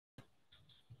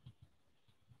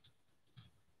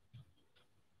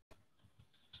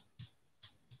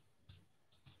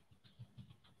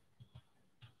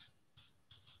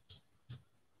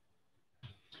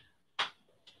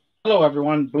Hello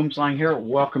everyone, Boomslang here.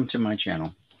 Welcome to my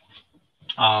channel.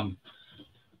 Um,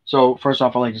 so first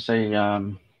off, I'd like to say,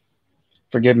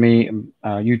 forgive me,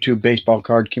 YouTube baseball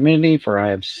card community, for I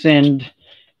have sinned.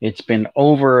 It's been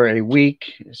over a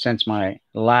week since my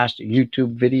last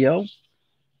YouTube video,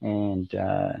 and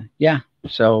yeah,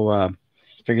 so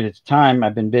figured it's time.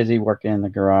 I've been busy working in the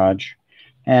garage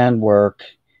and work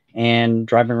and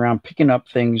driving around picking up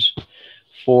things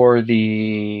for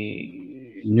the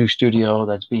new studio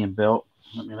that's being built.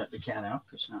 Let me let the cat out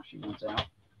because now she wants out.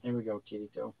 Here we go, kitty,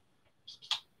 go.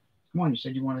 Come on, you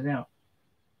said you wanted out.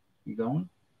 You going?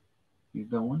 You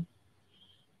going?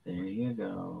 There you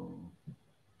go.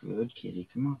 Good kitty,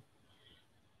 come on.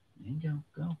 There you go,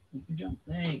 go. You can jump.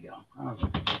 There you go.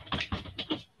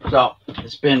 So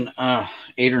it's been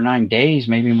 8 or 9 days,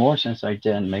 maybe more since I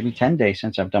did, maybe 10 days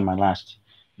since I've done my last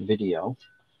video.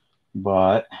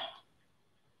 But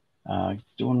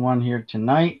doing one here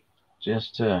tonight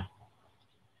just to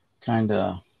kind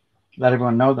of let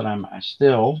everyone know that I'm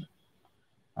still,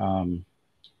 um,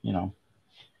 you know,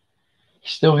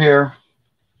 still here,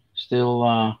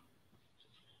 still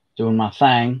doing my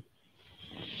thing.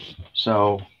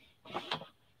 So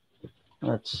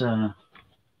let's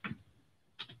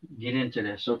get into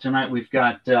this. So tonight we've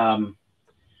got some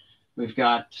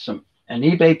an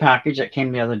eBay package that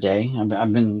came the other day.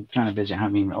 I've been kind of busy. I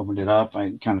haven't even opened it up.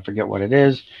 I kind of forget what it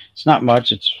is. It's not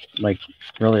much. It's like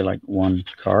really like one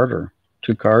card or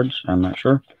two cards. I'm not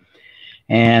sure.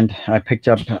 And I picked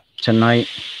up tonight.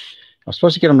 I was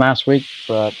supposed to get them last week,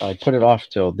 but I put it off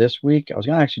till this week. I was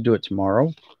gonna actually do it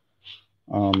tomorrow,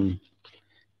 um,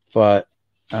 but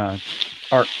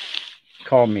Art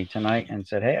called me tonight and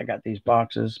said, "Hey, I got these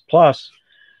boxes plus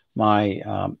my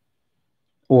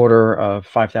order of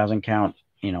 5,000 count,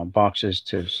 boxes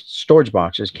to storage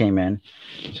boxes came in,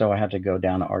 so I had to go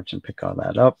down to Arts and pick all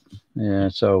that up. Yeah,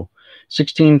 so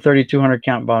 16 3,200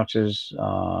 count boxes,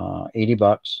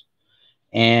 $80,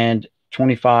 and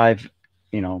 25,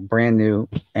 brand new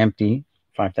empty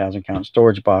 5,000 count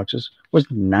storage boxes was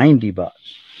 $90.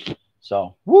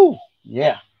 So, woo,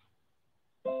 yeah.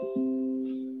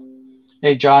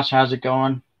 Hey, Josh, how's it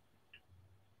going?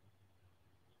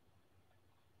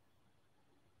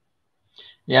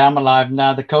 Yeah, I'm alive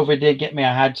now. The COVID did get me.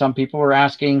 I had some people were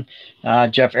asking.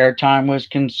 Jeff Airtime was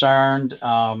concerned.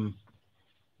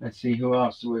 Let's see who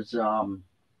else was.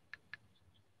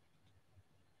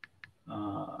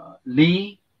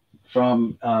 Lee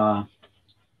from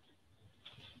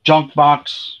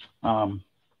Junkbox,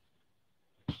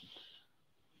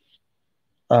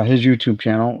 his YouTube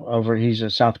channel. He's a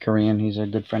South Korean. He's a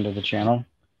good friend of the channel.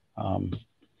 Um,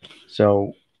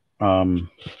 so, um,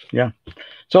 yeah.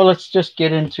 So let's just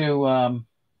get into.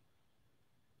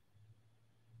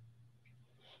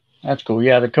 That's cool.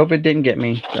 Yeah, the COVID didn't get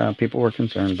me. People were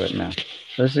concerned, but no.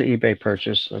 This is an eBay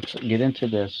purchase. Let's get into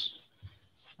this.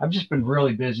 I've just been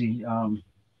really busy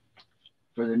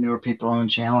for the newer people on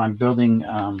the channel. I'm building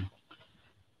a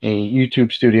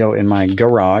YouTube studio in my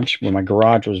garage, where my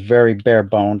garage was very bare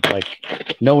bones,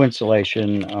 like no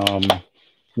insulation,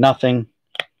 nothing.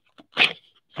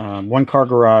 One car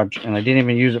garage, and I didn't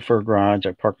even use it for a garage.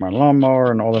 I parked my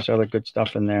lawnmower and all this other good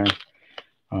stuff in there.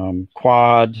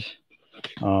 Quad,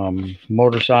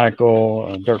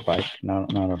 motorcycle, dirt bike,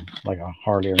 not like a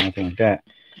Harley or anything like that.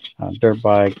 Dirt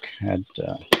bike, had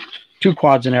two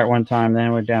quads in there at one time. Then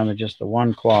I went down to just the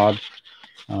one quad,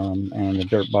 and the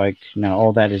dirt bike. Now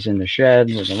all that is in the shed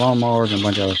with the lawnmowers and a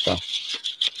bunch of other stuff.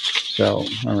 So,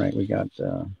 all right, we got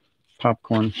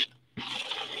popcorn,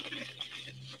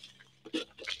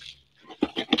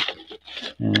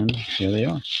 and here they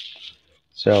are.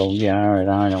 So, yeah, all right,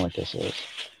 I know what this is.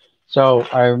 So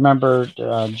I remember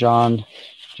John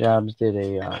Jabs did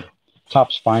a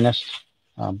Top's Finest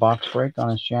box break on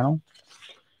his channel,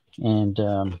 and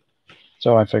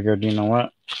so I figured, you know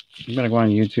what, I'm gonna go on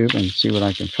YouTube and see what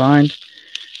I can find.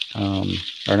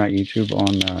 Or not YouTube,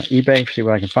 on eBay, see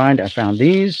what I can find. I found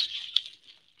these,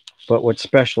 but what's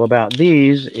special about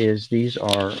these is these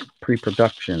are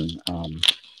pre-production.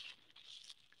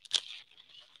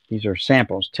 These are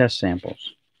samples, test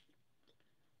samples.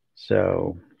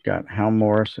 So got Hal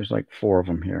Morris. There's like four of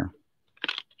them here.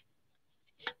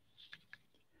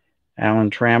 Alan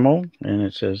Trammell, and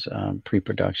it says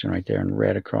pre-production right there in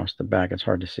red across the back. It's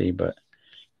hard to see, but it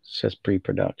says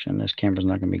pre-production. This camera's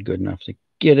not going to be good enough to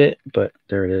get it, but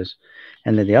there it is.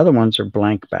 And then the other ones are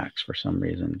blank backs for some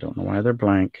reason. Don't know why they're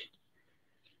blank.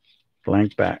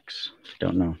 Blank backs.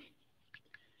 Don't know.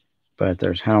 But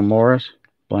there's Hal Morris,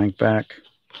 blank back.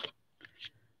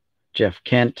 Jeff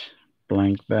Kent,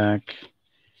 blank back.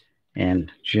 And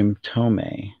Jim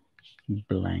Tomei,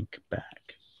 blank back.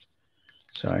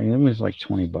 So it was like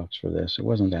 20 bucks for this. It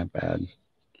wasn't that bad,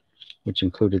 which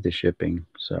included the shipping.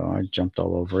 So I jumped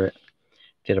all over it.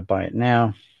 Did a buy it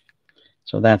now.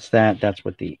 So that's that. That's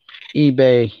what the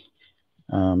eBay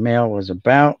mail was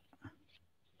about.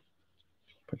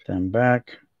 Put them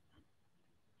back.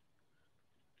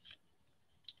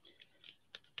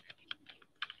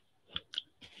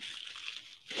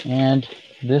 And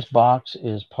this box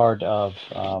is part of,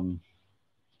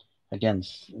 again,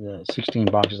 the 16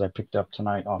 boxes I picked up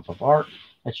tonight off of Art.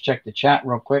 Let's check the chat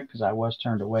real quick because I was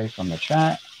turned away from the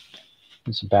chat.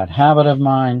 It's a bad habit of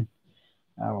mine.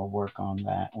 I will work on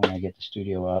that when I get the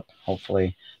studio up.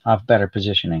 Hopefully, I'll have better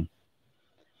positioning.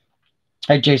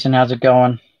 Hey, Jason, how's it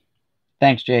going?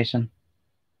 Thanks, Jason.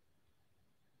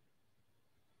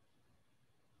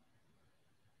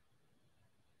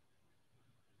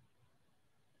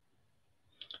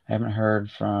 I haven't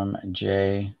heard from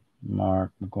Jay,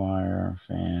 Mark, McGuire,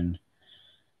 fan.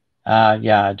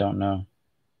 Yeah, I don't know.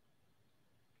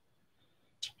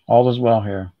 All is well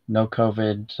here. No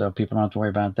COVID, so people don't have to worry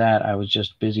about that. I was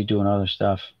just busy doing other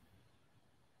stuff.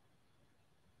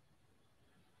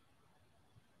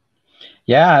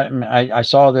 Yeah, I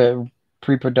saw the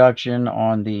pre-production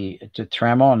on the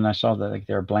Tremel, and I saw that like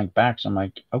they're blank backs. I'm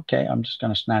like, okay, I'm just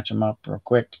gonna snatch them up real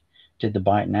quick. Did the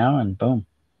buy it now, and boom.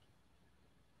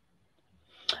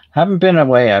 Haven't been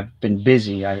away. I've been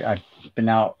busy. I've been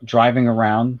out driving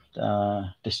around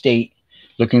the state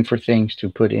looking for things to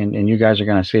put in, and you guys are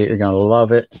gonna see it. You're gonna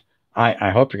love it.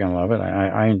 I hope you're gonna love it.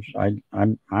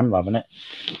 I'm loving it.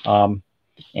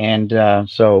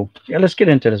 So yeah, let's get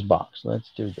into this box.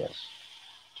 Let's do this.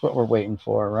 That's what we're waiting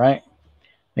for, right?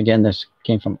 Again, this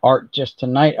came from Art just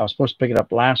tonight. I was supposed to pick it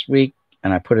up last week,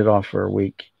 and I put it off for a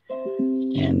week.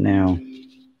 And now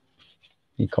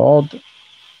he called,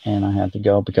 and I had to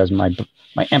go because my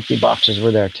empty boxes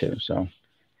were there too. So,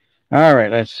 all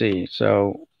right, let's see.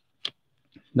 So,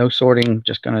 no sorting.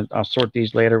 I'll sort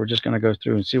these later. We're just gonna go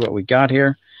through and see what we got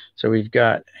here. So we've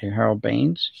got a Harold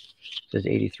Baines. It says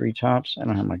 83 tops. I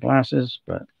don't have my glasses,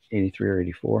 but 83 or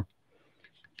 84.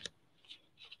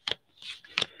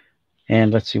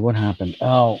 And let's see what happened.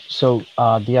 Oh, so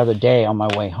the other day on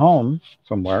my way home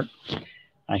from work,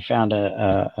 I found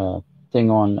a thing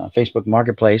on Facebook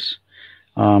Marketplace.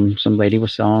 Some lady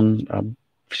was selling,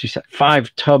 she said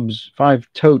 5 totes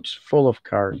full of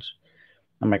cards.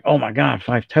 I'm like, oh my God,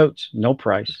 5 totes, no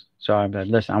price. So I said,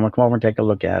 listen, I'm going to come over and take a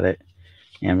look at it,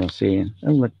 and we'll see.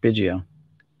 Oh, look, Biggio.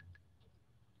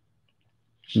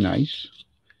 Nice.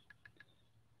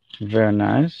 Very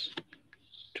nice.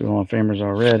 2 Hall of Famers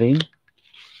already.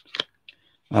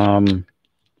 Another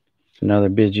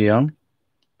Biggio.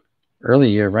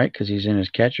 Early year, right? Because he's in his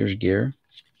catcher's gear.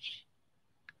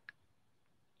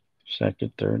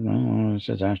 Second, third. No, it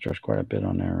says Astros quite a bit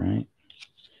on there, right?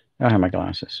 I don't have my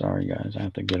glasses. Sorry, guys. I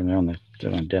have to get them on the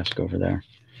desk over there.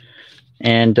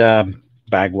 And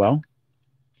Bagwell.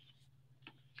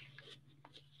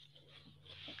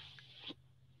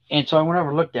 And so I went over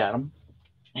and looked at them,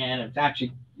 and it's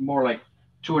actually more like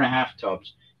 2.5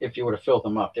 tubs if you were to fill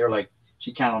them up. They're like,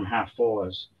 she counted them half full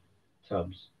as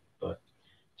tubs, but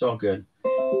it's all good.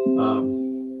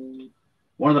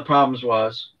 One of the problems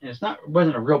was, and it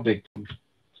wasn't a real big problem,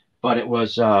 but it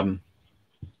was a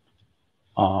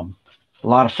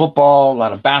lot of football, a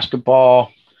lot of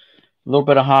basketball, a little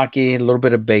bit of hockey, a little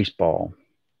bit of baseball.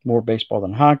 More baseball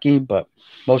than hockey, but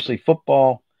mostly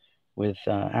football with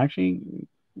actually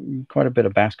quite a bit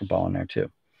of basketball in there too.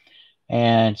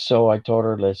 And so I told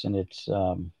her, listen, it's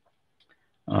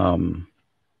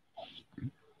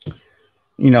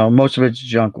most of it's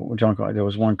junk. There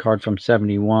was one card from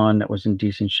 71 that was in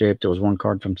decent shape. There was one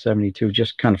card from 72,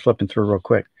 just kind of flipping through real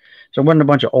quick. So it wasn't a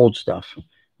bunch of old stuff. It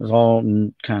was all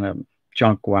kind of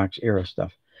junk wax era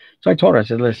stuff. So I told her, I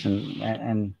said, listen,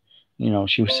 and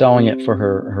she was selling it for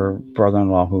her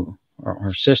brother-in-law or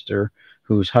her sister,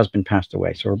 whose husband passed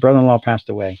away. So her brother-in-law passed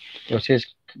away. It was his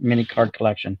mini card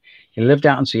collection. He lived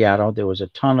out in Seattle. There was a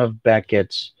ton of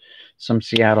Beckett's, some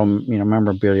Seattle,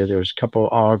 memorabilia. There was a couple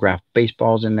of autographed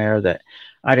baseballs in there that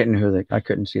I didn't know I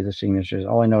couldn't see the signatures.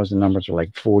 All I know is the numbers were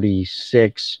like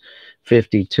 46,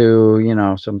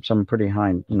 52, some pretty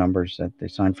high numbers that they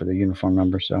signed for the uniform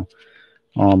number. So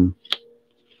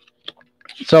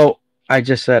I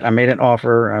just said, I made an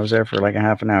offer. I was there for like a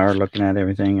half an hour looking at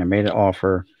everything. I made an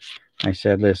offer. I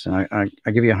said, listen, I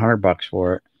give you $100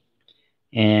 for it.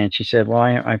 And she said, well,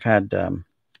 I've had,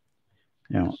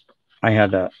 I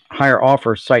had a higher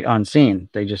offer sight unseen.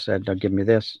 They just said, they'll give me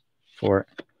this for it.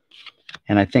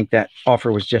 And I think that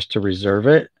offer was just to reserve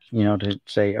it, to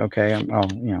say, okay,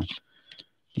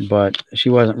 but she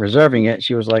wasn't reserving it.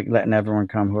 She was like letting everyone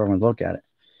come, whoever would look at it.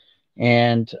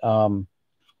 And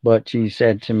But she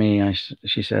said to me,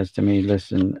 she says to me,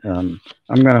 listen, I'm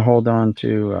going to hold on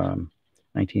to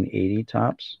 1980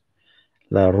 tops,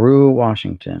 La Rue,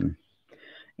 Washington.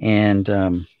 And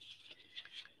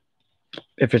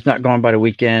if it's not gone by the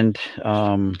weekend,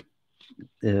 $100,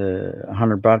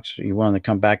 you want to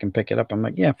come back and pick it up? I'm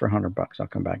like, yeah, for $100, I'll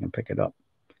come back and pick it up.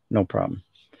 No problem.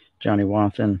 Johnny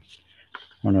Wathan,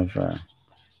 one of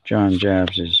John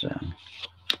Jabs'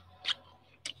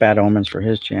 bad omens for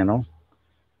his channel.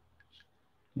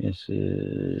 This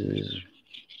is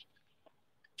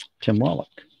Tim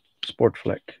Wallach, Sport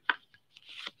Flick.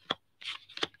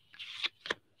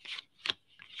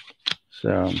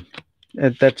 So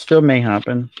that still may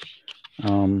happen.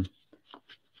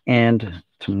 And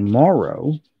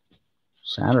tomorrow,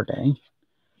 Saturday,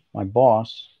 my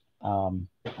boss,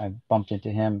 I bumped into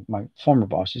him, my former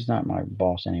boss. He's not my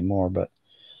boss anymore, but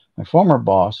my former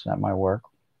boss at my work.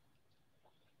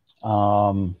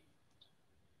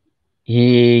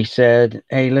 He said,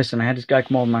 hey, listen, I had this guy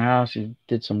come over to my house. He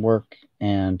did some work,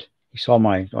 and he saw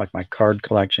my card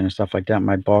collection and stuff like that.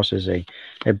 My boss is a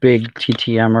big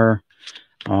TTMer,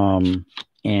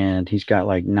 and he's got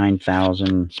like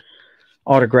 9,000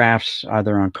 autographs,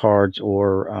 either on cards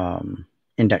or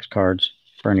index cards.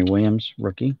 Bernie Williams,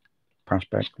 rookie,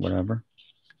 prospect, whatever.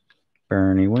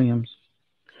 Bernie Williams.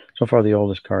 So far, the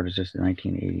oldest card is just the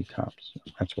 1980 tops.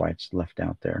 That's why it's left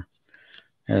out there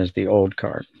as the old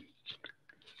card.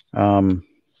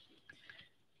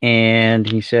 And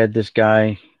he said this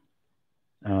guy,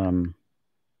 when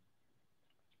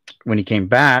he came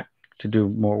back to do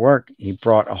more work, he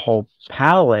brought a whole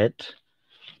pallet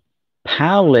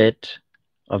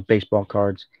of baseball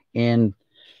cards in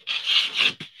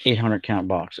 800 count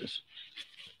boxes.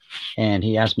 And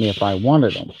he asked me if I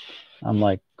wanted them. I'm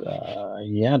like,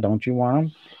 yeah, don't you want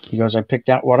them? He goes, I picked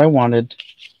out what I wanted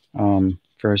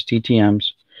for his TTMs.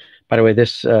 By the way,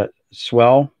 this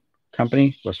Swell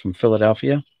company was from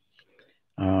Philadelphia.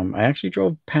 I actually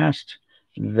drove past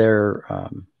their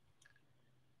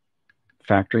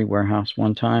factory warehouse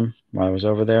one time while I was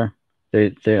over there.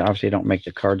 They obviously don't make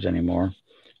the cards anymore,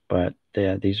 but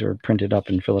these are printed up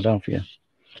in Philadelphia.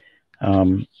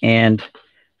 And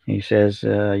he says,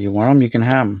 you want them? You can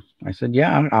have them. I said,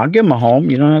 yeah, I'll give them a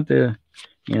home. You don't have to,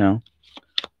 you don't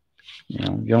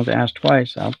have to ask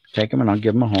twice. I'll take them and I'll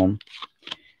give them a home.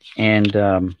 And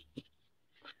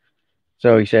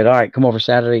so he said, all right, come over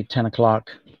Saturday, 10 o'clock.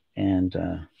 And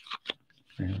I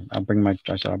said, I'll bring my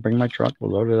truck.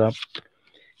 We'll load it up.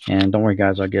 And don't worry,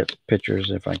 guys, I'll get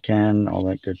pictures if I can, all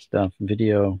that good stuff.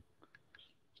 Video.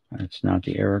 It's not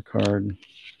the error card.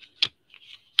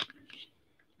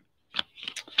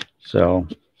 So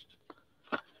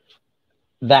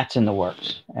that's in the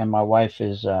works. And my wife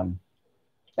is,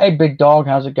 hey, Big Dog,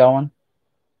 how's it going?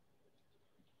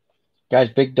 Guys,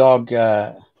 Big Dog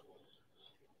has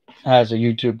a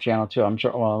YouTube channel too. I'm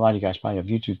sure, well, a lot of you guys probably have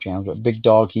YouTube channels, but Big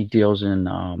Dog, he deals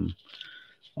in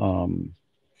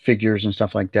figures and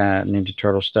stuff like that, Ninja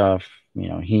Turtle stuff,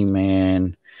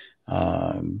 He-Man,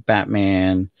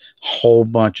 Batman, whole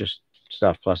bunch of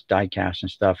stuff, plus diecast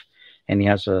and stuff. And he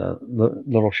has a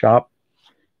little shop.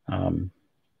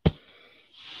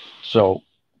 So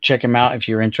check him out if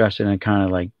you're interested in kind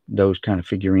of like those kind of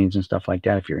figurines and stuff like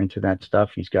that. If you're into that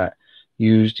stuff, he's got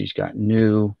used, he's got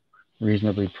new,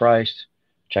 reasonably priced.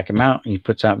 Check him out. He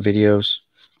puts out videos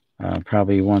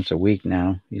probably once a week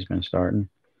now. He's been starting.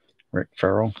 Rick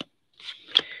Farrell.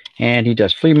 And he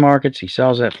does flea markets. He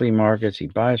sells at flea markets. He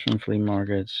buys from flea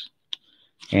markets.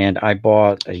 And I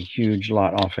bought a huge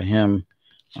lot off of him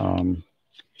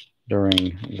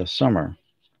during the summer.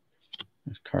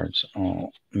 This card's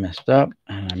all messed up,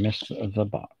 and I missed the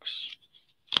box.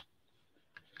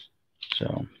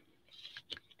 So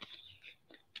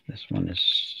this one is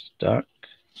stuck.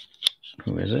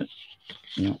 Who is it?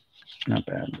 No, not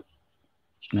bad.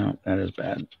 No, that is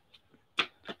bad.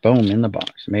 Boom, in the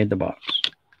box. Made the box.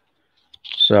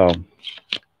 So,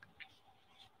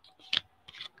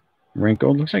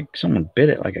 wrinkled. Looks like someone bit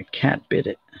it, like a cat bit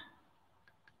it.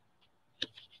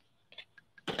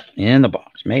 In the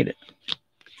box. Made it.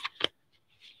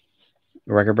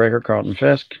 Record breaker, Carlton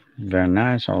Fisk. Very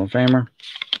nice. Hall of Famer.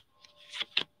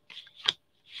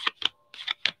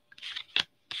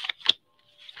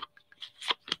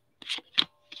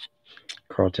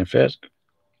 Carlton Fisk.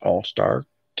 All-Star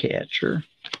catcher.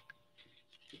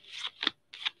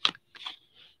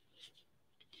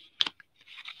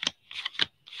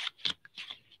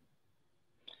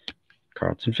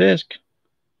 Carlton Fisk.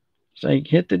 It's like,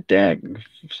 hit the deck.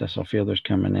 Cecil Fielder's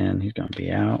coming in. He's going to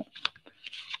be out.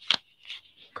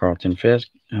 Carlton Fisk.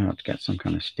 Oh, it's got some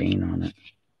kind of stain on it.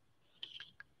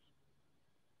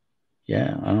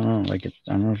 Yeah, I don't know. Like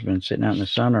I don't know if it's been sitting out in the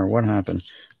sun or what happened.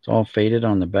 It's all faded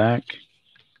on the back.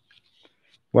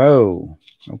 Whoa.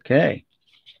 Okay.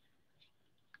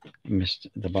 Missed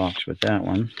the box with that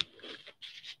one.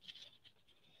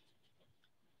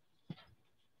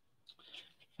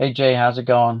 Hey, Jay, how's it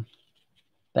going?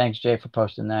 Thanks, Jay, for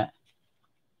posting that.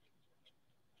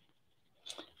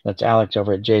 That's Alex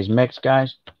over at Jay's Mix,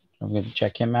 guys. I'm going to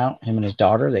check him out. Him and his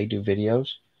daughter, they do videos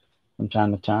from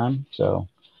time to time. So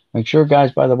make sure,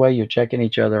 guys, by the way, you're checking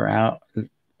each other out.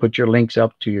 Put your links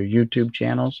up to your YouTube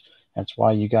channels. That's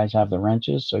why you guys have the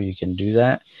wrenches, so you can do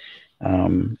that.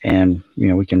 And, you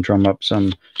know, we can drum up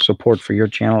some support for your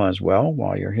channel as well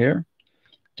while you're here.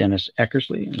 Dennis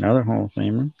Eckersley, another Hall of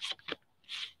Famer.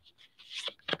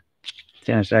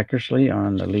 Dennis Eckersley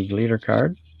on the league leader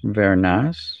card. Very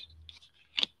nice.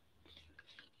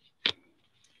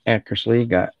 Eckersley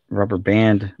got rubber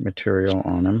band material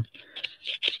on him.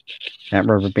 That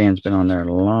rubber band's been on there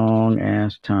a long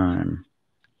ass time.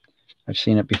 I've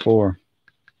seen it before.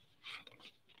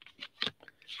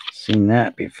 Seen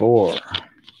that before.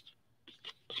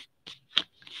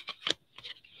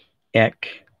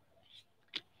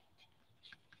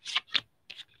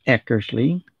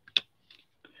 Eckersley.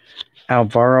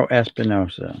 Alvaro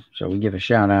Espinosa. So we give a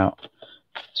shout out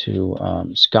to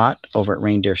Scott over at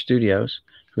Reindeer Studios,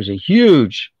 who's a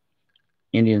huge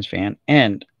Indians fan,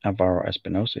 and Alvaro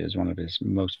Espinosa is one of his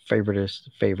most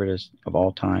favoritist of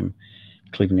all time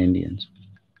Cleveland Indians.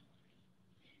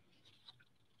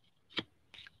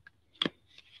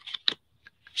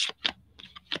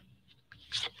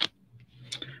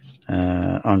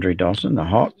 Andre Dawson, the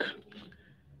Hawk.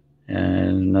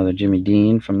 And another Jimmy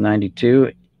Dean from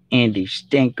 92. Andy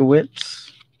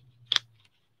Stankiewicz.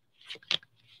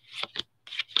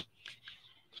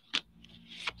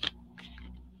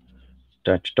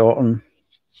 Dutch Dalton.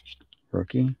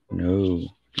 Rookie? No.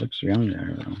 Looks young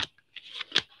there, though.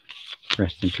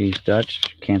 Rest in peace, Dutch.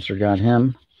 Cancer got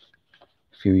him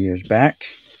a few years back.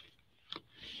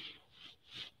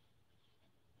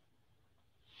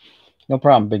 No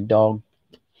problem, big dog.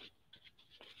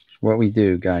 What we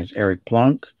do, guys. Eric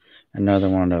Plunk, another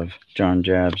one of John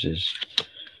Jabs'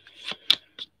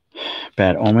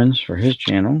 bad omens for his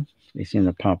channel. They seem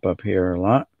to pop up here a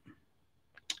lot.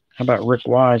 How about Rick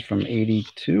Wise from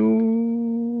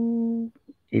 82,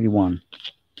 81.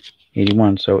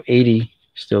 81, so 80,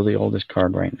 still the oldest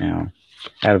card right now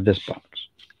out of this box.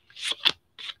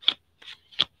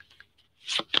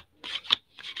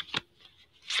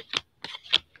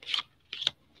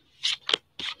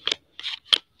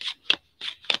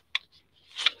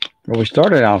 Well, we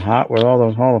started out hot with all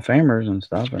those Hall of Famers and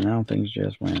stuff, and now things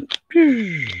just went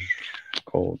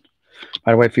cold.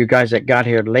 By the way, for you guys that got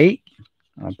here late,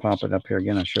 I'll pop it up here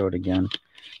again. I'll show it again.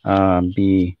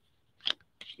 The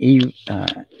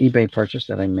eBay purchase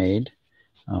that I made,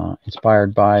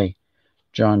 inspired by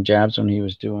John Jabs when he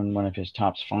was doing one of his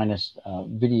Top's Finest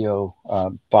video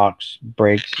box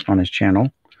breaks on his channel.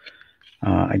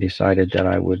 I decided that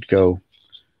I would go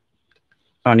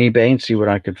on eBay and see what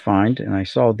I could find, and I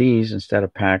saw these instead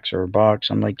of packs or a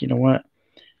box. I'm like, you know what?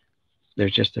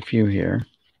 There's just a few here,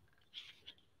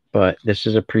 but this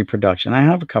is a pre-production. I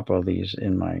have a couple of these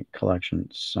in my collection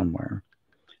somewhere.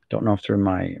 Don't know if through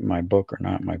my book or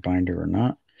not, my binder or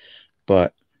not,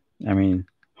 but I mean,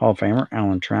 Hall of Famer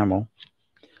Alan Trammell,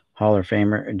 Hall of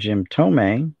Famer Jim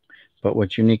Tomei. But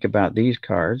what's unique about these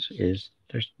cards is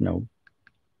there's no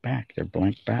back; they're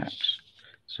blank backs.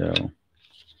 So.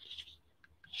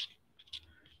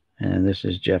 And this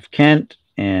is Jeff Kent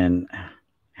and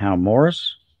Hal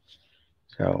Morris.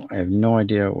 So I have no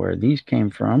idea where these came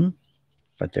from,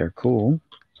 but they're cool.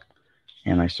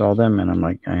 And I saw them and I'm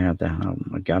like, I have to have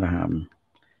them. I gotta have them.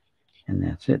 And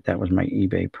that's it. That was my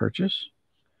eBay purchase.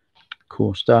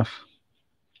 Cool stuff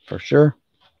for sure.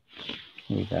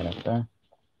 Leave that up there.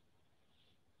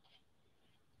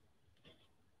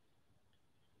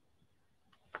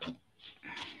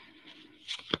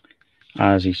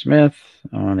 Ozzie Smith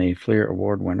on a Fleer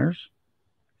Award winners.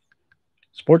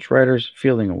 Sports Writers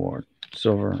Fielding Award.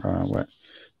 Silver, what?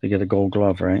 They get a gold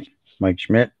glove, right? Mike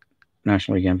Schmidt,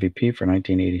 National League MVP for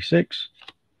 1986.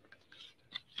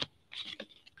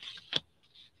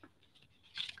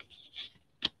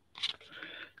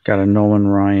 Got a Nolan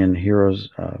Ryan Heroes,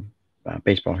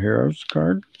 Baseball Heroes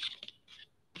card.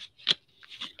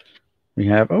 We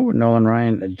have, Nolan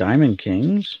Ryan Diamond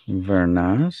Kings. Very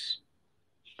nice.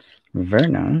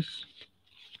 Very nice.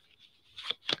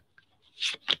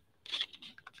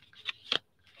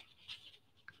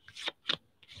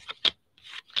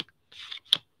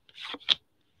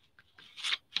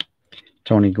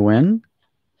 Tony Gwynn,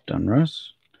 Donruss,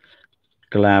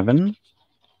 Glavine,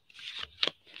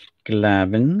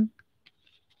 Glavin.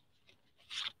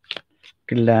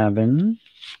 Glavin.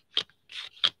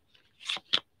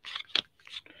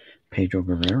 Pedro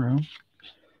Guerrero.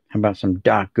 How about some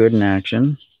Doc Gooden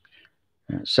action?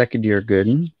 Second year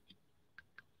Gooden.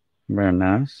 Very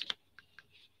nice.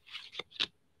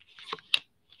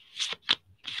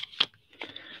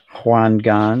 Juan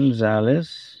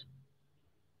Gonzalez.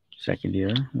 Second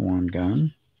year, Juan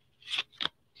Gon.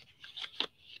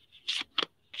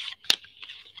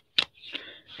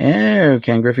 Oh,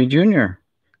 Ken Griffey Jr.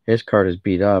 His card is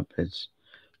beat up. It's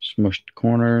smushed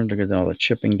corner. Look at all the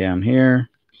chipping down here.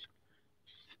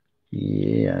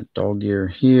 Yeah, dog ear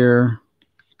here.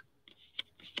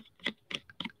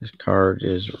 This card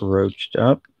is roached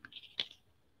up.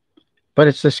 But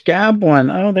it's the scab one.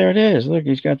 Oh, there it is. Look,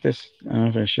 he's got this. I don't know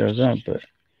if it shows up, but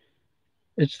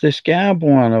it's the scab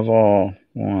one of all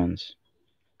ones.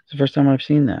 It's the first time I've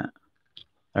seen that.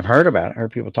 I've heard about it.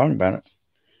 Heard people talking about it.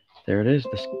 There it is.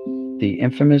 The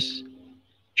infamous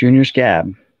Junior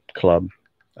Scab Club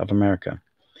of America.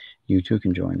 You too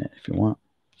can join it if you want.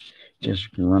 Just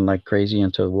run like crazy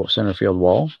into the center field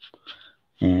wall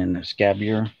and scab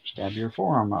your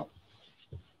forearm up.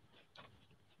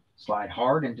 Slide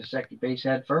hard into second base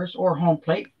head first or home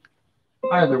plate.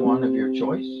 Either one of your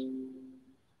choice.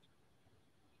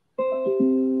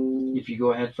 If you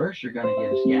go ahead first, you're going to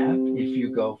get a scab. If you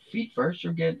go feet first,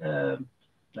 you'll get a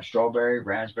strawberry,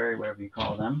 raspberry, whatever you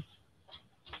call them.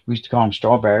 We used to call them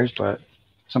strawberries, but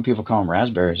some people call them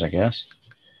raspberries, I guess.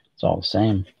 It's all the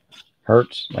same.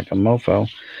 Hurts like a mofo.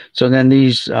 So then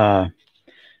these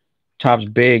Topps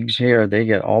Bigs here, they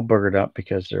get all boogered up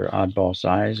because they're oddball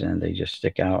size and they just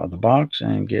stick out of the box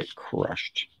and get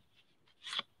crushed.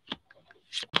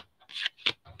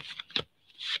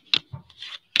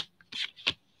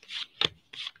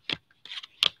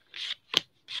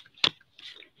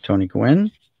 Tony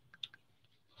Gwynn.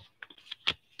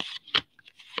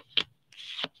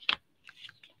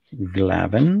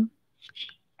 Glavin.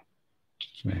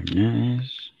 Very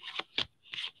nice.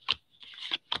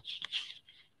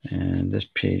 And this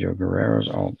Pedro Guerrero is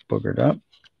all boogered up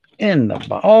in the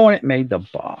box. Oh, and it made the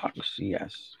box.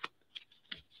 Yes.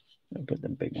 I'll put the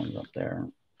big ones up there.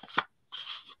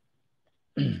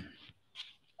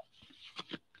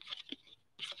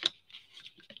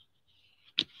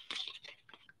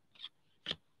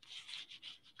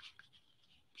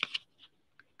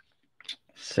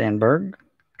 Sandberg,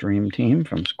 Dream Team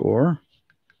from Score.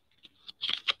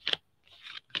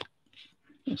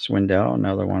 Swindell,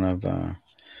 another one of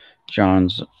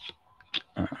John's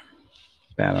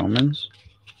bad omens.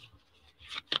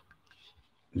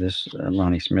 This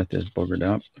Lonnie Smith is boogered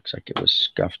up. Looks like it was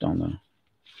scuffed on the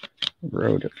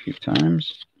road a few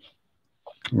times.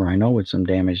 Rhino with some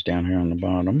damage down here on the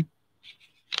bottom.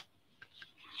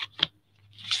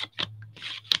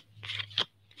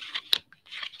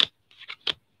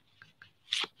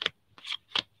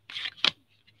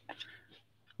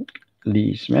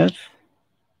 Lee Smith.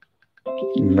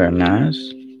 Very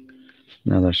nice.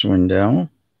 Another Swindell.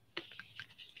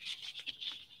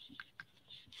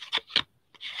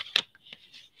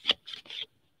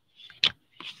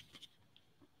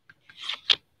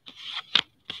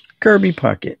 Kirby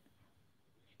Puckett.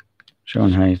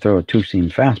 Showing how you throw a two-seam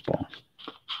fastball.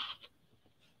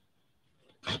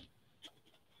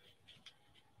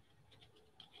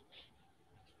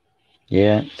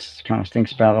 Yeah, it kind of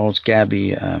stinks about old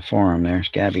scabby forearm there,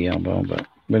 scabby elbow, but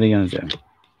what are you going to do?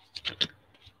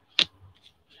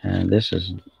 And this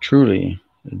is truly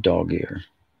a dog ear.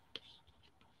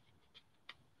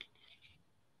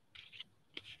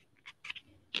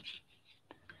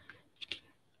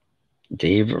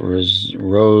 Dave Rosema.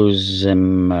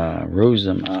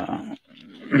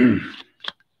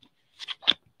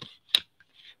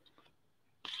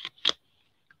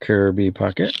 Kirby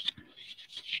Puckett.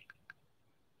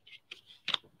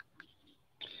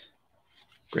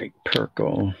 Greg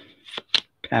Perkle.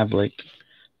 Pavlik.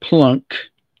 Plunk.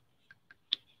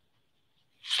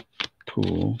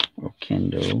 Poole.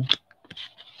 Okendo.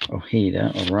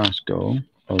 Ojeda. Orozco.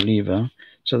 Oliva.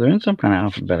 So they're in some kind of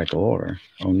alphabetical order.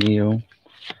 O'Neill,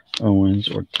 Owens,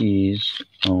 Ortiz,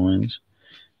 Owens,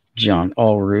 John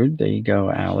Allrood. There you go,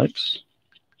 Alex.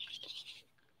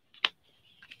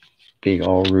 Big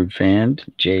Allrood fan,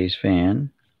 Jays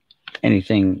fan,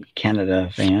 anything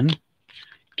Canada fan,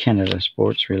 Canada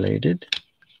sports related.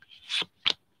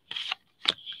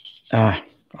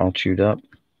 All chewed up.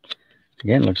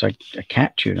 Again, looks like a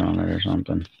cat chewed on it or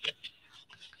something.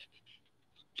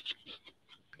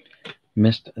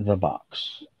 Missed the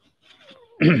box.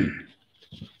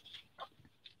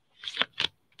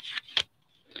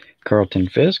 Carlton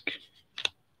Fisk.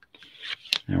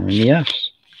 Now we're in the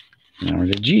Fs. Now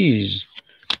the G's.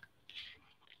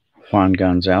 Juan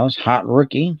Gonzalez, hot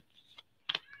rookie.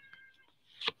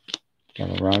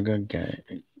 Galarraga,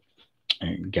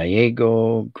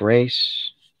 Gallego,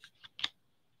 Grace,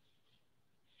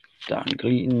 Don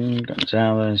Gleaton,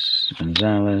 Gonzalez,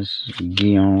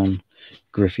 Guillaume,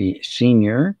 Griffy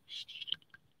Sr.,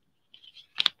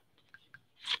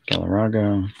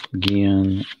 Galarraga,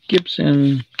 Guion,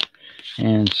 Gibson,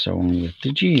 and so on with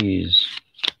the G's.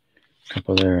 A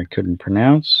couple there I couldn't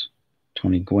pronounce.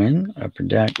 Tony Gwynn, Upper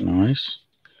Deck, nice.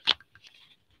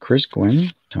 Chris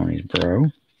Gwynn, Tony's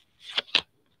bro.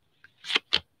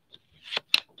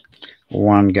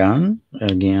 Juan Gun,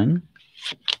 again.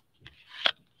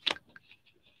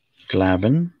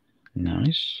 Glavin,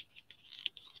 nice.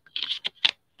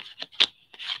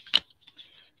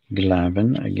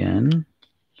 Glavin again.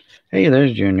 Hey,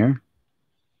 there's Junior.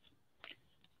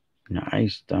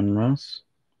 Nice, done, Russ.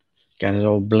 Got his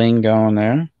old bling going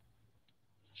there.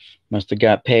 Must have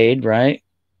got paid, right?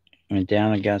 Went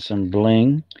down and got some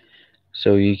bling.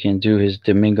 So you can do his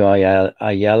Domingo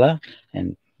Ayala.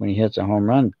 And when he hits a home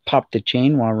run, pop the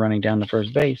chain while running down to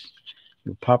first base.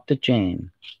 You pop the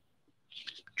chain.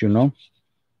 Juno.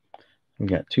 We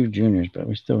got two juniors, but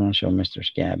we still going to show Mr.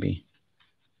 Scabby.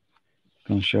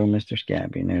 Going to show Mr.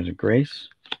 Scabby. And there's a Grace.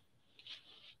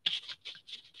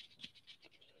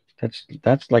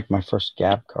 That's like my first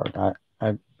scab card.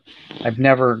 I've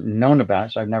never known about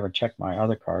it, so I've never checked my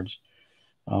other cards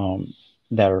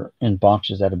that are in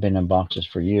boxes that have been in boxes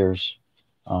for years.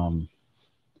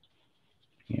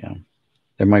 Yeah,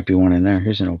 there might be one in there.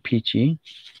 Here's an O-Pee-Chee.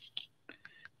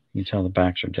 You can tell the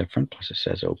backs are different. Plus it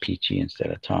says O-Pee-Chee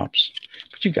instead of Tops.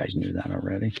 But you guys knew that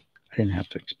already. I didn't have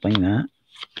to explain that.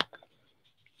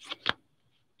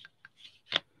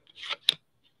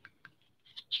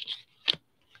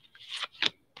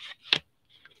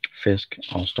 Fisk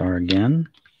All-Star again.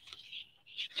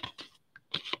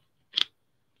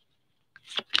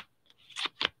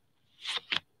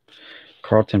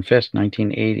 Carlton Fisk,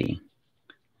 1980.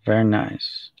 Very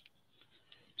nice.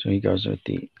 So he goes with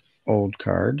the old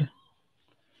card.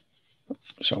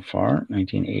 So far,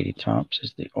 1980 Tops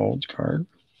is the old card.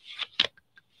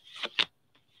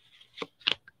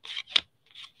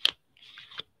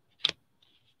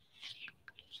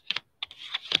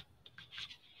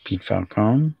 Pete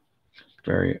Falcone.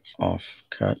 Very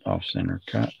off-cut, off-center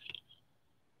cut.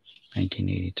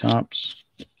 1980 Tops.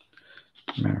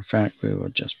 Matter of fact, we will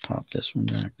just pop this one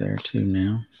back there too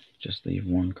now. Just leave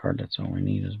one card. That's all we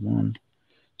need is one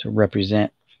to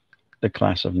represent the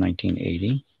class of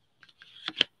 1980.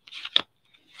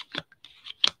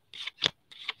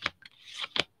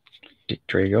 Dick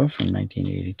Drago from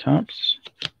 1980 Tops.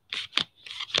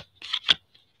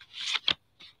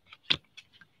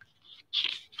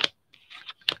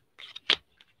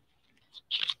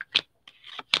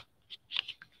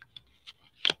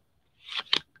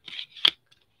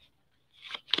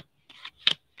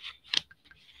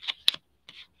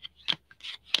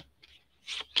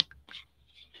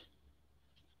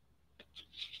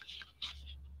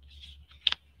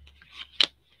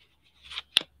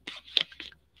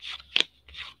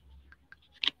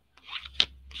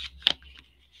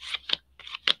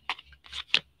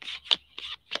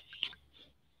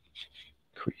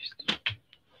 Creased.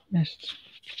 Missed.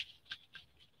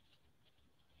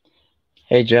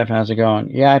 Hey Jeff, how's it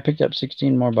going? Yeah, I picked up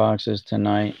 16 more boxes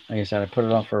tonight. Like I said, I put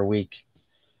it off for a week.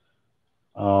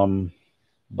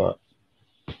 But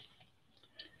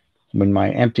when my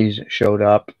empties showed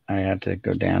up, I had to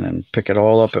go down and pick it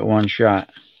all up at one shot.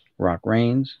 Rock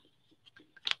Reigns.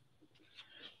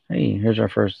 Hey, here's our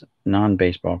first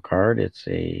non-baseball card. It's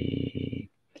a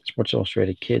Sports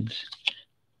Illustrated Kids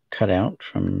cutout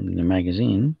from the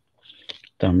magazine.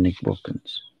 Dominique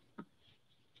Wilkins.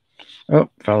 Oh,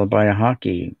 followed by a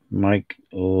hockey. Mike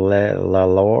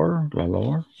Lalore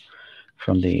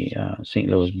from the St.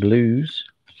 Louis Blues.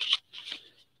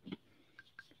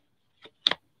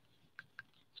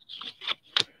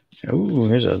 Oh,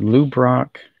 here's a Lou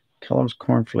Brock Kellogg's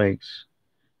Cornflakes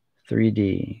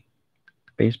 3D.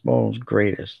 Baseball's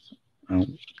greatest. Oh,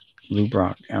 Lou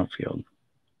Brock outfield.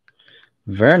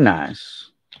 Very nice.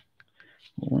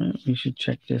 Well, we should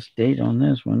check this date on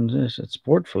this. When's this? It's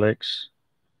Sportflix.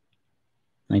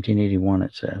 1981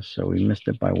 it says. So we missed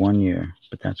it by 1 year.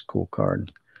 But that's a cool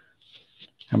card.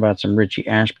 How about some Richie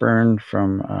Ashburn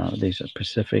from these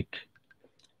Pacific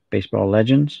Baseball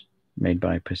Legends made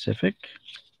by Pacific.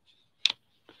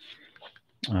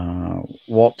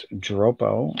 Walt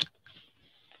Dropo.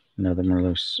 Another one of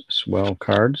those swell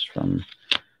cards from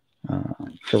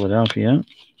Philadelphia.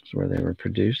 That's where they were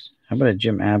produced. How about a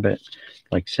Jim Abbott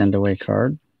like send away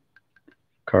card?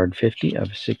 card 50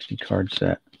 of a 60 card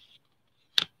set.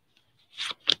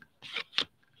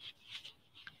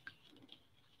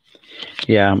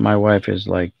 Yeah, my wife is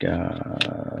like,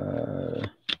 are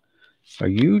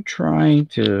you trying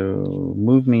to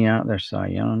move me out? There's Cy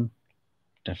Young,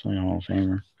 definitely a Hall of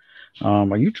Famer.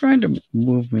 Are you trying to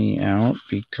move me out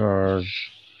because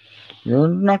you're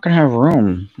not going to have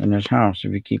room in this house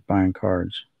if you keep buying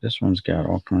cards? This one's got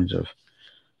all kinds of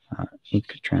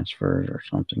ink transfers or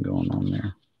something going on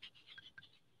there.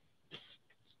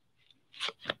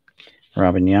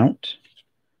 Robin Yount.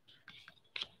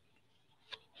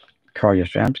 Carl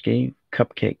Yastrzemski,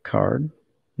 cupcake card.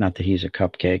 Not that he's a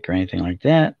cupcake or anything like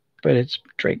that, but it's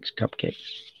Drake's Cupcakes.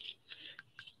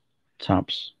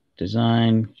 Topps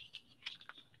design.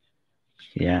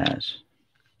 Yes.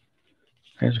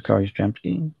 Here's a Carl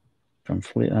Yastrzemski from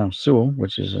Sooooo,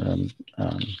 which is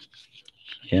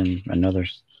again another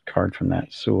card from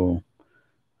that Sooooo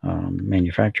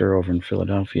manufacturer over in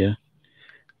Philadelphia.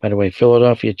 By the way,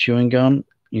 Philadelphia chewing gum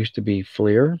used to be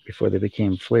Fleer before they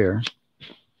became Fleer.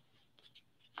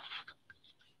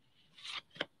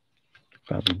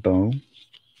 Bobby Bow.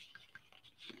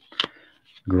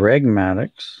 Greg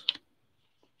Maddox.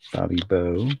 Bobby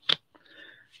Bow.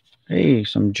 Hey,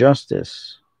 some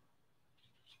Justice.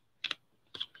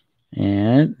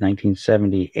 And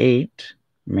 1978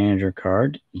 manager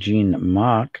card, Gene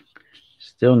Mock.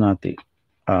 Still not the,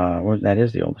 well, that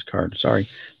is the oldest card. Sorry.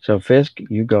 So Fisk,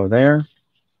 you go there.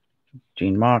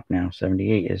 Gene Mock now,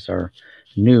 78 is our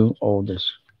new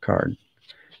oldest card.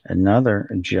 Another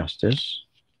Justice.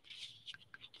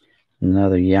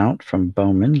 Another Yount from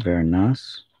Bowman, very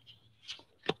nice.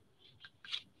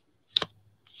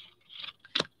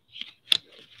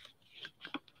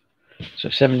 So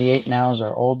 78 now is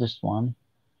our oldest one.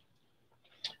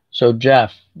 So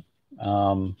Jeff, I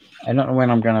don't know when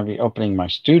I'm going to be opening my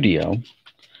studio,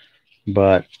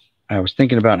 but I was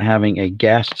thinking about having a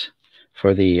guest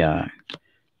for the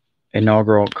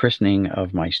inaugural christening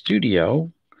of my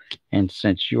studio. And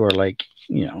since you are like,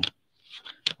 you know,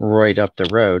 right up the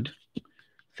road,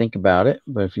 think about it.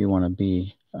 But if you want to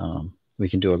be, we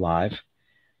can do a live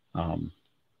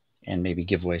and maybe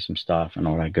give away some stuff and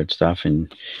all that good stuff.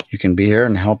 And you can be here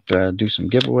and help do some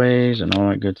giveaways and all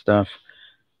that good stuff.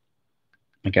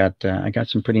 I got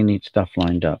some pretty neat stuff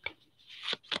lined up.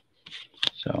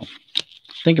 So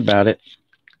think about it.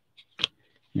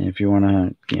 And if you want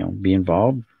to, you know, be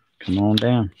involved, come on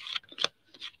down.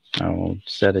 I will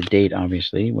set a date,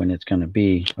 obviously, when it's going to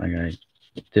be. Like I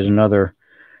did another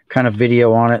kind of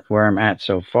video on it where I'm at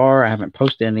so far. I haven't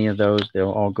posted any of those.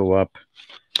 They'll all go up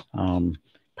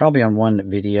probably on one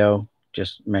video,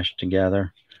 just meshed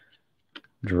together.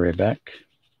 Drebeck.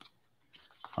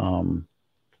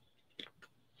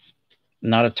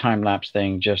 Not a time-lapse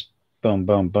thing, just boom,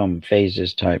 boom, boom,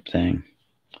 phases type thing.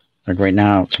 Like right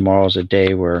now, tomorrow's a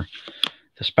day where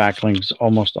the spackling's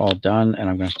almost all done, and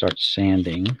I'm going to start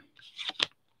sanding.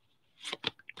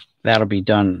 That'll be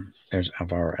done. There's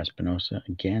Alvaro Espinosa.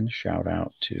 Again, shout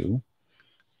out to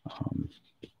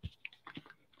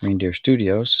Reindeer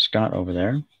Studios. Scott over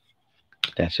there.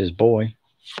 That's his boy.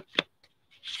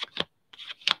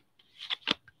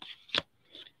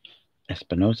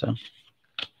 Espinosa.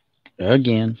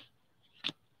 Again.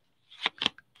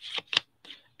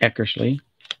 Eckersley.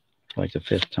 Like the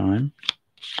 5th time.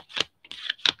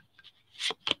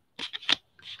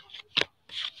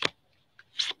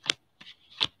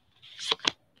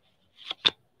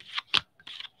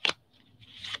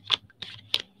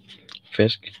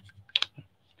 Fisk.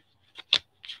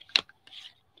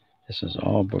 This is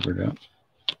all boogered up.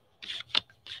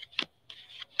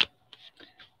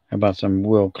 How about some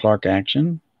Will Clark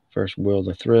action? First Will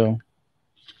the Thrill.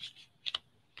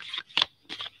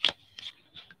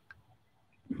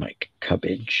 Mike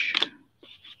Cubbage.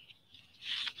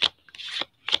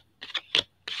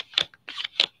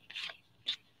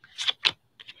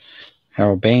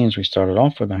 Harold Baines. We started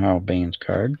off with a Harold Baines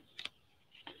card.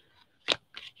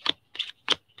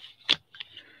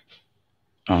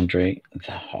 Andre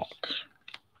the Hawk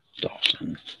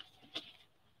Dawson.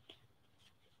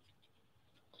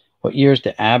 What year's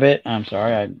the Abbott? I'm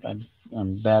sorry,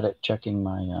 I'm bad at checking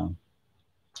my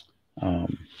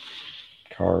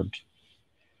cards.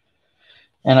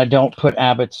 And I don't put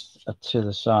Abbott's to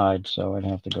the side, so I'd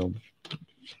have to go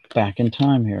back in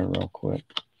time here real quick.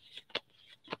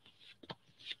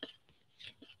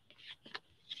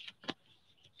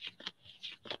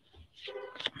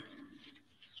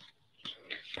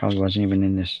 Probably wasn't even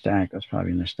in this stack. It was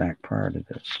probably in the stack prior to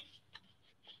this.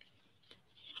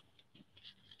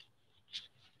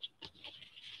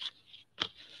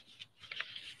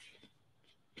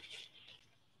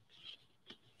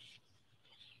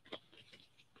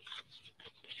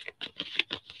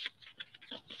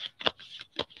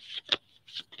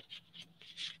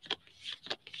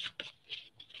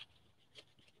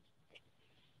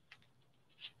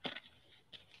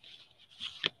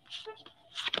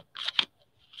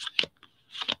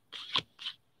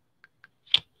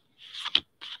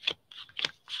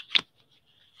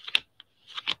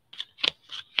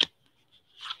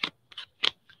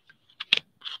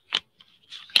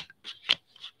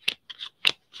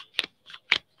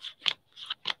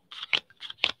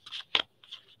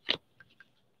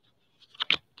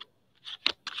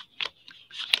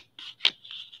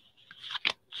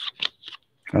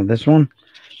 Oh, this one?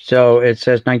 So it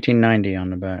says 1990 on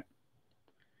the back.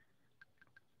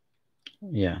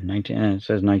 Yeah, 19. And it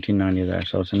says 1990 there,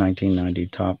 so it's a 1990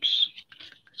 tops.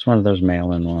 It's one of those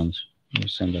mail-in ones. You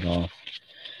send it off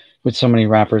with so many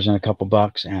wrappers and a couple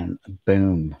bucks, and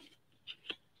boom,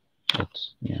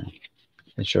 it's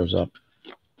it shows up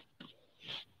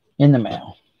in the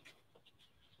mail.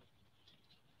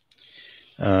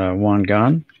 One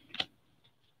gone.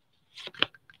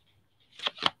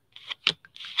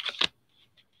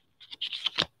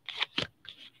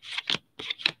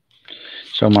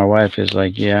 So my wife is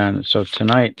like, yeah. And so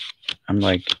tonight, I'm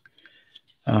like,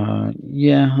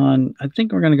 yeah, hon, I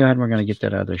think we're gonna go ahead and we're gonna get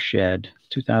that other shed,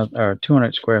 2,000 or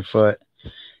 200 square foot,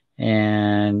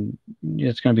 and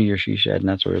it's gonna be your she shed, and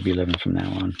that's where we'll be living from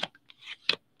now on.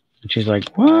 And she's like,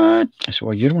 what? I said,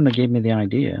 well, you're the one that gave me the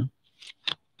idea.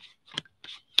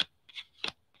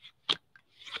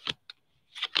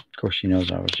 Of course, she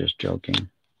knows I was just joking.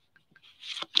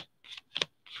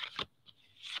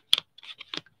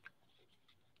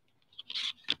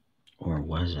 Or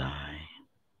was I?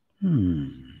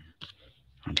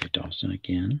 Andre Dawson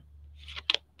again.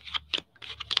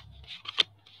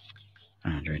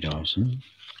 Andre Dawson.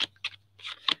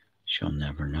 She'll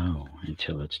never know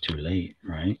until it's too late,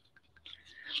 right?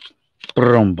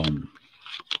 Brum bum.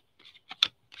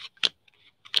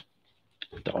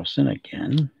 Dawson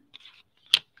again.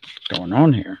 What's going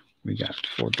on here? We got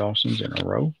 4 Dawsons in a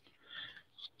row.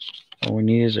 All we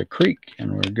need is a creek,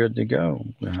 and we're good to go.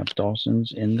 We'll have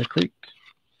Dawsons in the creek.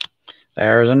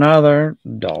 There's another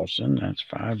Dawson. That's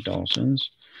 5 Dawsons.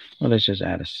 Well, let's just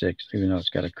add a 6th, even though it's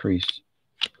got a crease.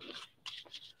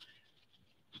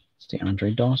 It's the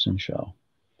Andre Dawson Show,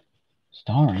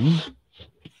 starring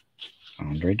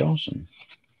Andre Dawson.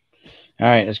 All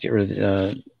right, let's get rid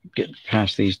of get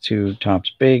past these 2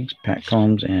 tops bigs, Pat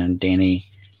Combs and Danny.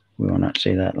 We will not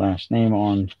say that last name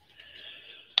on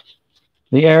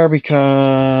the air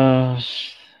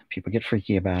because people get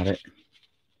freaky about it.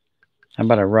 How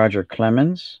about a Roger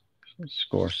Clemens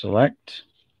score select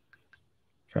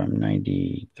from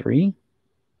 93?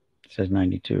 It says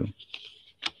 92.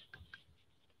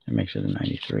 It makes it a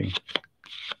 93.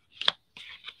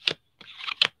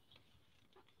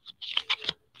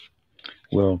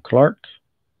 Will Clark.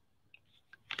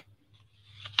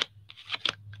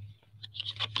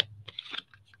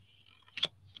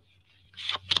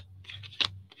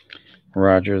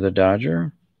 Roger the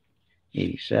Dodger,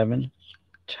 87.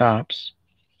 Tops,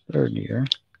 3rd year.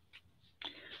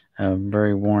 A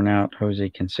very worn out Jose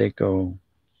Canseco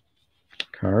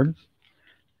card.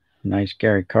 Nice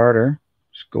Gary Carter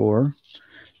score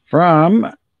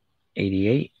from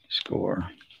 88 score.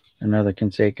 Another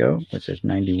Canseco, which says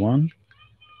 91.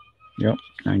 Yep,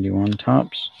 91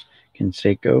 tops.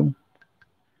 Canseco,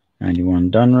 91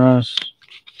 Dunruss.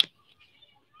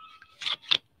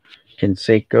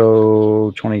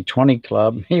 Canseco 2020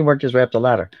 Club. He worked his way up the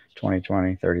ladder.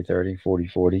 2020, 30-30,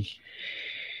 40-40.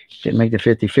 Didn't make the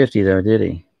 50-50 though, did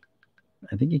he?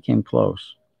 I think he came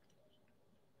close.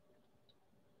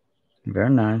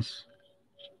 Very nice.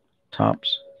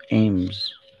 Tops,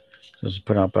 Ames. This was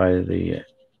put out by the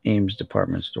Ames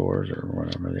department stores or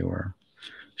whatever they were.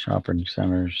 Shopping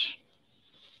centers.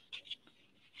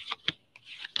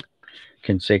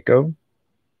 Canseco.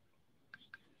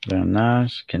 Very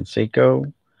nice.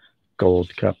 Canseco.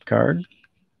 Gold Cup card.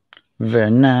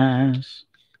 Very nice.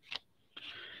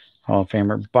 Hall of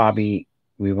Famer Bobby.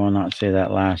 We will not say that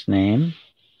last name.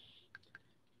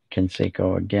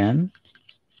 Canseco again.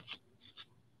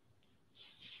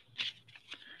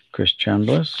 Chris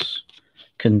Chambliss.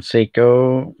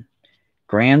 Canseco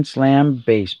Grand Slam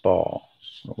Baseball.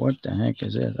 What the heck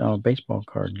is this? Oh, baseball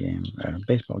card game.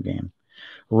 Baseball game.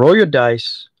 Roll your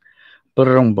dice.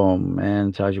 Boom, boom.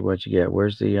 And tells you what you get.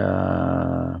 Where's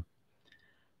the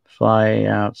fly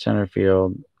out center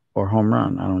field or home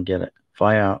run? I don't get it.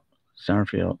 Fly out center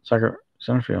field. Center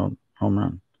field home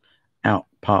run. Out.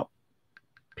 Pop.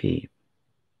 P.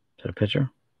 To the pitcher.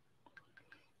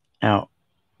 Out.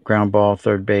 Ground ball,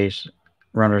 3rd base.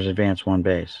 Runners advance 1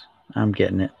 base. I'm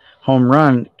getting it. Home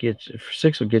run gets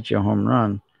 6 will get you a home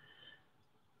run.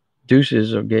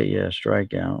 Deuces will get you a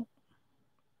strikeout.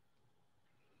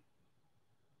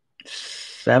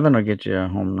 7 will get you a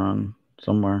home run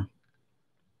somewhere.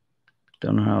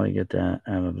 Don't know how they get that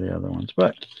out of the other ones,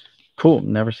 but cool.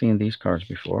 Never seen these cards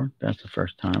before. That's the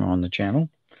first time on the channel.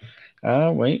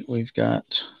 Wait, we've got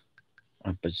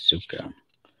a bazooka.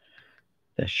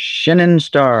 The Shinnin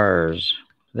Stars.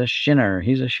 The Shinner.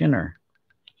 He's a Shinner.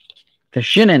 The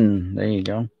Shinnin. There you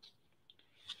go.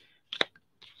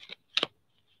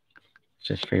 It's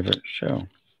his favorite show.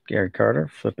 Gary Carter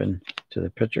flipping to the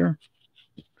pitcher.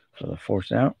 for the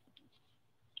force out.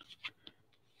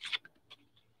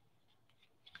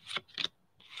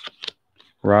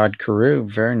 Rod Carew,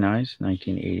 very nice.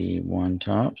 1981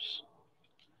 tops.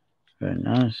 Very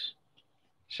nice.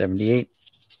 78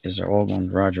 is our old one,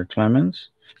 Roger Clemens.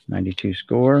 92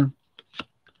 score.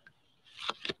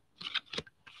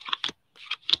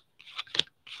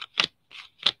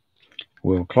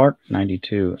 Will Clark,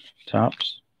 92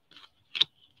 tops.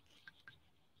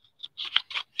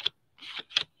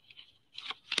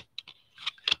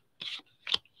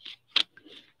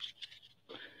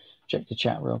 Check the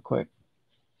chat real quick.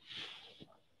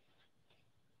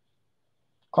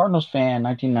 Cardinals fan,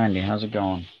 1990. How's it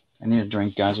going? I need a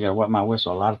drink, guys. I got to wet my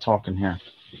whistle. A lot of talking here.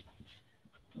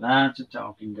 Lots of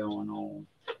talking going on.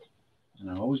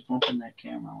 And I always bump in that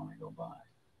camera when I go by.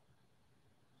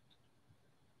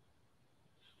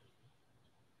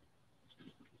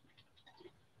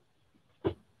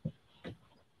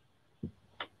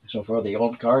 So for the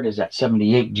old card is that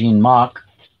 78 Gene Mock.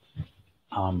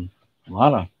 A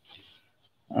lot of...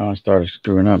 I started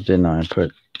screwing up, didn't I? I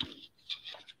put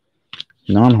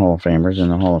non-Hall of Famers in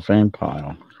the Hall of Fame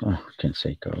pile. Oh,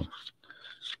 Canseco.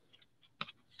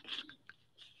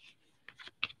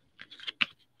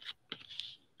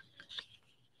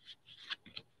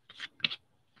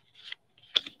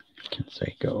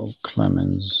 Canseco,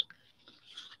 Clemens,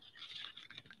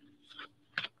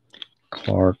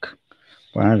 Clark.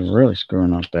 Well, I was really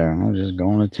screwing up there. I was just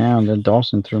going to town. Then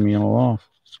Dawson threw me all off.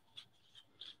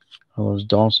 All those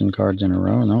Dawson cards in a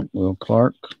row. Nope, Will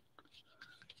Clark.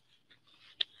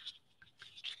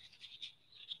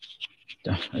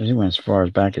 He went as far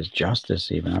as back as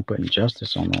Justice even. I put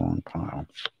Justice on the wrong pile.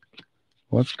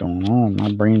 What's going on?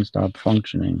 My brain stopped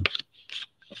functioning.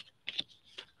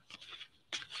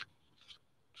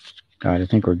 All right, I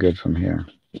think we're good from here.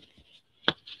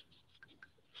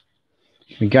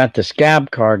 We got the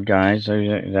scab card, guys.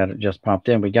 That just popped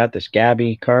in. We got the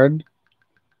scabby card.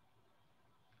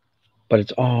 But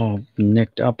it's all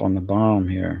nicked up on the bottom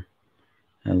here.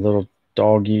 A little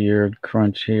dog-eared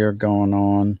crunch here going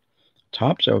on.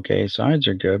 Top's okay. Sides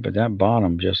are good, but that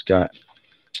bottom just got,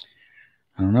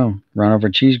 I don't know, run over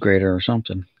a cheese grater or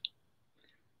something.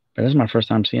 But this is my first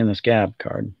time seeing the scab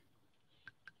card.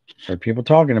 Heard people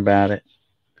talking about it.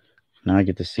 Now I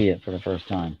get to see it for the first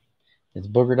time. It's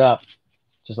boogered up,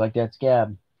 just like that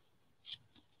scab.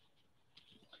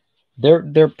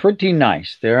 They're pretty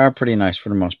nice. They are pretty nice for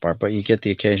the most part, but you get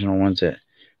the occasional ones that,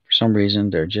 for some reason,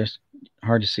 they're just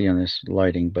hard to see on this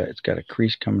lighting. But it's got a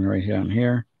crease coming right down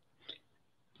here.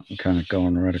 I'm kind of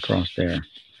going right across there.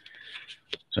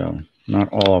 So not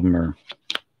all of them are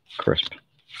crisp.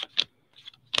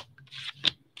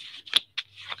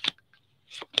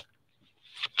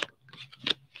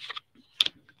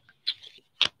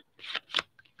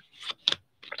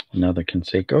 Another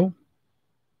Canseco.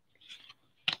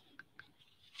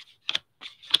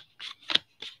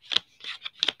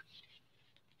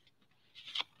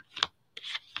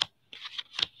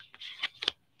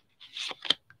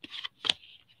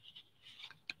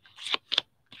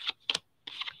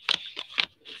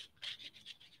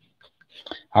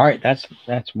 All right, that's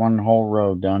one whole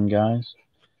row done, guys.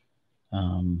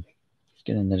 Let's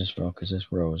get into this row because this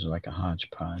row is like a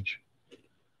hodgepodge.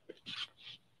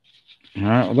 All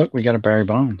right, look, we got a Barry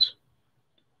Bonds.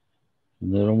 A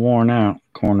little worn out.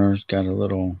 Corner's got a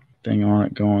little thing on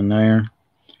it going there.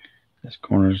 This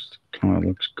corner's kind of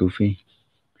looks goofy.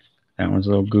 That one's a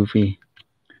little goofy.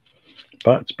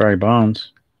 But it's Barry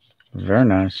Bonds. Very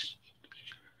nice.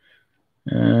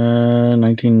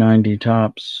 1990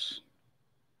 tops.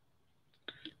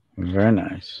 Very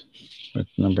nice. With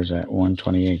numbers at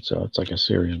 128, so it's like a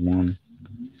series 1.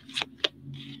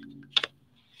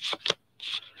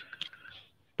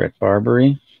 Brett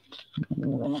Barbery.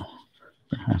 I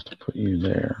have to put you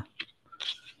there.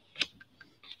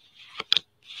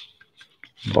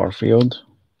 Barfield.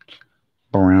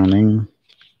 Browning.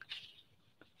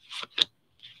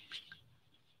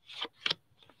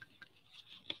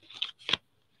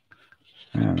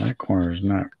 And that corner is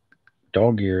not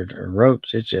dog-eared or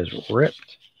roach. It's just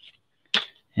ripped.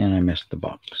 And I missed the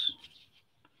box.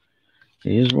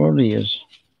 It is what it is.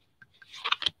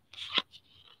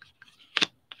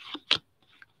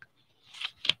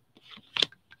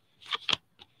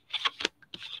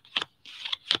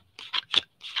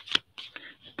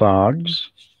 Boggs.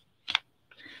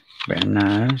 Very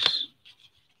nice.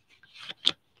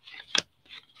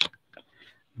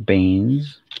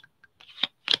 Beans.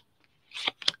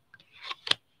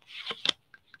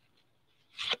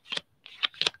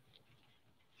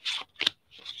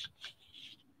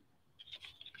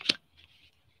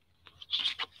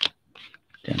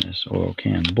 Dennis Oil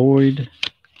Can Boyd.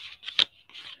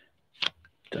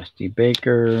 Dusty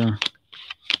Baker.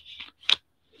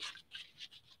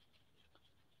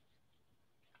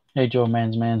 Hey, Joe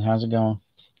Man's Man, how's it going?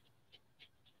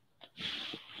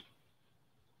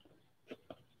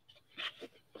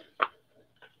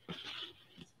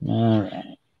 All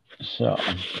right. So,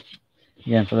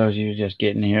 again, for those of you just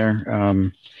getting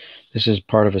here, this is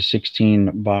part of a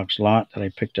 16-box lot that I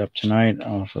picked up tonight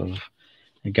off of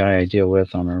a guy I deal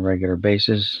with on a regular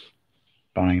basis,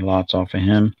 buying lots off of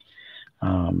him.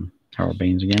 Harold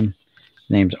Baines again.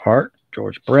 Name's Art,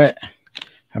 George Brett.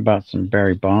 How about some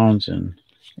Barry Bonds and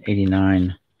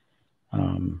 89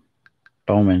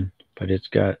 Bowman, but it's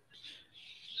got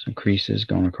some creases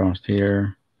going across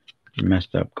here,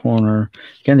 messed up corner.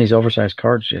 Again, these oversized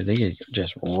cards, they get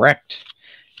just wrecked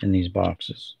in these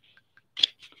boxes.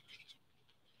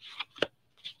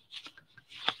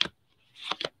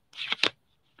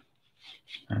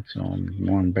 That's on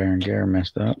one Baron Gare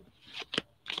messed up.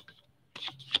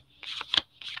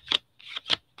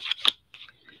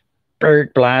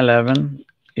 Eric Blyleven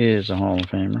is a Hall of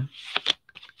Famer.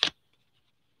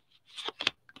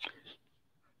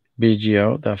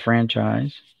 BGO, the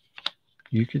franchise.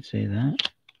 You could say that.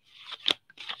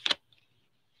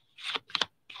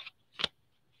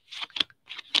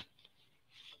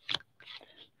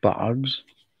 Boggs.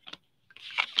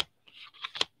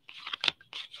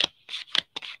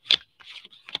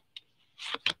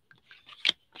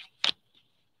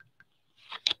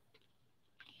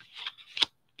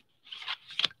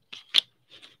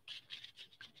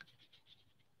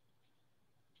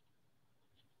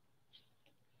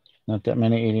 Not that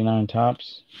many 89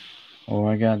 tops. Oh,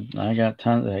 I got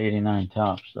tons of 89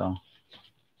 tops though.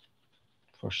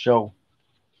 For sure.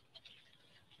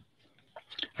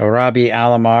 Robbie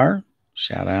Alomar.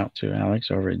 Shout out to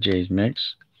Alex over at Jay's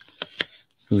Mix,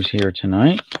 who's here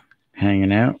tonight,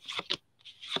 hanging out.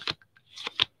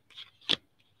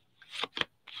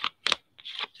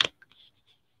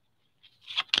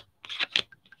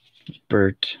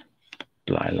 Bert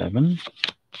Blyleven.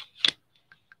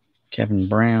 Kevin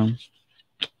Brown.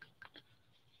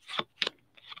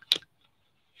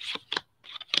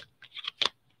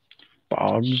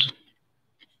 Boggs.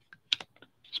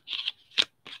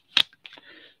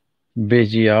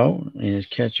 Biggio in his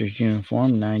catcher's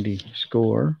uniform, 90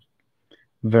 score.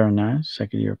 Very nice.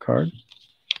 Second year card.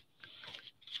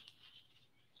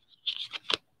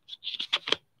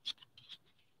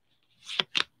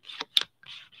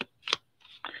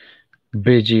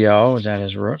 Biggio, is that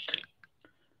his rook?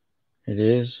 It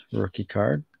is. Rookie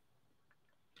card.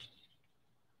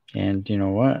 And you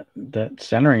know what? That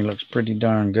centering looks pretty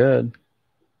darn good.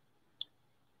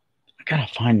 I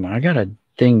gotta find I got a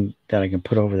thing that I can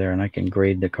put over there and I can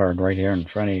grade the card right here in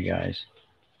front of you guys.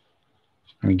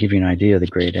 I'm gonna give you an idea of the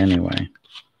grade anyway.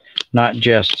 Not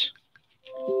just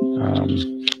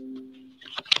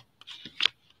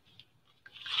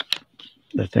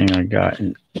the thing I got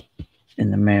in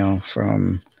the mail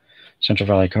from Central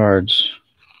Valley Cards.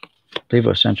 I believe it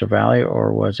was Central Valley,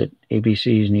 or was it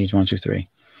ABC's Needs 1, 2, 3?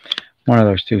 One of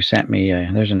those two sent me.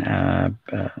 There's an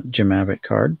Jim Abbott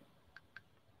card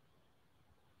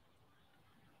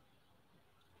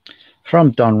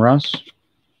from Donruss.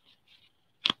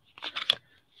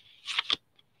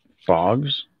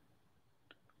 Boggs,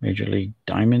 Major League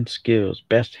Diamond Skills,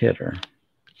 best hitter.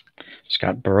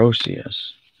 Scott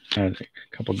Barosius had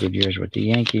a couple good years with the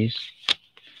Yankees.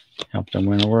 Helped them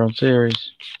win a World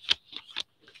Series.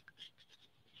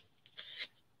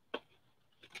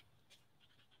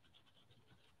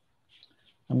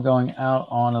 I'm going out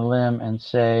on a limb and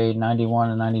say 91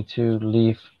 and 92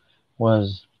 Leaf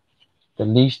was the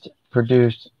least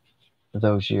produced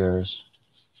those years.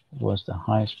 Was the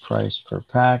highest price per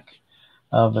pack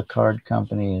of the card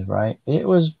companies, right? It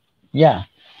was, yeah.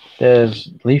 Those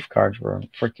Leaf cards were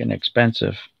freaking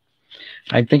expensive.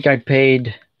 I think I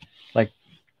paid, like,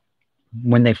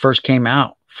 when they first came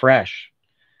out, fresh,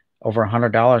 over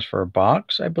 $100 for a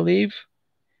box, I believe.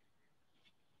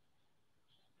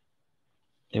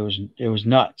 It was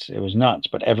nuts. It was nuts.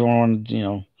 But everyone wanted, you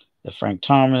know, the Frank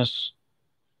Thomas.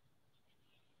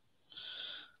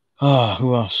 Oh,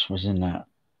 who else was in that?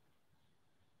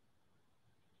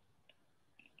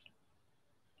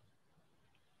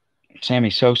 Sammy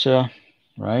Sosa,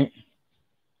 right?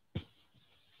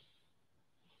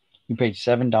 You paid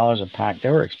 $7 a pack.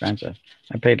 They were expensive.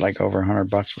 I paid like over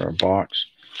 $100 for a box.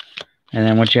 And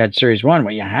then once you had Series 1,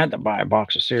 well, you had to buy a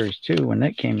box of Series 2 when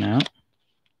that came out.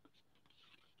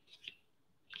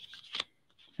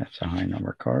 That's a high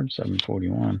number card,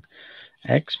 741.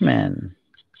 X-Men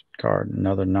card,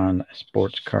 another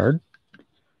non-sports card.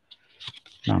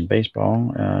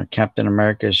 Non-baseball. Captain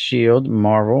America's shield.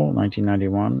 Marvel,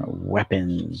 1991.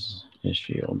 Weapons. His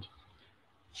shield.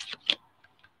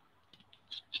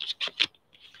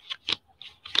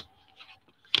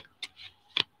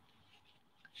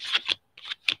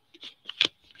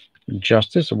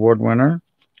 Justice Award winner.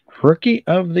 Rookie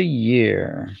of the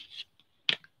Year.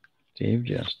 Dave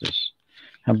Justice.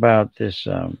 How about this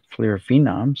Fleer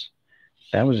Phenoms?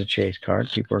 That was a chase card.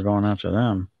 People are going after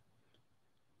them.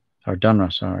 Or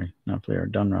Dunruss, sorry. Not Fleer,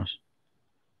 Dunruss.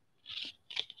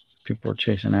 People are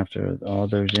chasing after all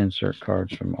those insert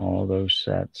cards from all those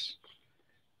sets.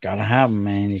 Gotta have them,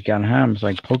 man. You gotta have them. It's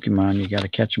like Pokemon. You gotta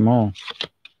catch them all.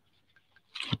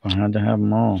 People had to have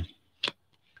them all.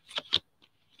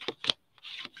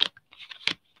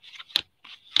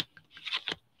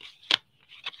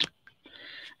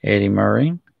 Eddie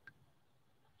Murray.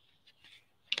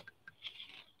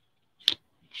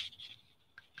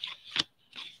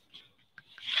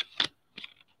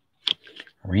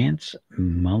 Rance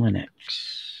Mullinix.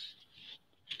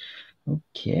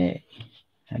 Okay.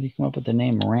 How do you come up with the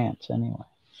name Rance anyway?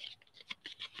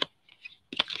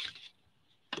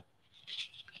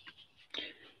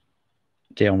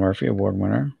 Dale Murphy Award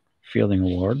winner. Fielding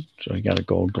Award. So he got a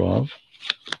gold glove.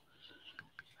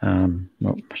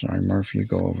 Oh, sorry, Murphy, you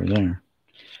go over there.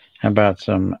 How about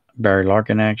some Barry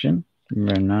Larkin action?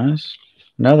 Very nice.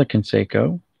 Another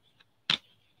Canseco.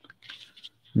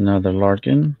 Another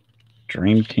Larkin.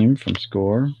 Dream Team from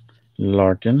Score.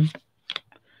 Larkin.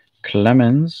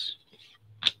 Clemens.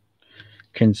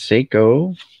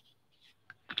 Canseco.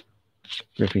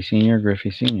 Griffy Sr.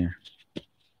 Griffy Sr.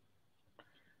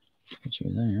 Put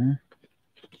you there.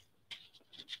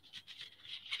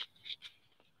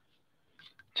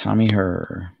 Tommy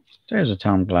Herr. There's a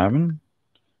Tom Glavine.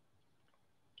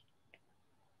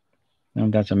 I don't know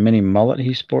if that's a mini mullet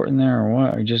he's sporting there or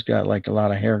what. He just got like a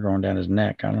lot of hair going down his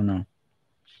neck. I don't know.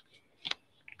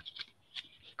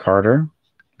 Carter.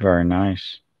 Very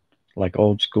nice. Like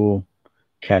old school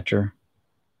catcher.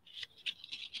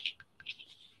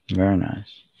 Very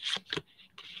nice.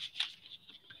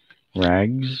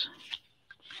 Rags.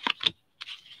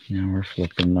 Now we're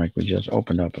flipping like we just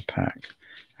opened up a pack.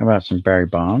 How about some Barry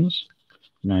Bonds?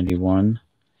 91.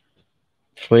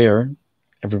 Fleer.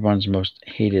 Everyone's most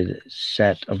hated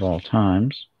set of all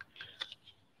times.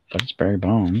 But it's Barry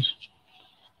Bonds.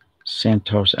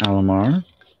 Santos Alomar.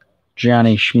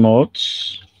 Johnny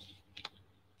Schmoltz.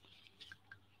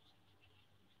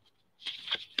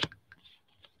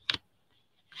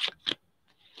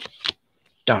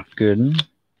 Doc Gooden.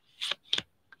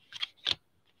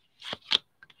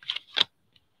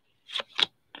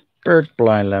 Bert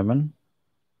Blyleven.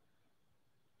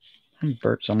 I think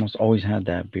Bert's almost always had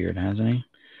that beard, hasn't he?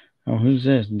 Oh, who's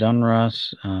this?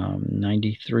 Dunruss,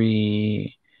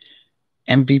 93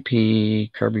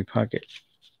 MVP Kirby Puckett.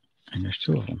 And there's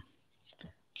two of them.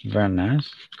 Very nice.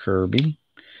 Kirby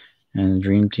and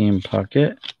Dream Team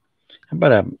Puckett. How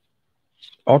about a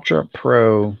Ultra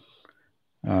Pro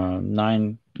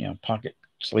 9 pocket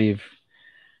sleeve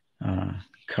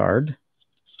card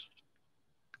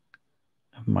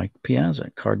of Mike Piazza,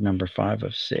 card number 5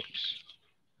 of 6.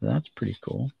 That's pretty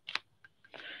cool.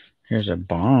 Here's a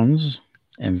Bonds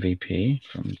MVP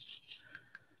from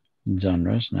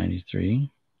Dunruss, 93.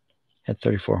 Had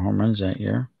 34 home runs that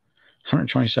year.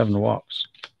 127 walks.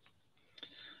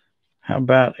 How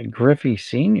about a Griffy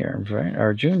Sr.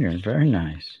 or Jr.? Very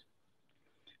nice.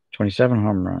 27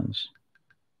 home runs.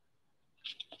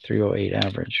 308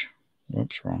 average.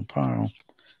 Whoops, wrong pile.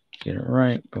 Get it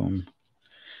right. Boom.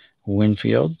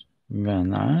 Winfield. Very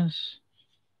nice.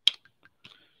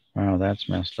 Wow, that's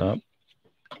messed up.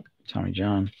 Tommy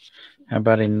John. How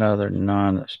about another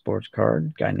non-sports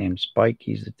card? Guy named Spike.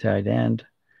 He's the tight end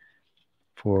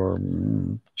for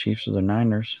Chiefs of the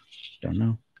Niners. Don't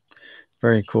know.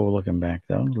 Very cool looking back,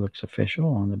 though. Looks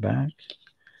official on the back.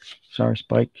 Sorry,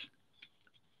 Spike.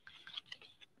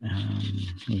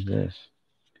 Who's this?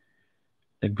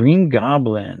 The Green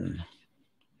Goblin.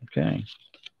 Okay.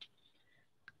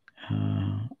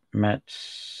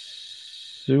 Matsuo.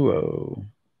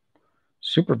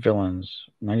 Super Villains.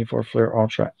 94 Flair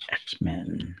Ultra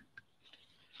X-Men.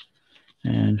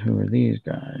 And who are these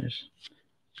guys?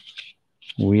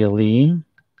 Wheelie.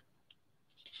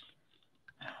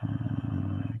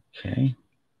 Okay.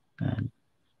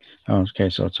 Okay,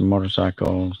 so it's a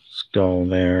motorcycle skull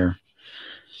there.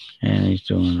 And he's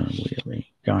doing a wheelie.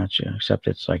 Gotcha. Except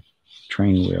it's like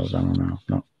train wheels. I don't know.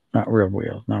 No, not real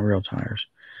wheels. Not real tires.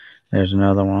 There's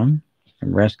another one.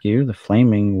 Rescue. The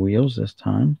flaming wheels this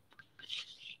time.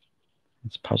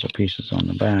 It's puzzle pieces on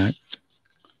the back.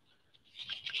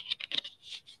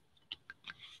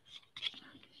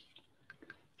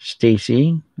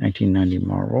 Stacy, 1990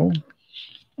 Marvel.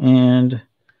 And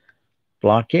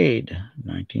Blockade,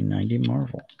 1990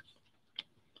 Marvel.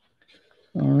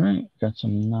 All right, got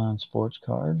some non-sports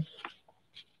cards.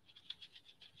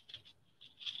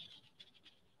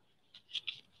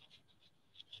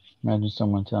 Imagine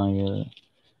someone telling you that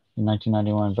in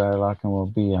 1991 Barry Locken will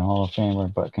be a Hall of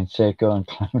Famer, but Canseco and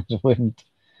Clemens wouldn't.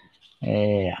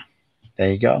 Yeah,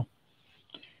 there you go.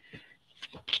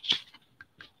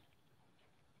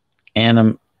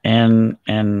 Annihilus,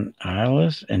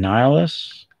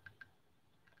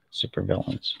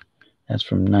 supervillains. That's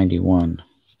from 91.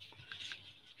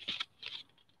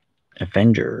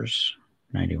 Avengers,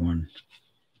 91.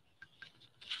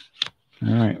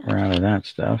 All right, we're out of that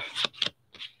stuff.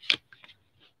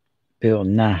 Bill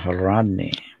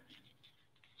Nahrodny.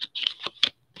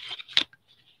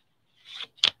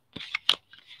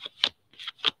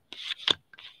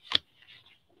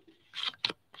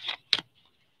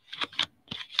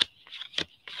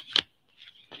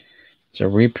 It's a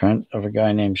reprint of a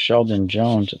guy named Sheldon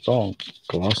Jones. It's all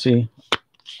glossy,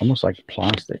 almost like a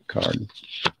plastic card.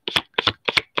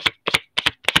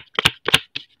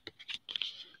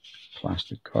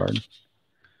 Plastic card.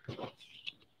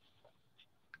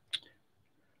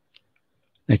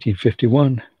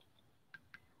 1951.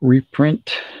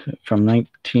 Reprint from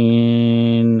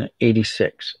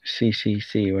 1986.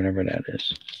 CCC, whatever that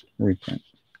is. Reprint.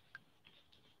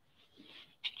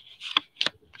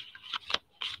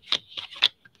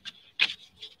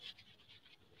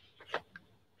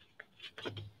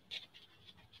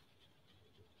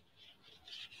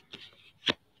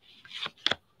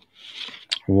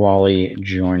 Wally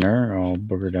Joyner, all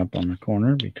boogered up on the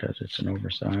corner because it's an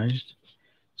oversized.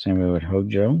 Same way with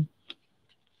Hojo.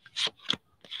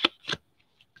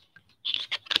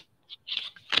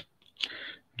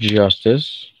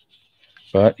 Justice,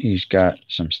 but he's got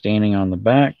some staining on the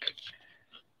back.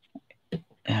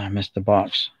 I missed the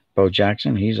box. Bo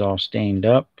Jackson, he's all stained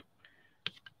up.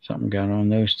 Something got on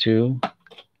those two,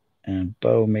 and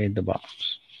Bo made the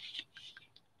box.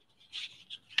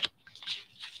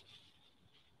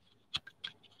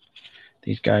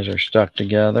 These guys are stuck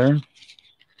together.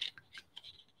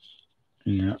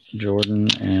 Yeah, Jordan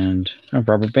and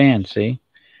rubber bands, see?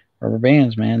 Rubber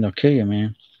bands, man, they'll kill you,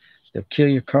 man. They'll kill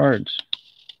your cards.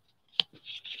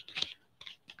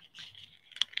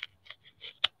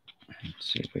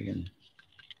 Let's see if we can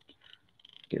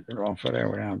get it off of there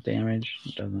without damage.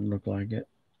 It doesn't look like it.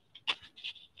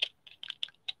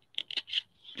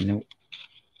 Nope.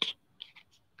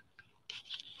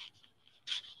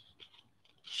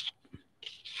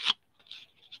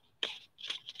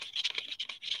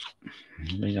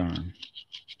 Lead on.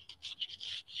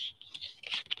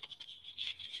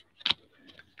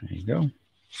 There you go.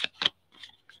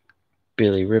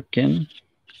 Billy Ripken.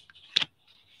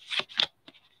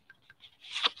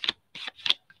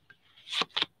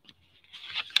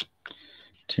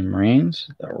 Tim Raines,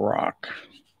 The Rock.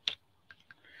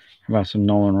 How about some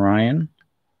Nolan Ryan?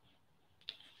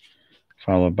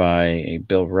 Followed by a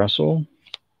Bill Russell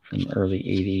from the early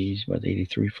 80s, what,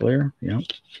 83 Flair? Yep,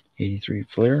 83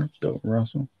 Flair, Bill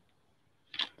Russell.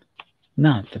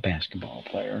 Not the basketball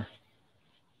player.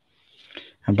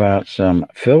 How about some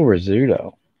Phil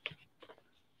Rizzuto?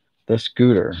 The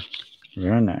Scooter.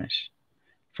 Very nice.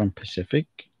 From Pacific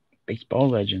Baseball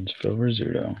Legends, Phil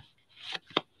Rizzuto.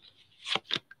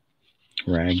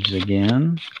 Rags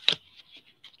again.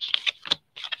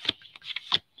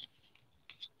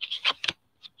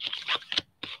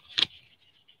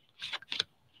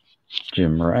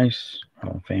 Jim Rice,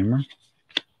 Hall of Famer.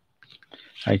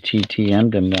 I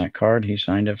TTM'd him that card. He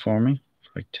signed it for me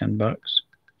for like $10.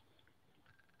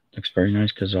 Looks very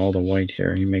nice because all the white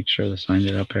here. He makes sure to sign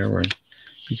it up here where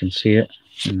you can see it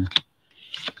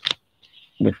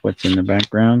with what's in the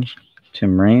background.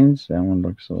 Tim Raines. That one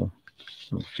looks a little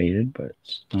faded, but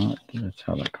it's not. That's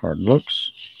how that card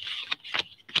looks.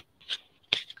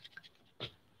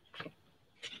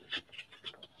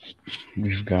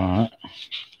 We've got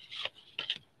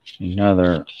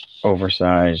another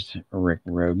oversized Rick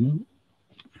Rhoden.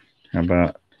 How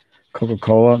about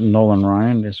Coca-Cola, Nolan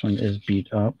Ryan? This one is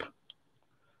beat up.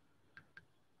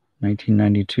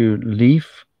 1992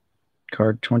 Leaf,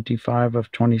 card 25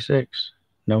 of 26.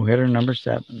 No hitter, number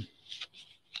 7.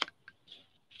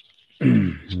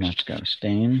 That's got a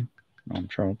stain. Norm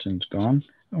Charlton's gone.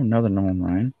 Oh, another Nolan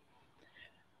Ryan.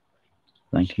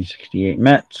 1968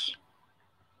 Mets.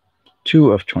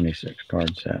 2 of 26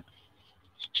 card set.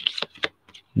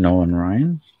 Nolan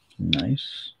Ryan.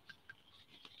 Nice.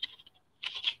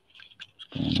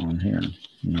 What's going on here?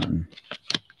 Nothing.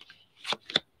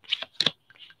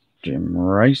 Jim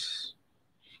Rice.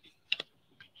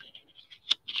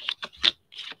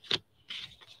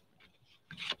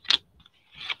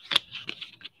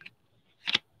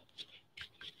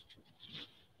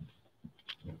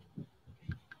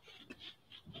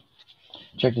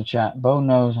 Check the chat. Bo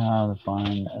knows how to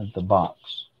find the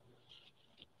box.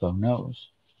 Bo knows.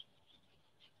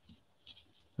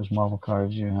 Those Marvel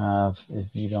cards you have. If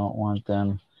you don't want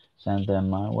them, send them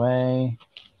my way.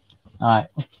 All right.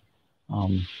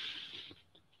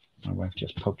 My wife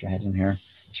just poked her head in here.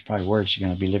 She's probably worried she's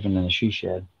going to be living in a she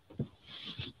shed.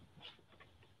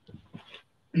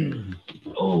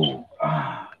 Oh,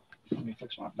 let me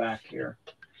fix my back here.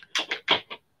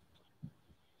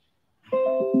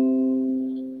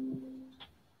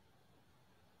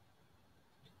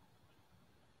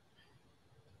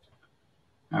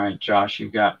 All right, Josh,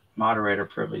 you've got moderator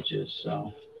privileges,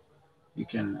 so you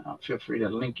can feel free to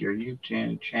link your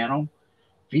YouTube channel.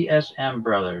 VSM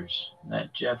Brothers.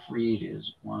 That Jeff Reed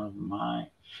is one of my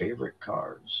favorite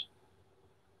cards.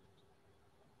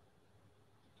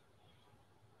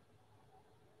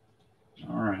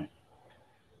 All right.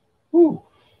 Whew.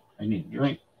 I need a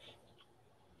drink.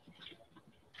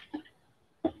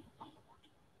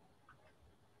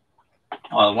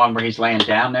 Oh, the one where he's laying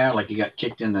down there like he got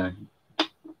kicked in the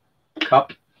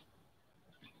cup.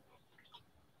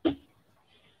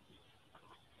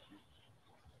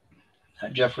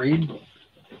 That Jeff Reed?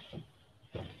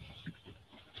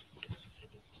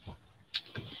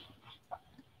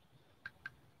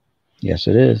 Yes,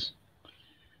 it is.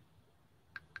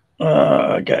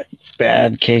 I got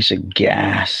bad case of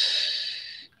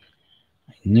gas.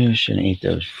 I knew I shouldn't eat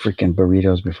those freaking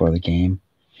burritos before the game.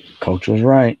 Coach was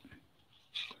right.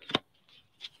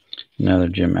 Another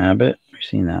Jim Abbott. We've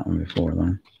seen that one before,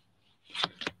 though.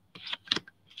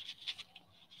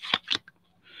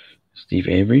 Steve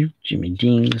Avery, Jimmy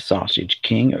Dean, the Sausage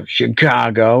King of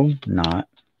Chicago. Not.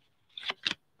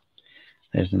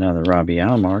 There's another Robbie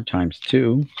Alomar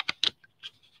 ×2.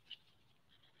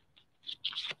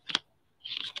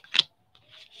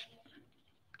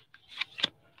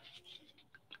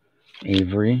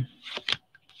 Avery.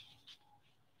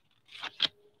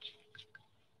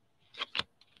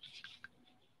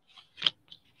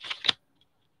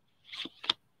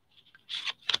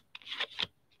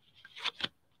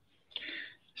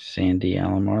 Sandy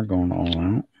Alomar going all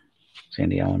out.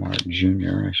 Sandy Alomar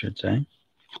Jr., I should say.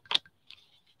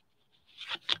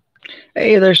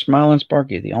 Hey, there's Smiling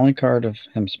Sparky, the only card of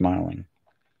him smiling.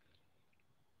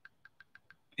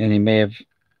 And he may have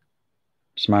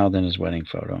smiled in his wedding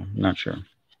photo. Not sure.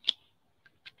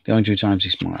 The only 2 times he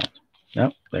smiled.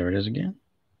 Yep, there it is again.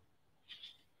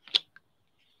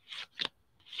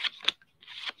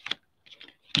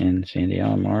 And Sandy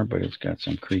Alomar, but it's got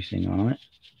some creasing on it.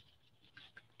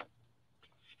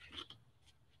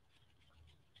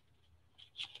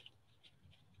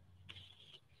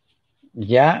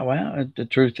 Yeah, well, the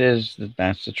truth is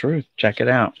that's the truth. Check it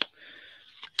out.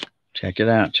 Check it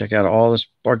out. Check out all the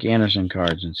Sparky Anderson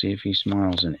cards and see if he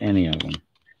smiles in any of them.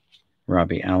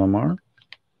 Robbie Alomar.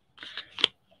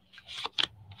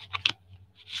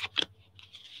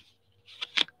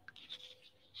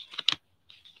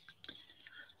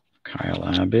 Kyle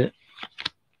Abbott.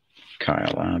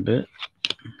 Kyle Abbott.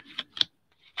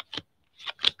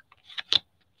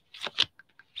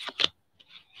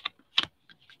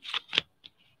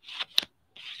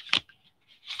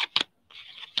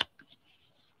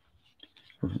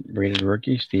 Rated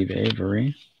rookie, Steve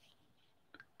Avery.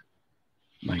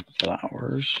 Mike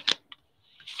Flowers.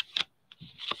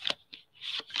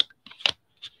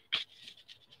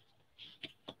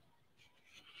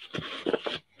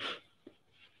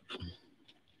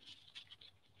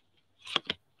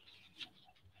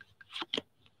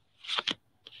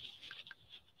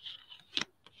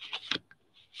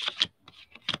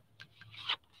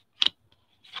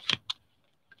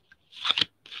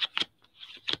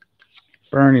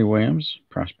 Bernie Williams,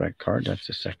 prospect card. That's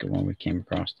the second one we came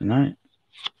across tonight.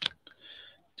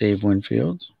 Dave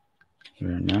Winfield.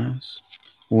 Very nice.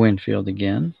 Winfield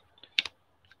again.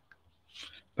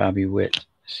 Bobby Witt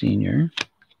Sr.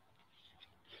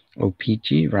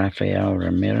 OPT, Rafael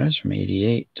Ramirez from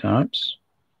 88 tops.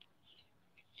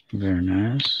 Very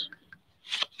nice.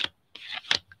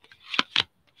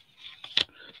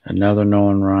 Another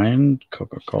Nolan Ryan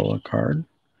Coca-Cola card.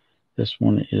 This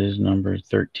one is number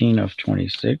 13 of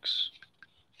 26.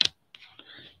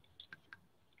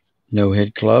 No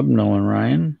Hit Club, Nolan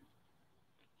Ryan.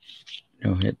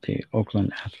 No hit the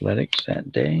Oakland Athletics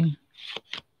that day.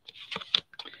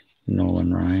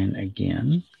 Nolan Ryan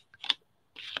again.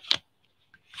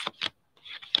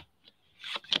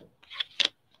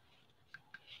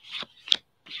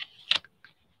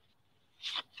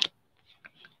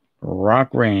 Rock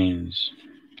Raines.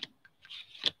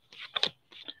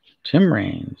 Tim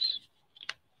Raines.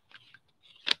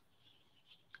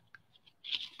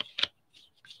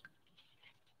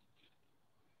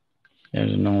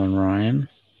 There's Nolan Ryan.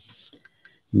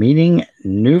 Meeting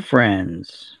New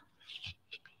Friends.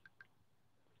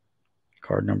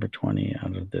 Card number 20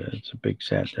 out of the, it's a big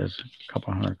set. There's a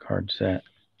couple hundred card set.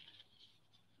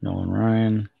 Nolan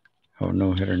Ryan. Oh,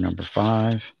 no hitter number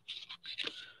 5.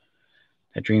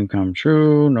 That dream come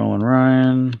true. Nolan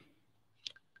Ryan.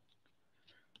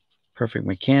 Perfect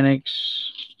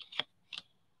Mechanics.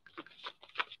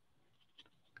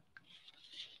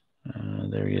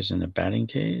 There he is in the batting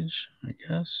cage, I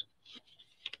guess.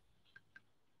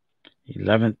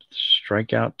 11th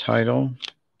strikeout title.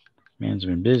 Man's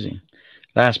been busy.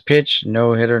 Last pitch,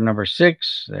 no-hitter number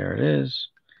 6. There it is.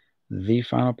 The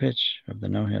final pitch of the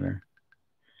no-hitter.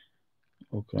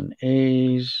 Oakland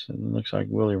A's. It looks like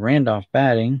Willie Randolph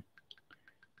batting.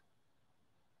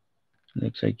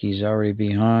 Looks like he's already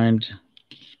behind.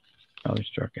 Probably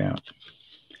struck out.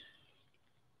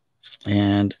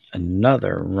 And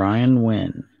another Ryan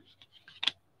Wynn.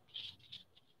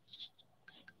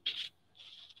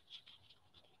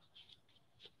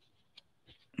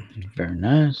 Very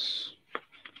nice.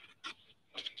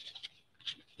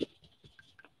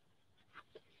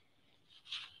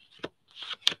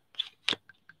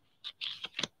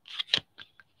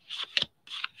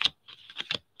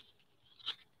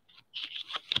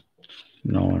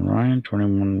 Nolan Ryan,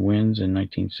 21 wins in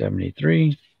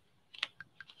 1973.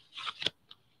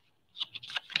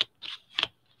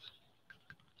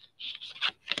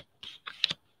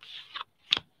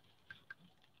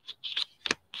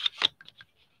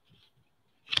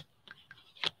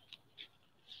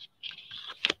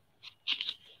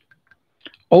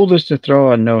 Oldest to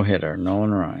throw a no-hitter,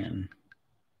 Nolan Ryan.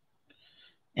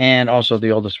 And also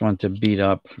the oldest one to beat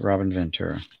up Robin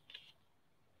Ventura.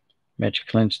 Mitch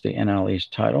clinched the NL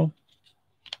East title.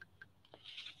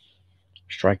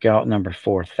 Strikeout number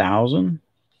 4,000.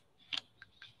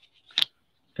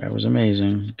 That was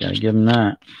amazing. Got to give him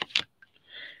that.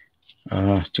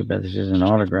 Too bad this isn't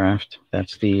autographed.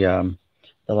 That's the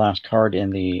last card in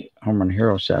the Home Run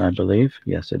Hero set, I believe.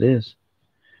 Yes, it is.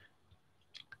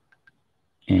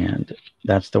 And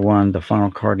that's the one, the final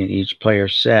card in each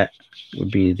player's set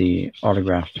would be the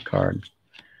autographed card.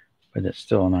 But it's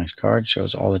still a nice card.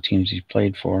 Shows all the teams he's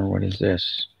played for. What is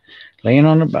this? Laying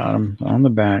on the bottom, on the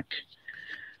back.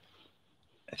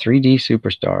 3D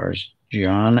Superstars.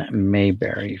 John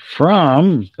Mayberry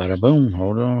from, bada boom,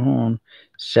 hold on,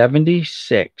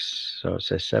 76. So it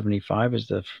says 75 is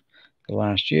the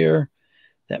last year.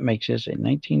 That makes this a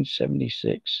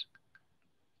 1976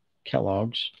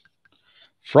 Kellogg's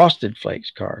Frosted Flakes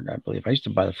card, I believe. I used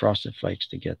to buy the Frosted Flakes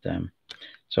to get them.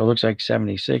 So it looks like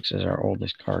 76 is our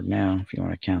oldest card now, if you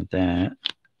want to count that.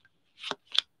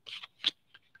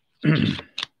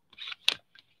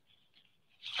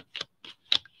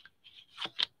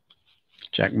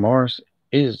 Jack Morris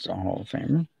is a Hall of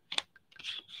Famer.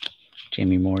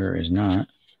 Jamie Moyer is not.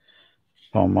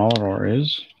 Paul Molitor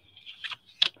is.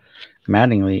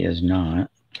 Mattingly is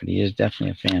not, but he is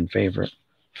definitely a fan favorite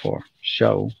for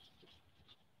show.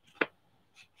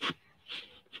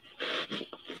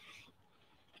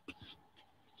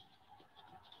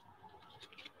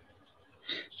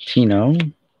 Tino.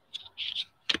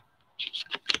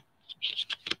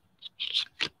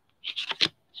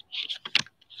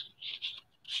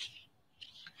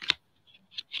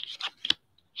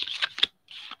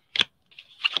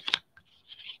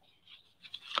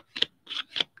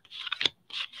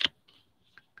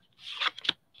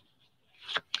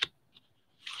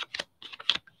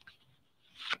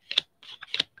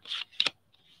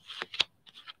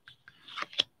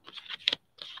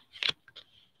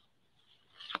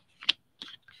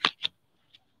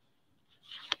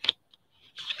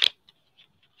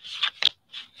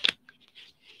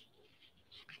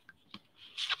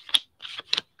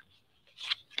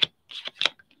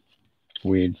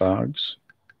 Wade Boggs.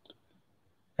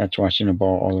 That's watching the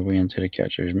ball all the way into the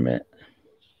catcher's mitt.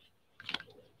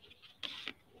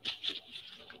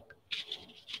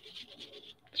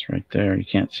 It's right there. You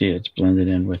can't see it. It's blended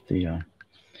in with the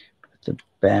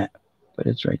bat, but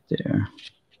it's right there.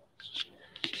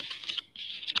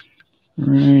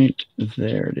 Right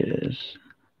there it is.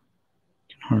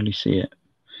 You can hardly see it.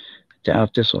 I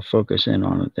doubt this will focus in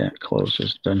on it that close.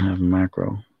 It doesn't have a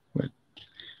macro, but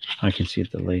I can see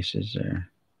the laces there.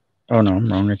 Oh, no,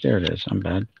 I'm wrong. Right there it is. I'm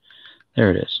bad.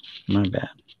 There it is. My bad.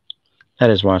 That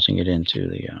is watching it into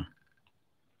the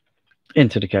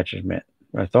catcher's mitt.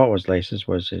 What I thought was laces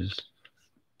was his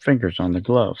fingers on the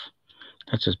glove.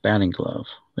 That's his batting glove.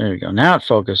 There you go. Now it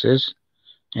focuses,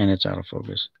 and it's out of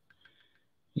focus.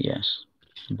 Yes.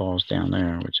 The ball's down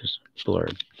there, which is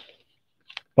blurred.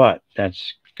 But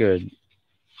that's good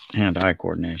hand-eye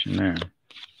coordination there.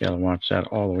 Be able to watch that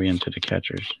all the way into the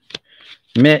catcher's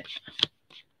mitt.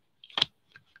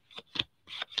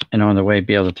 And on the way,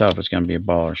 be able to tell if it's going to be a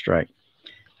ball or strike.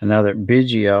 Another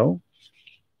Biggio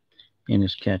in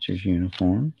his catcher's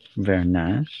uniform. Very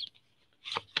nice.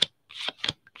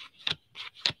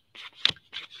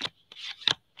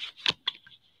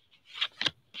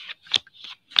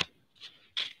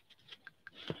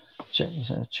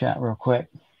 Chat real quick.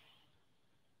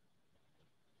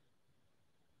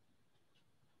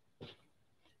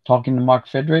 Talking to Mark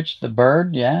Fidrich, the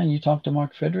bird. Yeah, you talked to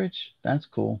Mark Fidrich? That's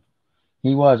cool.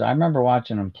 He was. I remember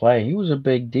watching him play. He was a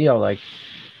big deal. Like,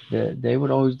 they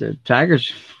would always, the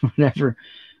Tigers, whenever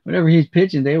he's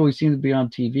pitching, they always seem to be on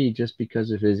TV just because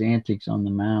of his antics on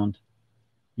the mound,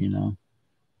 you know.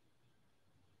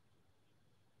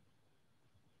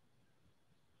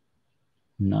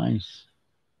 Nice.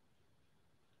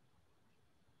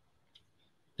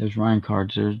 There's Ryan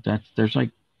cards. There's like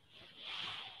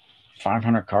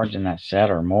 500 cards in that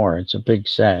set or more. It's a big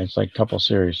set. It's like a couple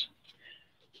series.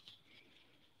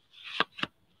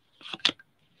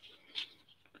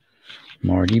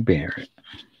 Marty Barrett.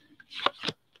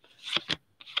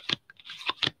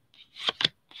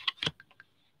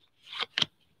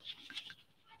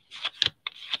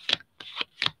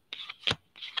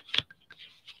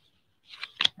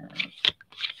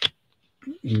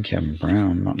 And Kevin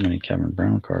Brown. Not many Kevin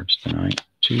Brown cards tonight,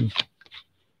 too.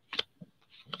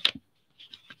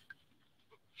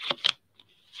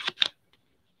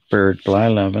 Bird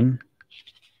Blyleven.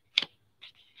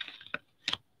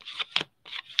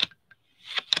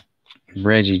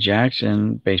 Reggie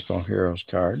Jackson, Baseball Heroes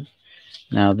card.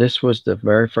 Now, this was the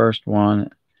very first one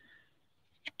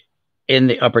in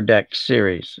the Upper Deck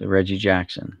series, Reggie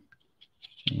Jackson.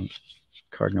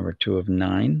 Card number 2 of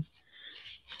 9.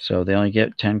 So they only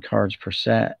get 10 cards per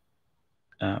set,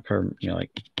 per,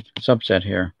 like subset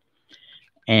here.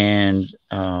 And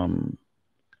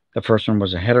the first one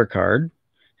was a header card.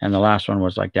 And the last one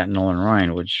was like that Nolan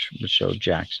Ryan, which showed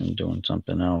Jackson doing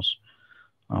something else.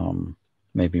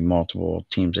 Maybe multiple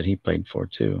teams that he played for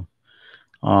too.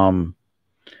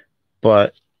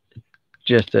 But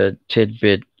just a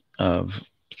tidbit of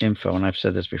info, and I've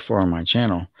said this before on my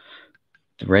channel,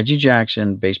 the Reggie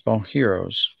Jackson Baseball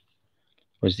Heroes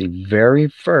was the very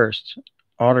first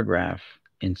autograph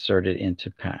inserted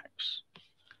into packs.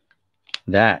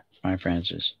 That, my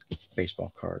friends, is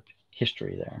baseball card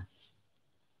history there.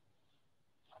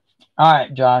 All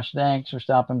right, Josh, thanks for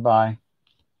stopping by.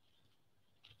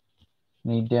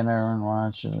 Need dinner and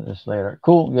watch this later.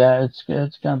 Cool. Yeah, it's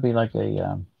gonna be like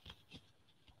a.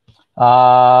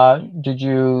 Did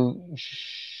you?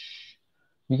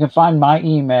 You can find my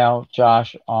email,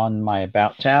 Josh, on my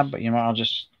About tab, but I'll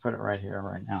just put it right here,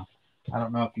 right now. I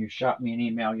don't know if you shot me an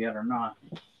email yet or not.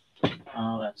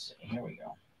 Let's see. Here we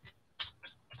go.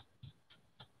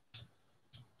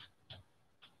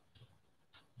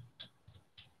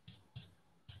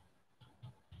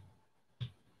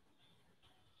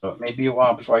 So it may be a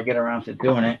while before I get around to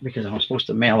doing it because I'm supposed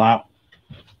to mail out.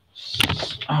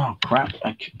 Oh, crap.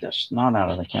 I kicked the snot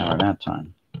out of the camera that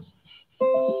time.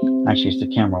 Actually, it's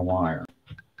the camera wire.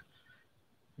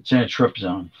 It's in a trip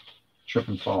zone. Trip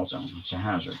and fall zone. It's a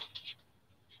hazard.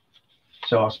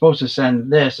 So I was supposed to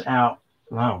send this out,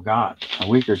 oh, God, a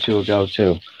week or two ago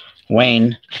to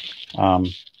Wayne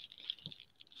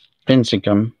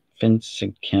Finsincum,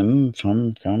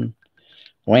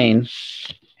 Wayne,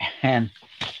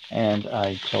 and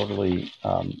I totally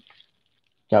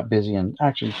got busy and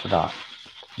actually forgot.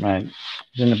 It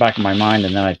was in the back of my mind,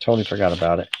 and then I totally forgot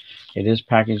about it. It is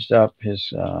packaged up.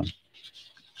 His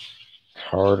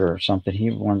card or something. He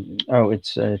won. Oh,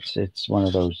 it's one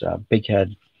of those big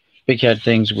head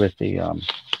things with a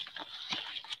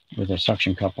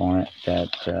suction cup on it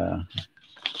that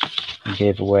he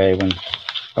gave away when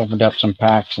opened up some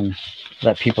packs and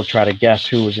let people try to guess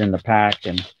who was in the pack.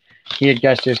 And he had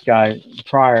guessed this guy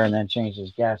prior and then changed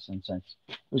his guess. And since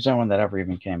it was the one that ever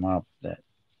even came up that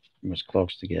was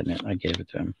close to getting it, I gave it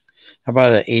to him. How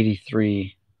about an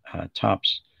 83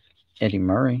 Topps Eddie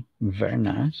Murray? Very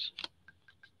nice.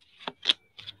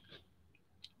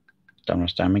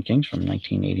 Donald's Diamond Kings from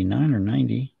 1989 or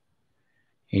 90?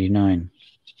 89.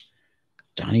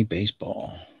 Donnie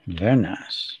Baseball. Very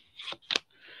nice.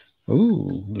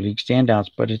 Ooh, league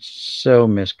standouts, but it's so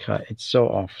miscut. It's so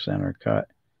off-center cut.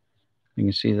 You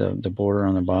can see the border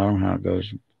on the bottom, how it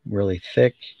goes really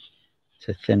thick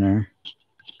to thinner.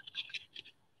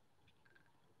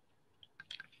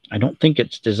 I don't think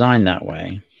it's designed that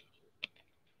way.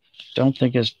 Don't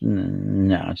think it's...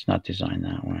 No, it's not designed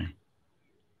that way.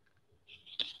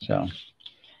 So,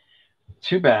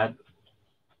 too bad.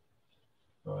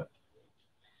 But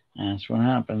That's what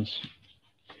happens.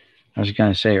 I was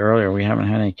going to say earlier, we haven't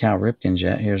had any Cal Ripkins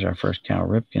yet. Here's our first Cal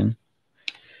Ripken.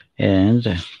 And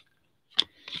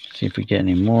see if we get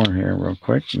any more here real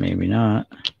quick. Maybe not.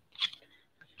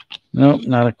 Nope,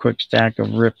 not a quick stack of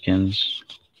Ripkins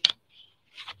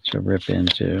to rip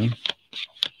into.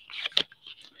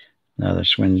 Another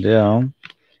Swindell.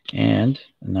 And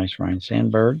a nice Ryan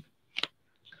Sandberg.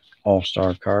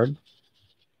 All-Star card.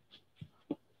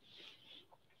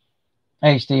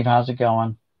 Hey, Steve, how's it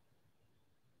going?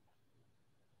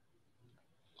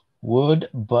 Wood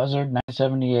Buzzard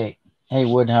 978. Hey,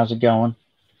 Wood, how's it going?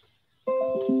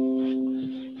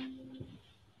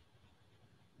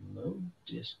 Low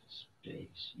disk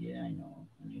space. Yeah, I know.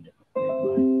 I need to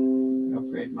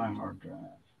upgrade my hard drive.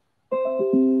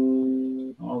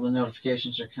 All the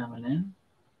notifications are coming in.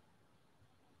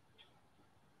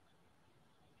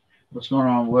 What's going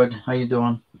on, Wood? How you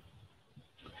doing?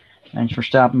 Thanks for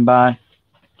stopping by.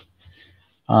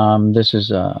 This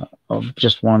is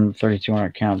just one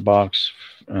 3,200 count box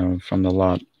from the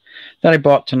lot that I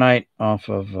bought tonight off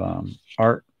of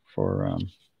Art for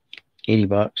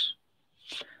 $80.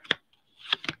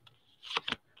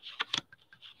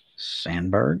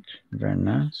 Sandberg, very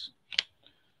nice.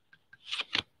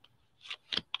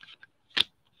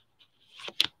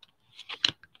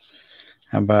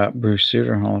 How about Bruce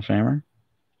Sutter, Hall of Famer?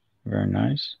 Very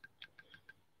nice.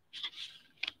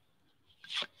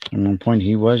 At one point,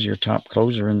 he was your top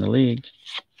closer in the league.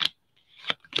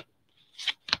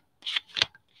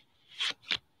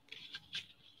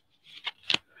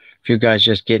 If you guys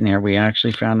just getting here, we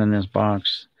actually found in this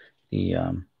box the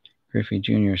Griffey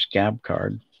Jr. scab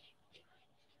card.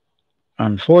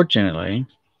 Unfortunately,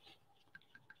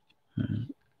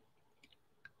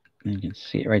 you can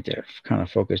see it right there, kind of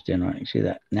focused in on it. You see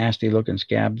that nasty looking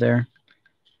scab there?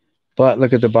 But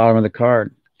look at the bottom of the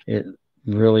card. It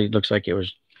really looks like it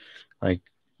was like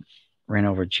ran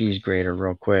over a cheese grater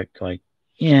real quick. Like,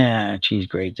 yeah, cheese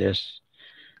grate this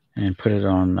and put it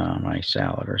on my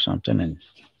salad or something and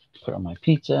put it on my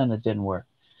pizza, and it didn't work.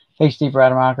 Hey, Steve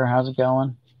Rademacher, how's it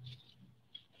going?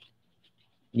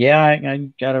 Yeah,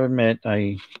 I got to admit,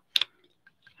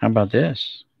 how about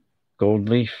this? Gold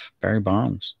Leaf, Barry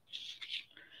Bonds.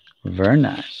 Very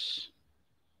nice.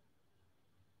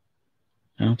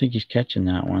 I don't think he's catching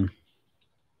that one.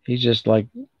 He's just like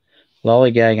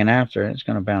lollygagging after it. It's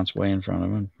going to bounce way in front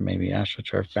of him. Maybe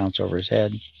AstroTurf bounce over his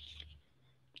head.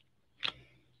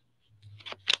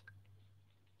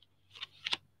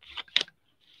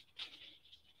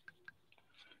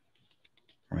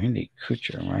 Randy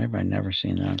Kutcher. Why have I never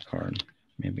seen that card?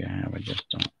 Maybe I have. I just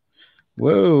don't.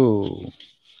 Whoa.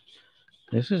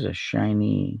 This is a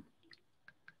shiny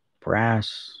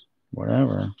brass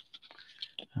whatever.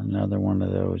 Another one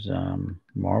of those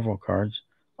Marvel cards.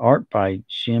 Art by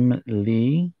Jim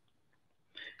Lee.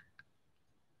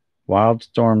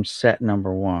 Wildstorm set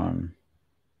number 1.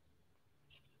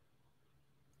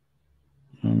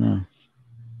 I don't know.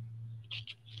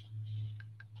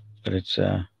 But it's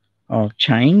oh,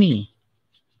 shiny.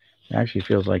 It actually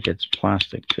feels like it's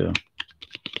plastic too.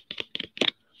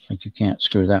 Like you can't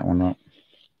screw that one up.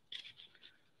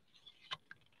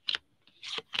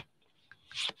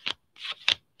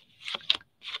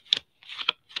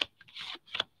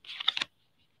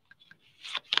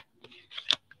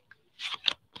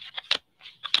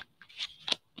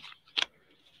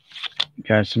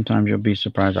 Guys, sometimes you'll be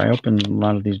surprised. I open a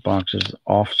lot of these boxes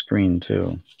off screen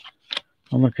too.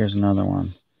 Oh, look, here's another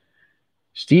one.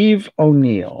 Steve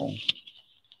O'Neill.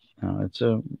 It's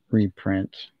a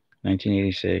reprint.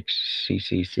 1986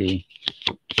 CCC.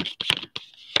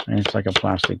 And it's like a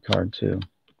plastic card too.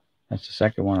 That's the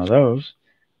second one of those.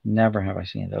 Never have I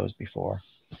seen those before.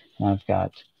 And I've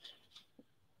got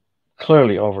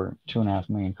clearly over 2.5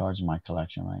 million cards in my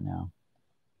collection right now.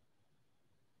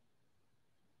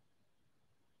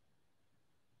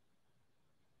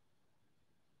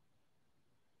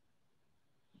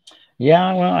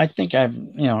 Yeah, well, I think I've,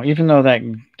 even though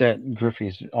that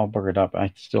Griffey's all buggered up,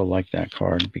 I still like that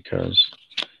card because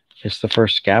it's the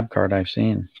first scab card I've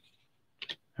seen.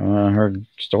 I heard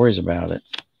stories about it.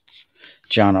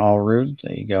 John Allrood,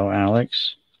 there you go,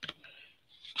 Alex.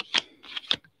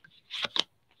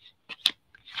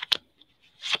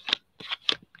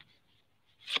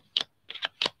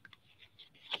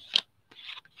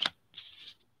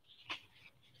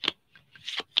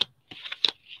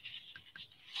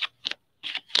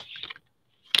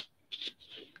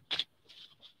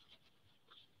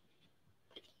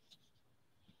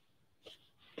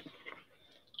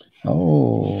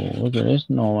 Oh, look at this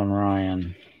Nolan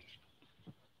Ryan.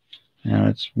 Now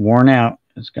it's worn out.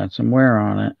 It's got some wear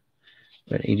on it.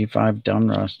 But 85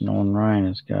 Dunrust, Nolan Ryan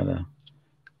has got a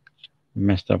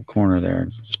messed up corner there.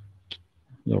 A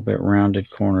little bit rounded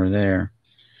corner there.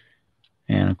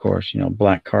 And of course, you know,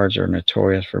 black cards are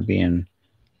notorious for being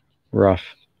rough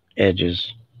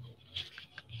edges.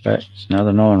 But it's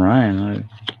another Nolan Ryan.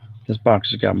 This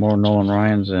box has got more Nolan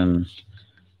Ryans than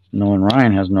Nolan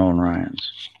Ryan has Nolan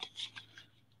Ryans.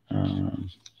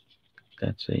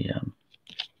 That's a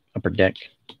Upper Deck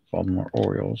Baltimore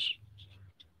Orioles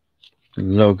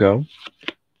logo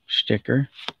sticker.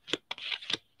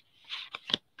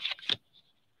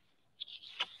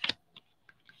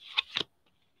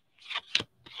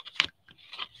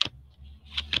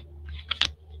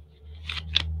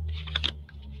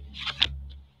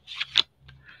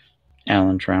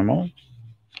 Alan Trammell.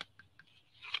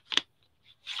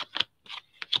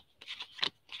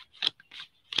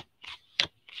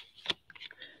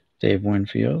 Dave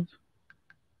Winfield.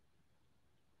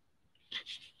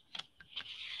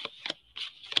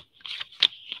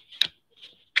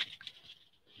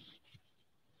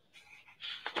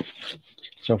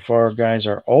 So far, guys,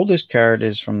 our oldest card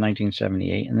is from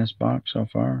 1978 in this box so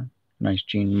far. Nice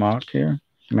Gene Mock here,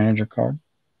 manager card.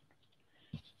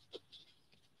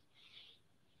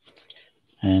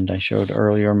 And I showed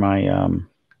earlier my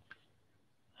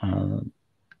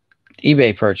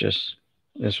eBay purchase.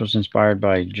 This was inspired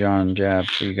by John Jabs,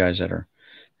 for you guys that are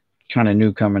kind of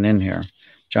new coming in here.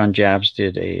 John Jabs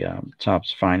did a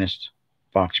Topps Finest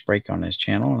box break on his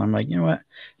channel. And I'm like, you know what?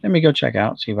 Let me go check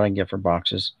out, see what I can get for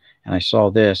boxes. And I saw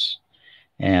this.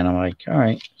 And I'm like, all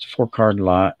right, it's a 4-card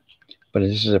lot. But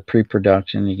this is a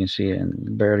pre-production. You can see it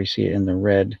and barely see it in the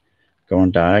red going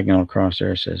diagonal across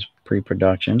there. It says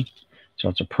pre-production. So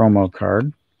it's a promo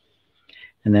card.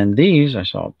 And then these, I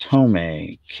saw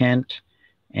Tomei, Kent,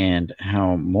 and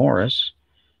Hal Morris.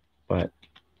 But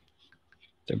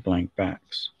they're blank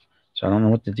backs. So I don't know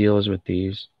what the deal is with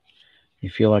these. You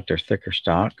feel like they're thicker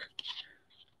stock.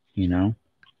 You know.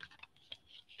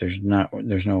 There's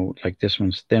no, like this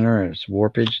one's thinner. It's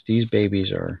warpage. These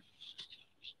babies are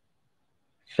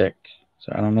thick.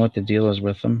 So I don't know what the deal is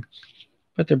with them.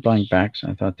 But they're blank backs.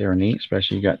 I thought they were neat.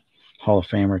 Especially you got Hall of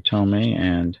Famer Tomei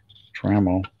and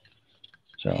Trammell.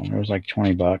 So it was like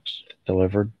 20 bucks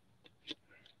delivered.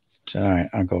 So all right,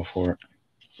 I'll go for it.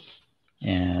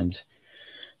 And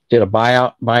did a buy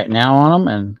it now on them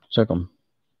and took them.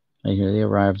 They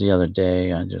arrived the other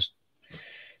day. I just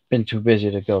been too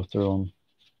busy to go through them.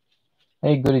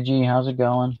 Hey, Goody G, how's it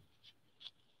going?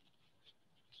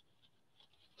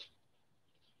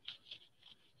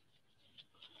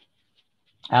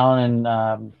 Alan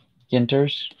and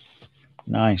Ginters.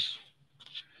 Nice.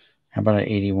 How about an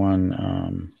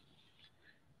 81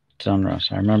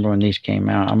 Sunrust? I remember when these came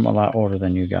out. I'm a lot older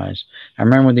than you guys. I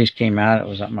remember when these came out. It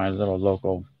was at my little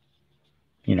local,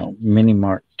 you know, mini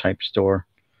mart type store.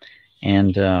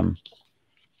 And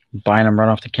buying them right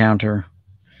off the counter.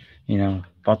 You know,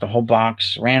 bought the whole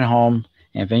box, ran home.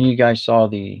 And if any of you guys saw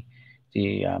the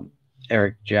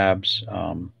Eric Jabs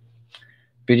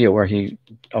video where he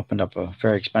opened up a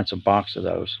very expensive box of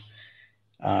those,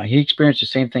 he experienced the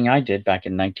same thing I did back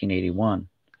in 1981.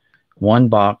 One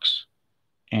box,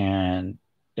 and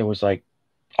it was like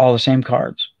all the same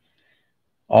cards,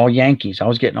 all Yankees. I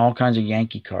was getting all kinds of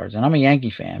Yankee cards, and I'm a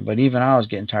Yankee fan, but even I was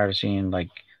getting tired of seeing like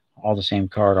all the same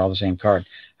card, all the same card.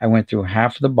 I went through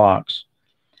half of the box,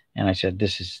 and I said,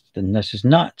 this is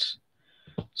nuts.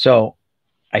 So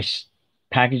I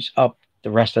packaged up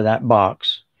the rest of that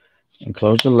box,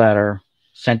 enclosed a letter,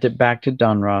 sent it back to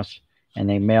Dunrust, and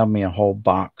they mailed me a whole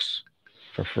box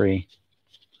for free.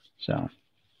 So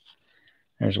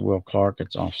there's Will Clark.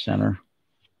 It's off center.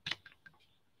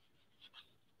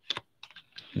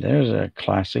 There's a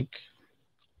classic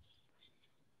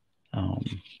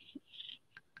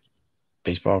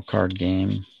baseball card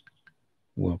game.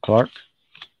 Will Clark.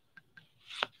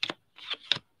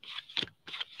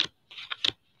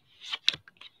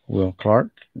 Will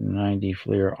Clark, 90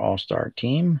 Fleer All-Star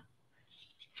Team,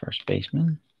 first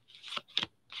baseman.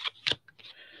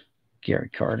 Gary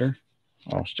Carter,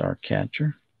 All-Star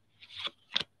catcher.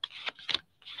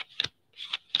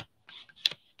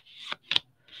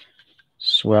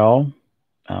 Swell.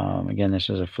 Again, this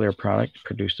is a Fleer product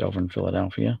produced over in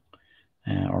Philadelphia.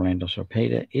 Orlando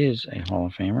Cepeda is a Hall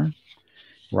of Famer.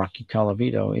 Rocky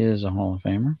Colavito is a Hall of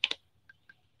Famer.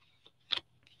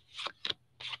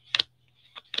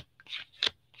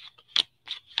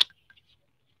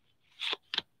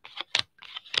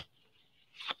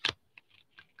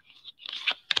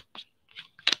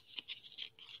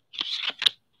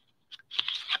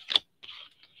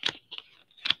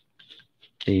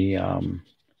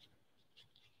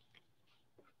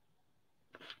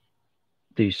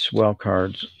 these swell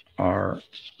cards are,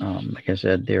 like I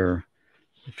said, they're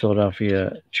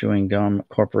Philadelphia Chewing Gum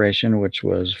Corporation, which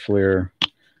was Fleer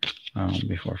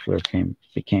before Fleer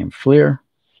became Fleer.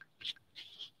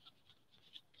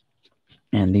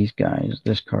 And these guys,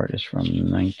 this card is from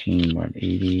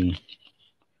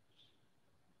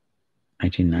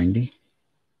 1990?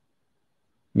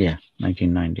 Yeah,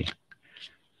 1990.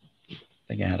 I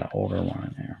think I had an older one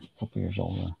in there, a couple years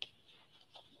older.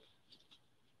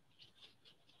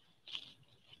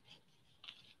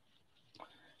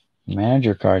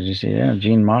 Manager cards, you see, yeah,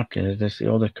 Gene Mock is this the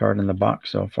oldest card in the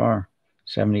box so far,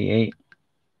 78.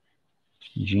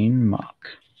 Gene Mock.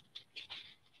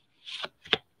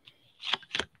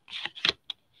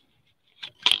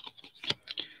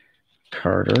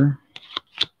 Carter.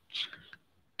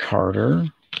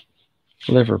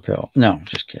 Liver pill. No,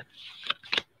 just kidding.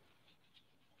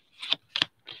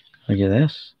 Look at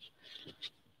this.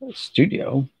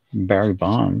 Studio. Barry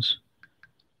Bonds.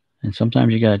 And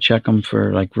sometimes you got to check them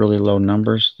for like really low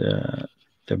numbers.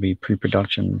 There'll be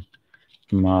pre-production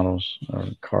models or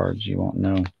cards you won't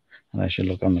know. And I should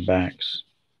look on the backs.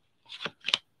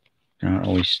 They're not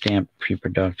always stamped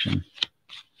pre-production.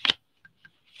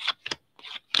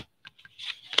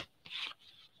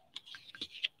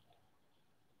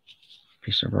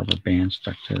 Piece of rubber band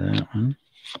stuck to that one.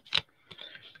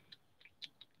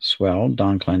 Swell,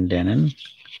 Don Clendenin.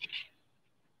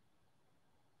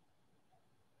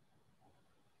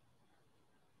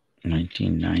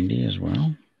 $1990 as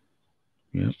well.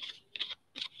 Yep.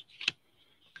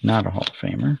 Not a Hall of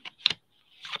Famer.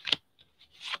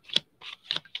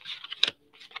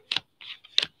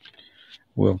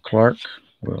 Will Clark,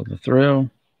 Will the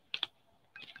Thrill.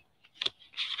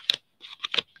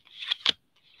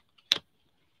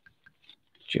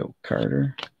 Joe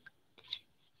Carter.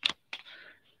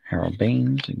 Harold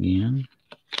Baines again.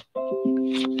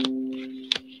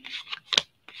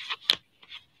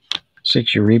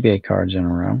 6 Uribe cards in a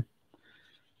row.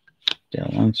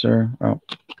 Dale Unser. Oh,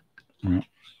 no.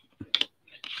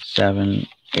 7,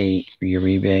 8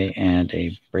 Uribe and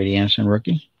a Brady Anderson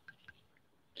rookie.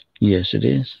 Yes, it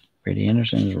is. Brady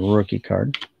Anderson's rookie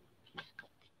card.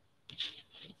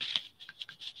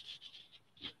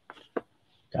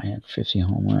 Guy had 50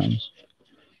 home runs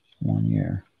 1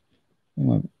 year.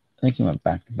 I think he went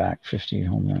back-to-back 50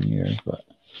 home run years, but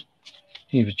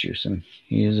he was juicing.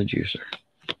 He is a juicer.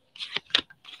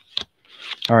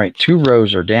 All right, 2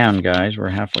 rows are down, guys. We're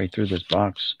halfway through this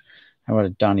box. How about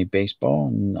a Donnie Baseball?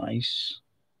 Nice.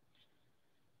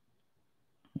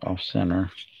 Off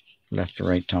center. Left to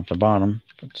right, top to bottom,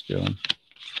 but still.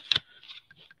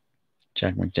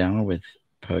 Jack McDowell with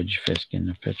Pudge Fisk in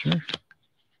the pitcher.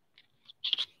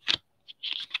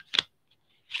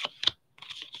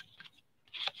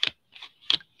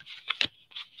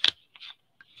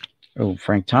 Oh,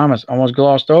 Frank Thomas almost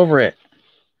glossed over it.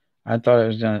 I thought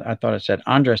it said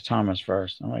Andres Thomas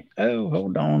first. I'm like, oh,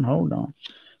 hold on.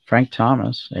 Frank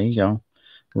Thomas, there you go.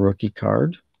 Rookie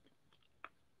card.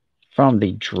 From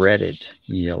the dreaded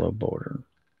yellow border.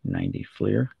 91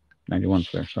 Fleer,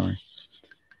 sorry.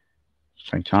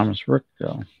 Frank Thomas, rook,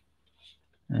 though.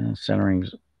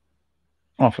 Centering's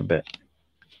off a bit.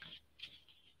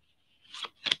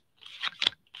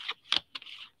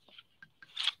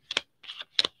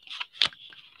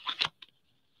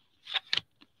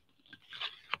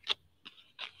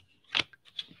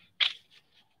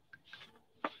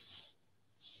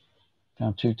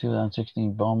 Found 2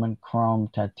 2016 Bowman Chrome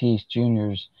Tatis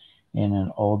Juniors in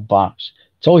an old box.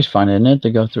 It's always fun, isn't it, to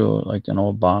go through like an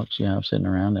old box you have sitting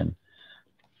around and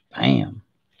bam,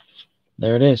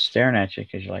 there it is staring at you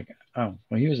because you're like, oh,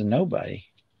 well, he was a nobody.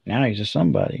 Now he's a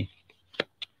somebody.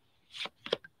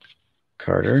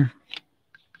 Carter.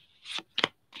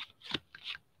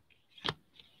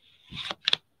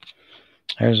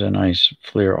 There's a nice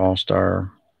Fleer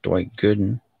All-Star Dwight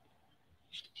Gooden.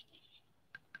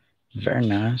 Very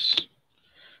nice.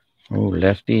 Oh,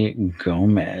 Lefty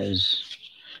Gomez.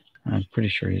 I'm pretty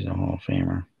sure he's a Hall of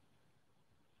Famer.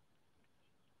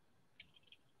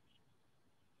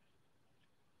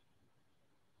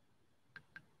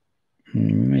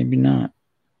 Maybe not.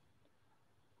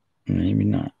 Maybe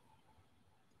not.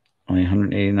 Only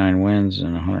 189 wins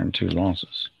and 102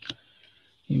 losses.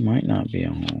 He might not be a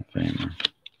Hall of Famer.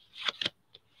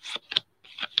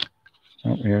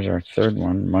 Oh, here's our third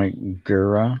one. Mike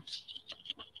Gura.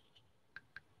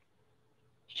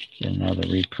 Get another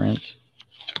reprint.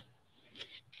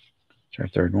 It's our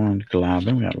third one.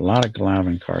 Glavin. We got a lot of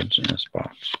Glavin cards in this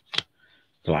box.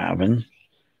 Glavin.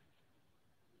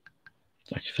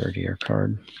 It's like a 30-year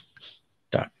card.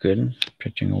 Doc Gooden.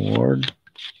 Pitching award.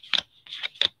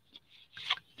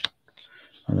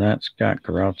 Well, that's got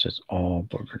grouts. It's all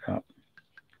boogered up.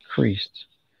 Creased.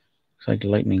 Looks like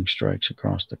lightning strikes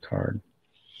across the card.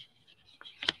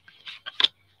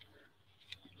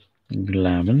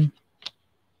 Glavin.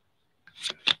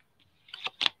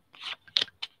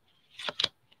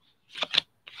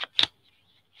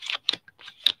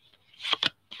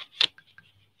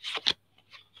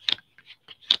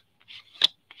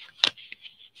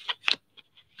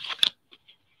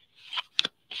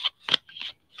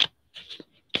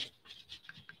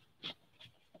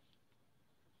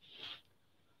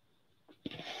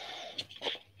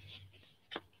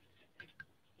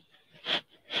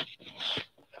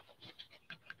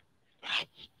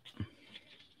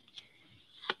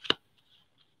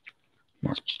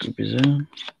 Mark Kubiza.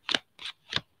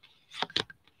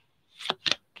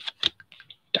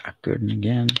 Doc Gooden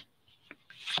again.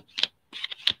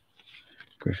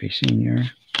 Griffy Sr.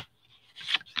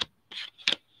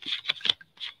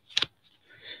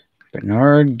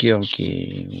 Bernard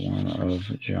Gilkey, one of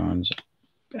John's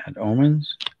bad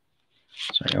omens.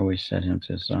 So I always set him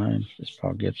to the side. This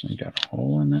Paul Gibson got a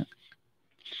hole in it.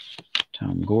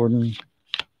 Tom Gordon.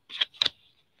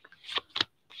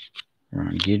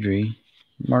 Ron Guidry.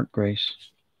 Mark Grace.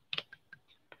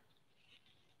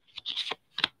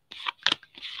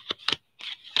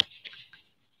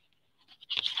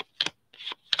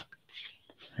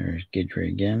 There's Guidry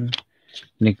again.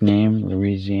 Nickname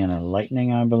Louisiana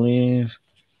Lightning, I believe.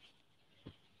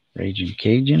 Raging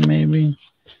Cajun, maybe.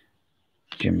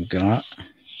 Jim Gott.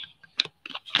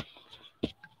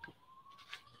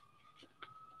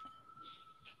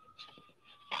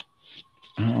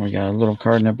 Oh, we got a little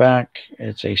card in the back.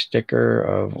 It's a sticker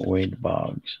of Wade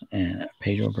Boggs and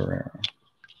Pedro Guerrero.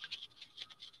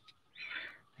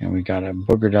 And we got a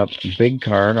boogered up big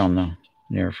card on the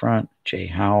near front. Jay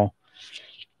Howell.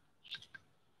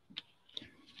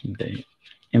 The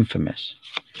infamous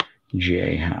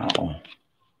Jay Howell.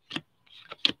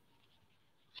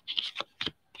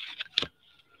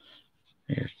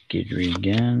 There's Guidry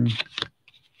again.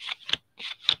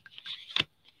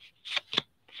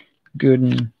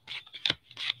 Gooden.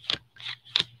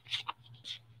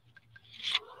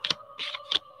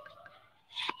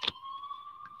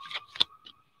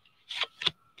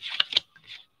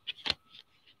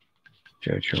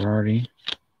 Joe Girardi.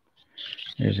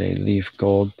 There's a Leaf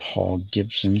Gold Paul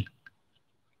Gibson.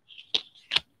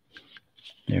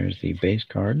 There's the base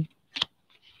card.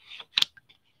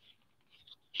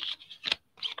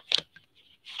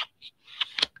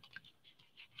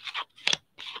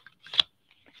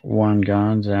 Juan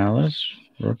Gonzalez,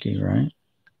 rookie, right?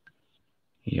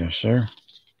 Yes, sir.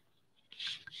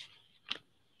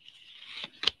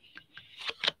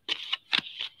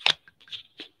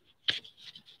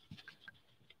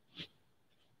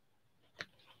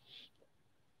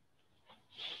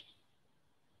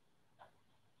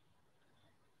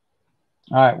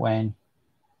 All right, Wayne.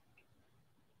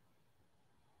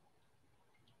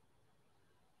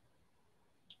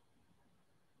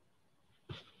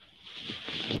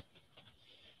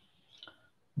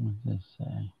 What does this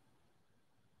say?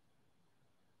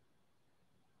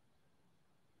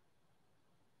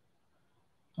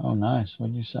 Oh, nice.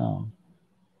 What'd you sell?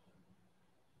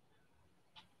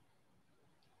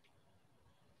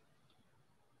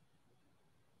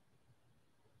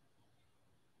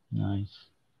 Nice.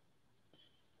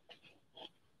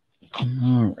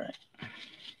 All right.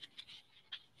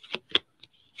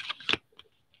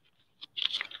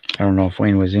 I don't know if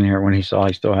Wayne was in here when he saw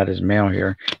I still had his mail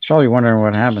here. He's probably wondering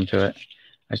what happened to it.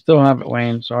 I still have it,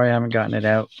 Wayne. Sorry I haven't gotten it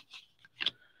out.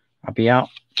 I'll be out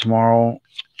tomorrow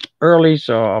early,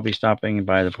 so I'll be stopping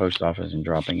by the post office and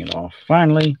dropping it off.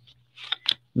 Finally,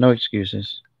 no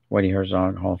excuses. Whitey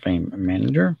Herzog, Hall of Fame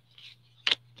manager.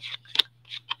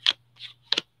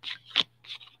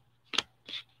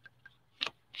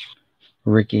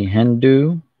 Ricky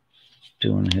Hendu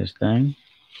doing his thing.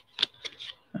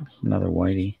 Another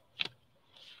Whitey.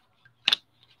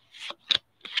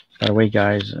 By the way,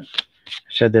 guys, I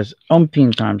said this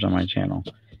umpteen times on my channel.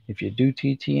 If you do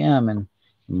TTM, and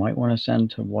you might want to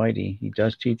send to Whitey. He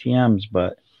does TTMs,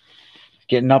 but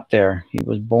getting up there. He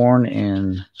was born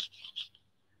in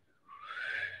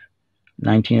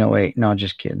 1908. No,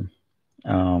 just kidding.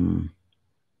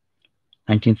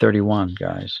 1931,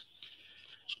 guys.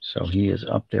 So he is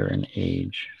up there in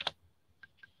age.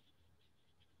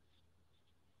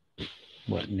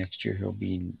 What, next year he'll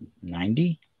be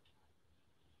 90?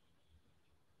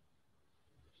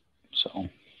 So,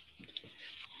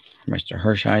 Mr.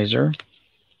 Hershiser.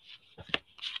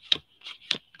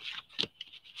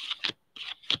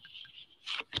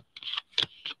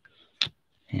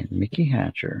 And Mickey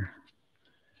Hatcher.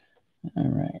 All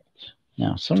right.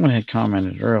 Now, someone had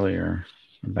commented earlier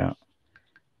about,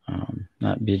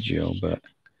 not Biggio, but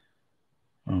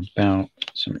about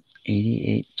some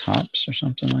 88 tops or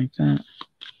something like that.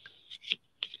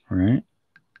 All right.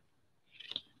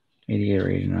 88 or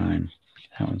 89.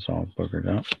 That one's all boogered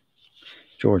up.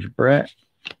 George Brett.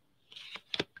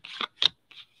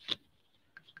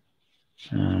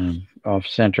 Off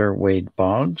center, Wade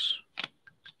Boggs.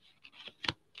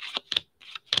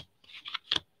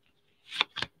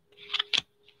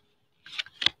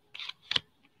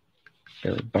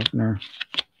 Billy Buckner.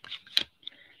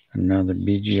 Another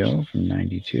BGO from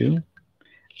 92.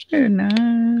 Very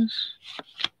nice.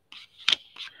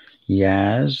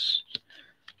 Yaz.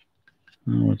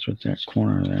 Oh, what's with that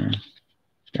corner there?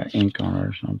 Got ink on it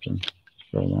or something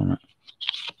spilled on it.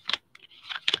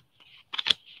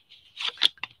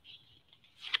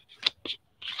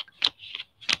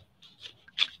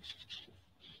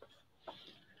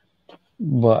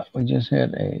 But we just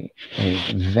had a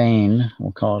vein,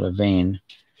 we'll call it a vein,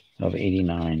 of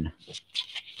 89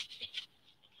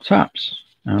 tops.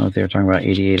 I don't know if they were talking about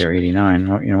 88 or 89.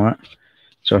 Oh, you know what?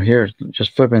 So here,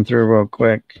 just flipping through real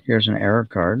quick, here's an error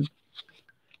card.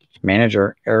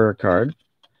 Manager error card.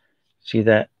 See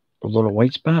that little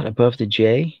white spot above the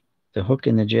J? The hook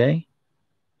in the J?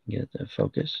 Get the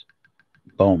focus.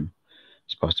 Boom.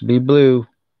 It's supposed to be blue.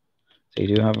 They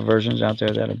do have versions out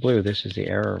there that are blue. This is the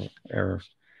error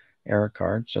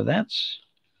card. So that's,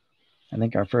 I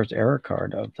think, our first error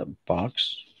card of the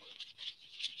box.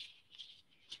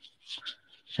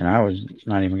 And I was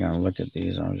not even going to look at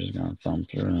these. I was just going to thumb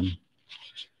through them.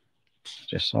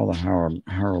 Just saw the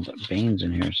Harold Baines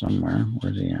in here somewhere.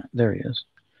 Where's he at? There he is.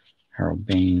 Harold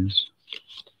Baines.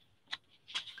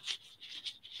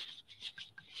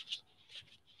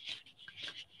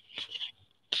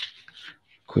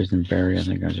 Quisenberry, I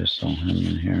think I just saw him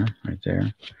in here, right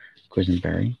there.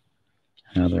 Quisenberry.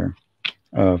 Another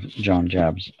of John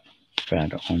Jab's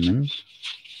Bad Omens.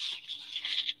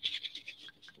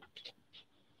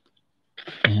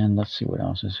 And let's see what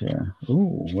else is here.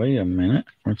 Ooh, wait a minute.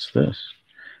 What's this?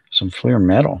 Some Fleer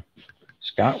Metal.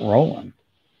 Scott Rowland.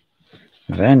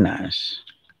 Very nice.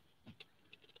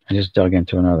 I just dug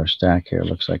into another stack here.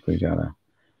 Looks like we got a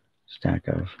stack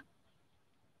of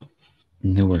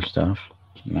newer stuff.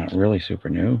 Not really super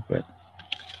new, but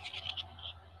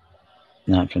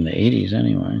not from the 80s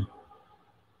anyway.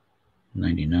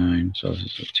 99, so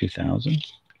this is a 2000.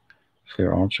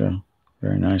 Clear Ultra.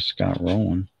 Very nice. Scott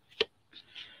Rowland.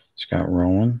 Scott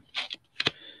Rowland.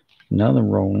 Another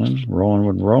Rowland. Rolling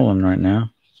with Rowland right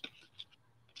now.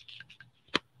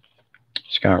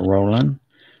 Scott Rowland.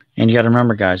 And you got to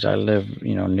remember, guys, I live,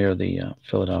 near the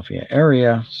Philadelphia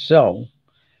area, so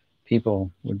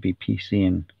people would be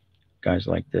PCing guys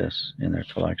like this in their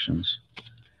collections.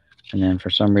 And then for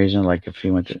some reason, like if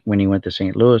when he went to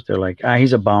St. Louis, they're like,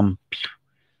 he's a bum,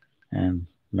 and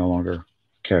no longer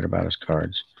cared about his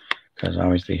cards. Because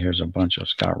obviously here's a bunch of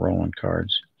Scott Rowland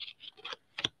cards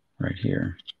right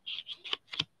here.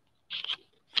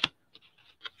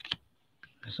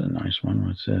 This is a nice one.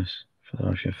 What's this?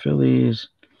 Philadelphia Phillies.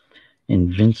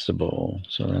 Invincible.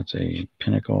 So that's a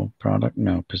Pinnacle product.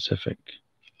 No, Pacific.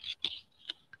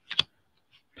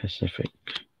 Pacific.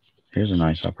 Here's a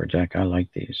nice upper deck. I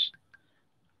like these.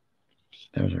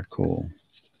 Those are cool.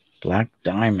 Black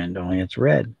Diamond, only it's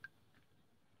red.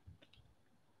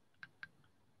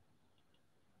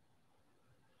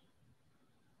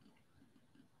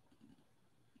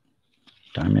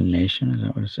 Diamond Nation, is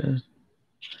that what it says?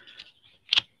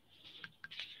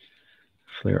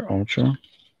 Fleer Ultra.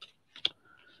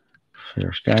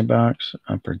 Fleer Skybox.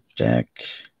 Upper Deck.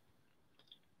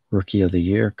 Rookie of the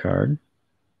Year card.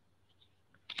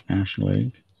 National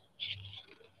League.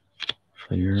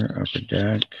 Fleer Upper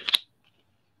Deck.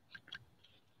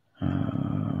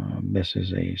 This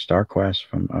is a Star Quest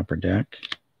from Upper Deck.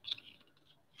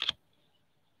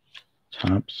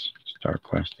 Tops. Star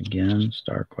Quest again.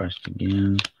 Star Quest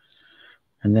again.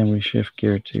 And then we shift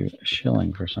gear to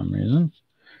Schilling for some reason.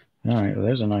 All right, well,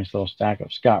 there's a nice little stack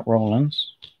of Scott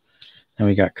Rowlands. Then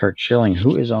we got Curt Schilling,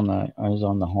 who is on the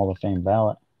Hall of Fame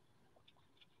ballot.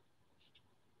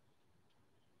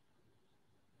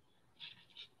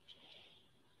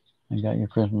 I got your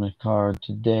Christmas card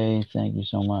today. Thank you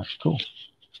so much. Cool.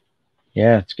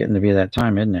 Yeah, it's getting to be that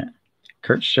time, isn't it?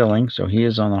 Curt Schilling, so he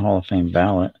is on the Hall of Fame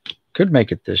ballot. Could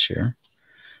make it this year.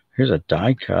 Here's a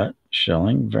die cut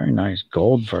Schilling. Very nice.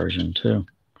 Gold version, too.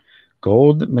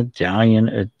 Gold Medallion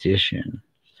Edition.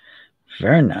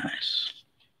 Very nice.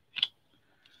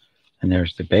 And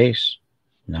there's the base.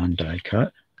 Non-die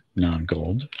cut.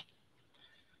 Non-gold.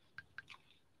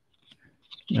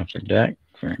 Upper Deck.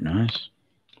 Very nice.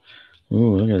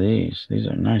 Ooh, look at these. These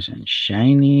are nice and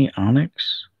shiny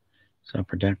onyx. It's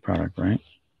Upper Deck product, right?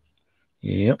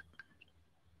 Yep.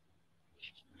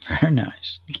 Very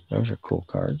nice. Those are cool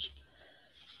cards.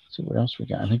 Let's see what else we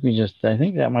got. I think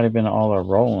that might have been all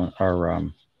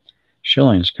our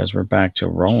shillings, because we're back to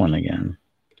rolling again.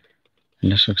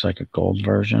 And this looks like a gold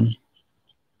version.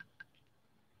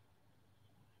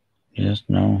 Yes,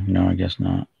 no, I guess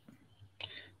not.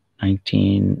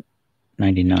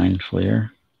 1999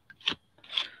 Fleer.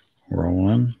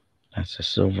 Rolling. That's the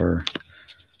silver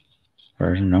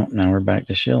version. Nope, now we're back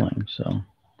to shilling. So,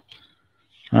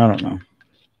 I don't know.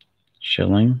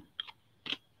 Shilling.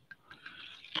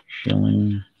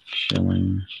 Shilling.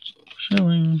 Shilling.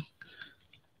 Shilling.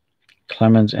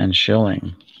 Clemens and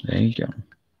Shilling. There you go.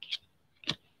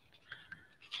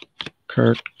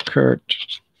 Kurt.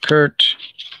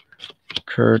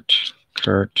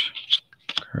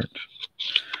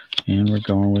 And we're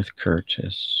going with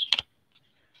Curtis.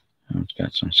 Oh, it's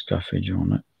got some scuffage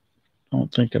on it.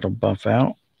 Don't think it'll buff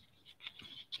out.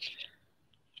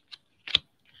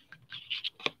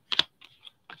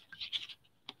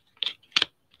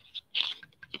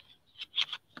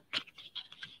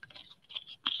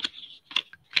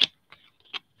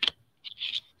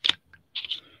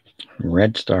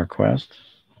 Red Star Quest.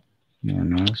 More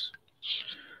nice.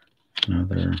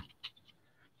 Another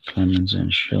Clemens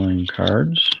and Shilling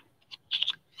cards.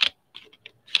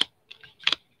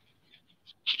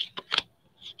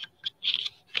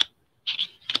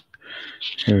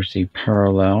 Here's the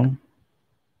parallel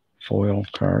foil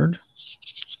card.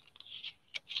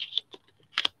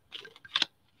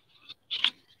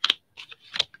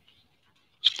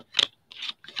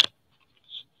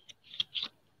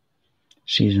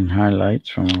 Season highlights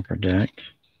from Upper Deck.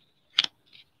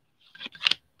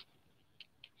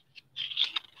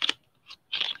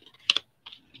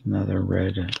 Another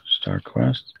Red Star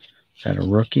Quest. Is that a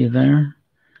rookie there?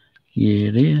 Yeah,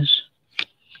 it is.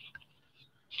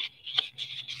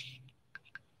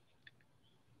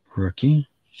 Rookie.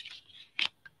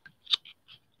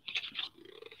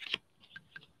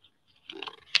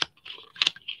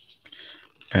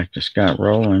 Back to Scott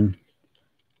Rowland.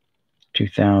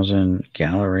 2000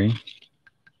 Gallery.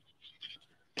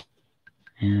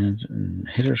 And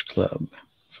Hitters Club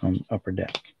from Upper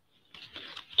Deck.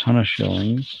 Ton of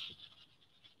shillings.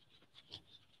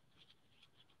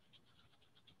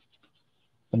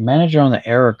 The manager on the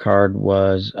error card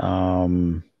was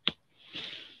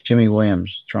Jimmy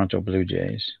Williams, Toronto Blue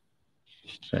Jays.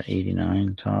 So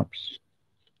 89 tops.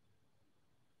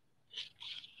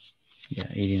 Yeah,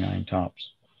 89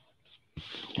 tops.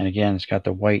 And again, it's got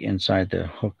the white inside the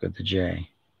hook of the J.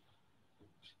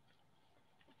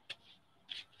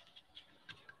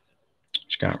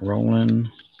 Scott Rowland.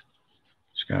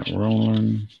 Scott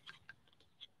Rowland.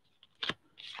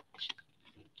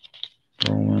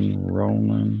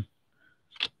 Rolling.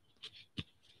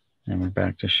 And we're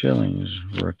back to shillings.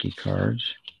 Rookie cards.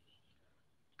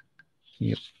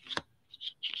 Yep.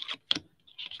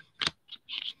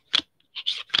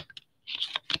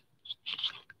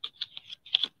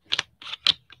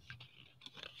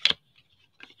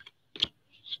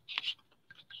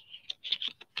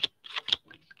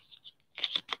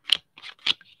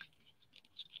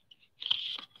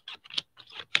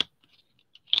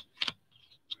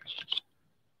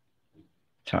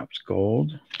 Topps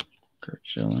Gold. Kurt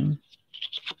Schilling.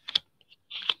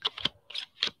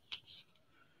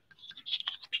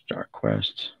 Star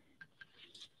Quest.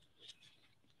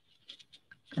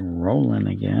 Rowland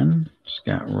again.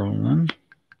 Scott Rowland.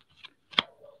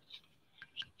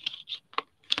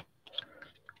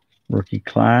 Rookie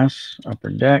class.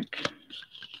 Upper Deck.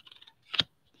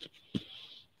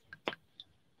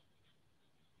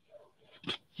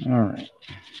 All right.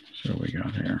 So what we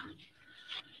got here.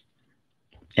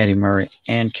 Eddie Murray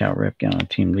and Cal Ripken on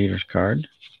Team Leaders card.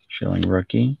 Schilling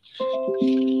rookie.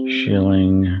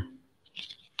 Schilling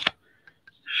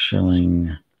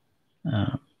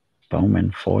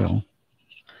Bowman foil.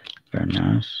 Very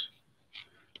nice.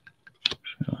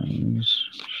 Shillings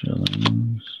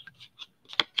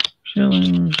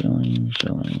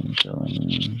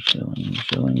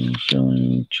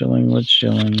with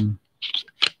shilling.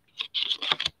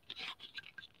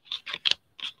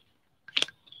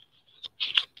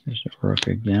 There's a rook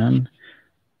again.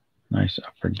 Nice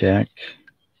Upper Deck.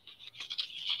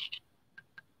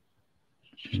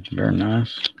 It's very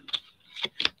nice.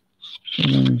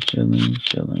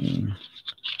 Shilling.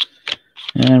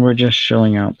 And we're just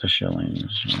shilling out the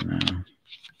shillings right now.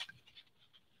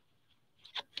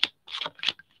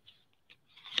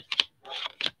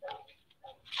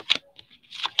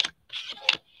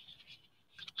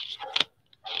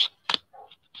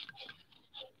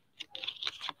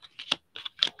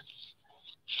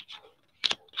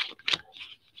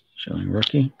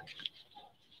 rookie.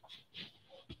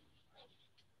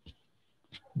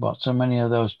 Bought so many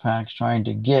of those packs trying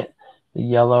to get the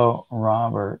yellow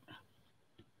Robert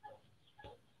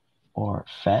or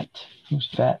Fett. Who's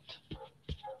Fett?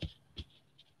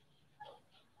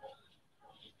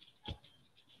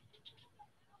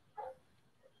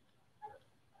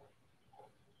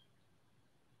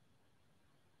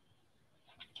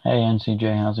 Hey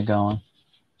NCJ, how's it going?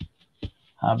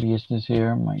 Hobbyist is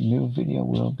here. My new video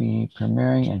will be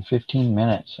premiering in 15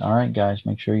 minutes. All right, guys,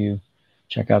 make sure you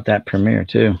check out that premiere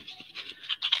too.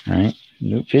 All right,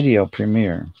 new video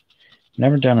premiere.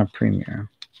 Never done a premiere.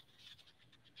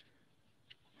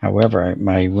 However,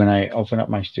 when I open up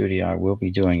my studio, I will be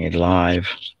doing a live,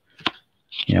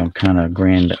 kind of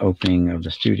grand opening of the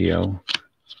studio.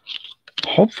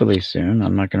 Hopefully soon.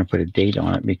 I'm not going to put a date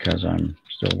on it because I'm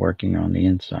still working on the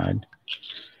inside.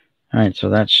 All right, so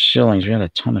that's shillings. We had a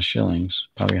ton of shillings,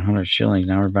 probably 100 shillings.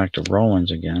 Now we're back to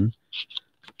Rollins again.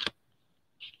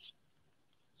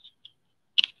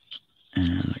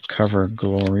 And Cover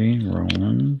Glory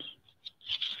Rollins.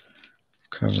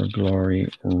 Cover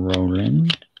Glory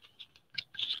Roland.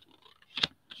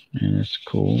 And it's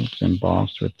cool. It's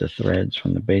embossed with the threads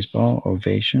from the baseball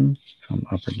ovation from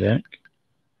Upper Deck.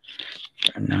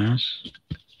 Very nice.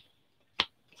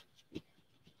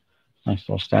 Nice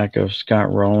little stack of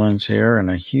Scott Rollins here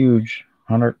and a huge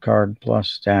 100 card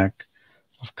plus stack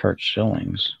of Kurt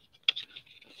Schillings.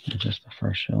 And just the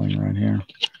first shilling right here.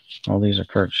 All these are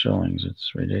Kurt Schillings.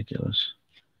 It's ridiculous.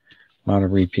 A lot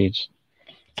of repeats.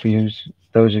 For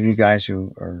those of you guys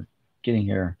who are getting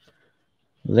here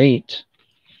late,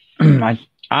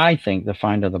 I think the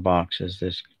find of the box is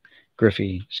this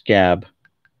Griffy scab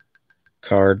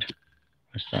card.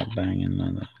 I stopped banging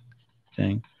on the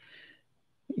thing.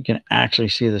 You can actually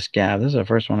see the scab. This is the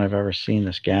first one I've ever seen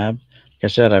the scab. Like I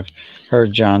said, I've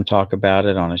heard John talk about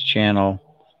it on his channel.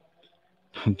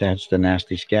 That's the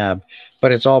nasty scab.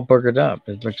 But it's all boogered up.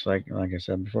 It looks like I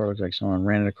said before, it looks like someone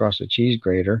ran it across a cheese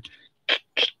grater.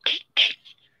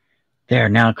 There,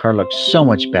 now the card looks so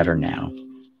much better now.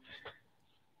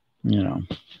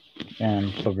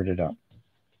 And boogered it up.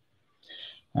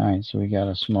 All right, so we got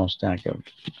a small stack of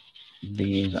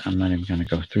these. I'm not even going to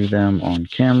go through them on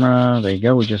camera. There you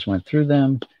go. We just went through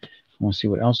them. We'll see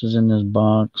what else is in this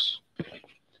box.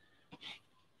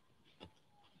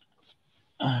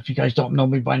 If you guys don't know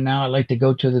me by now, I like to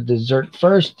go to the dessert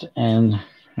first and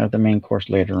have the main course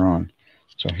later on.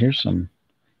 So here's some,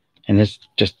 and this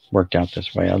just worked out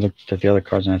this way. I looked at the other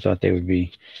cards and I thought they would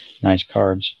be nice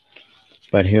cards.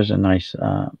 But here's a nice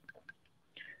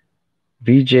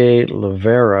VJ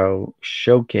Lavero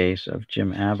showcase of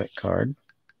Jim Abbott card.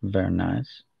 Very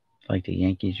nice. Like the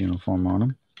Yankees uniform on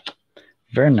them.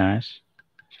 Very nice.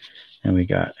 And we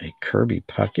got a Kirby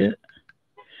Puckett.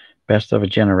 Best of a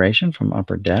Generation from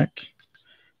Upper Deck.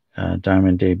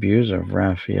 Diamond debuts of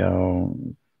Rafael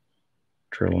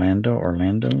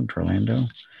Orlando.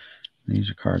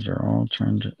 These cards are all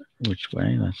turned which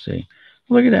way? Let's see.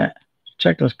 Look at that.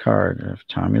 Checklist card of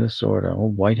Tommy Lasorda.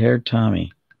 Old white-haired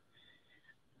Tommy.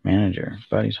 Manager.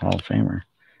 Buddy's Hall of Famer.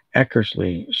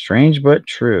 Eckersley. Strange but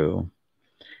true.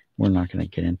 We're not going to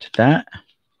get into that.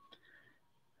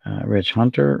 Rich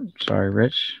Hunter. Sorry,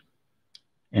 Rich.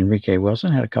 Enrique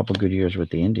Wilson had a couple good years with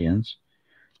the Indians.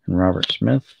 And Robert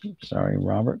Smith. Sorry,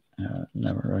 Robert.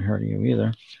 Never really heard of you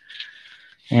either.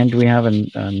 And do we have a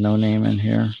no name in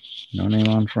here? No name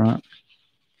on front.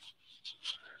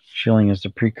 Schilling is the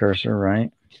precursor,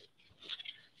 right?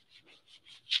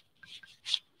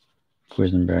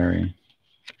 Quisenberry.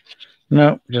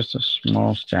 Nope, just a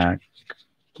small stack.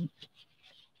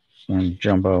 One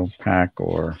jumbo pack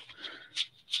or a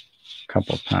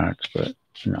couple packs, but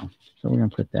no. So we're going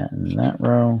to put that in that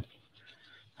row.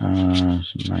 Some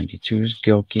 92s,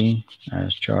 Gilkey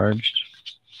as charged.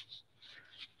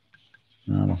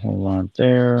 Not a whole lot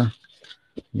there.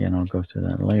 Again, I'll go through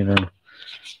that later.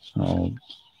 I'll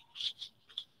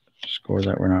score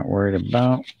that we're not worried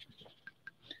about.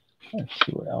 Let's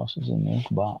see what else is in this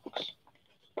box.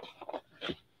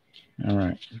 All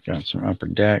right, we've got some Upper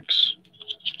Decks.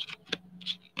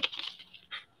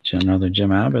 Another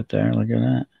Jim Abbott there. Look at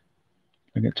that.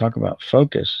 Look at, talk about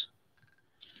focus.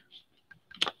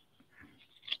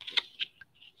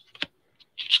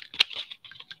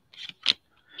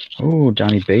 Oh,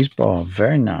 Johnny Baseball.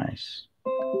 Very nice.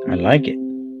 I like it.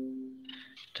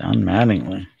 Don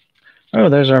Mattingly. Oh,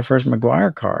 there's our first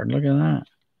McGuire card. Look at that.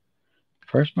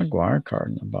 First McGuire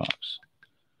card in the box.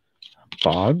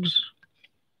 Boggs.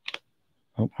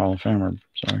 Oh, Hall of Famer.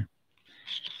 Sorry.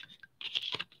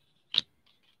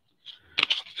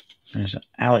 There's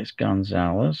Alex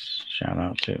Gonzalez. Shout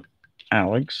out to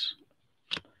Alex.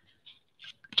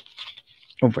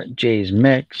 over at Jay's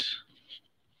Mix.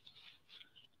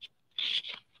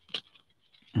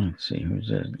 Let's see, who's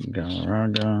that?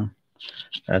 Galarraga.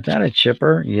 Is that a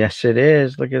chipper? Yes, it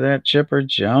is. Look at that, Chipper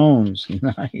Jones.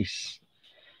 Nice.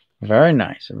 Very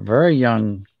nice. A very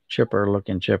young chipper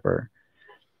looking chipper.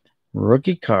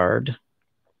 Rookie card.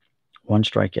 1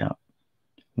 strikeout.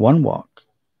 1 walk.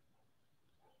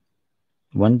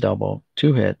 1 double.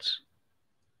 2 hits.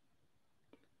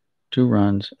 2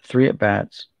 runs. 3 at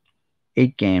bats.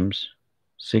 8 games.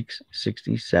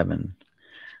 667.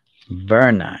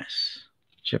 Very nice.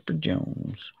 Chipper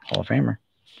Jones. Hall of Famer.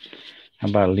 How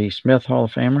about Lee Smith, Hall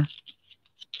of Famer?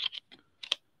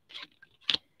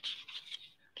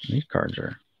 These cards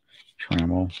are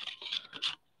Trammell.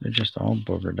 They're just all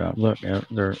boogered up. Look,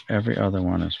 every other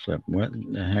one is flipped. What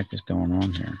the heck is going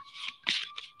on here?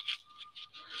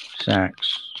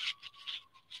 Sachs.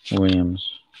 Williams.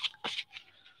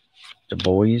 Du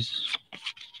Bois.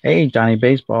 Hey, Donnie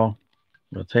Baseball.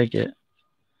 We'll take it.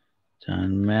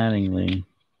 John Mattingly.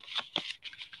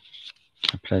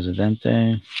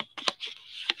 Presidente.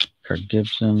 Kurt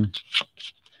Gibson.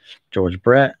 George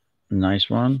Brett. Nice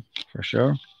one, for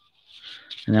sure.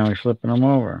 And now we're flipping them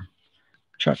over.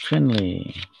 Chuck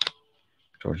Finley.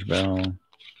 George Bell.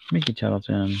 Mickey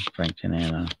Tettleton. Frank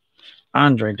Tanana.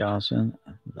 Andre Dawson.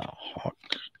 The Hawk.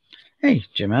 Hey,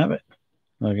 Jim Abbott.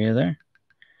 Look at there.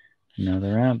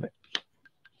 Another Abbott.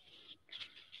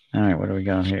 All right, what do we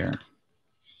got here?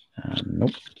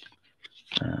 Nope.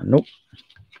 Nope.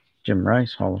 Jim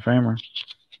Rice, Hall of Famer.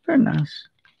 Very nice.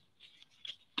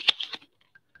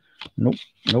 Nope.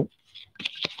 Nope.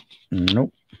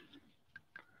 Nope.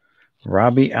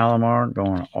 Robbie Alomar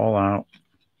going all out.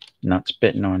 Not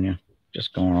spitting on you.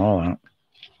 Just going all out.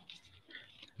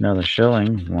 Another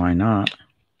Schilling. Why not?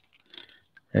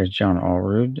 There's John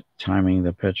Allrood timing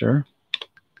the pitcher.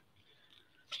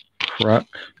 Kruk.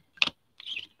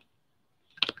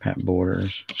 Pat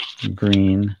Borders.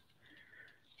 Green.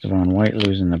 Devon White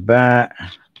losing the bat.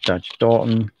 Dutch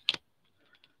Dalton.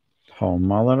 Paul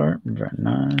Molitor. Very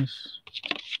nice.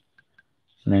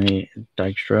 Lenny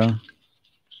Dykstra.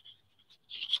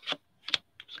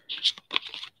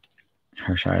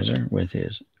 Hershiser with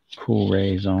his Cool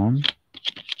Rays on.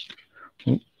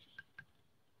 Oop.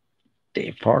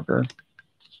 Dave Parker.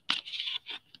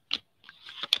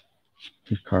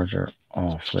 These cards are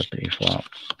all flippity flops.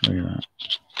 Look at that.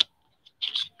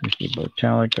 Ricky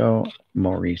Botalico,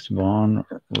 Maurice Vaughn,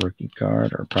 rookie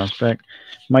card or prospect.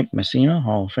 Mike Messina,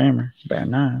 Hall of Famer. Very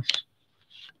nice.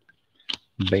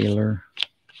 Baylor.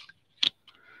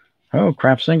 Oh,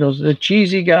 Craft Singles. The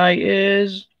cheesy guy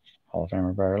is Hall of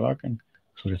Famer Barry Larkin.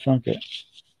 Who'd have thunk it?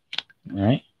 All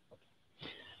right.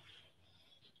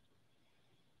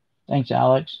 Thanks,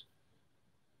 Alex.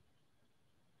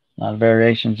 A lot of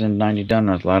variations in 90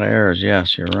 donuts. A lot of errors.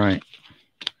 Yes, you're right.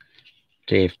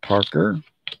 Dave Parker.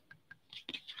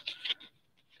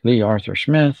 Lee Arthur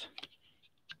Smith.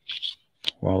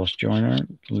 Wallace Joyner.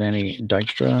 Lenny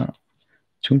Dykstra.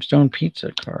 Tombstone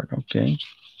Pizza card. Okay.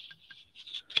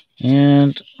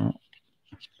 And, oh,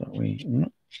 thought we,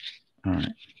 all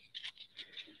right.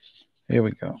 Here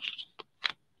we go.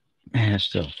 And it's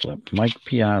still flipped. Mike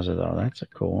Piazza, though. That's a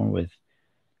cool one with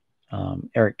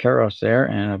Eric Karros there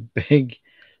and a big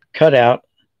cutout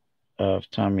of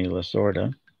Tommy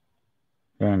Lasorda.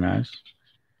 Very nice.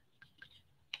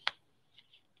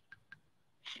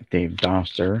 Dave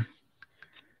Doster.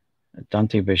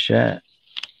 Dante Bichette.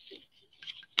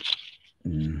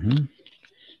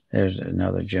 There's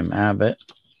another Jim Abbott.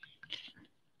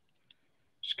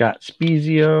 Scott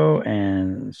Spezio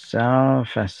and Sal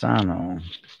Fasano.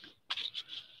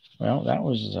 Well, that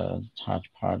was a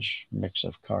hodgepodge mix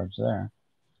of cards there.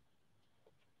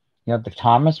 You have the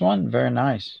Thomas one? Very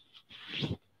nice.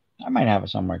 I might have it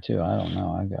somewhere too. I don't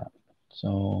know. I got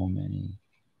so many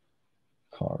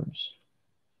cards.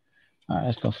 All right,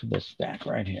 let's go for this stack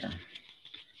right here.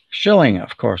 Schilling,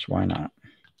 of course. Why not?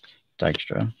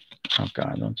 Dykstra. Oh,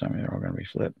 God. Don't tell me they're all going to be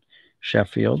flipped.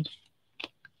 Sheffield.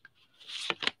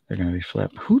 They're going to be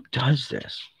flipped. Who does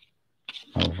this?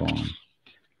 Move on.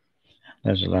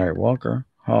 There's Larry Walker.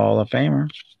 Hall of Famer.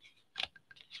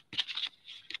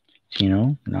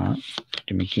 Tino, not.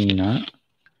 Jimmy Key, not.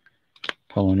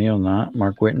 Paul O'Neill, not.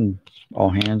 Mark Whitten, all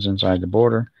hands inside the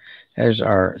border. There's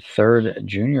our third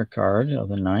junior card of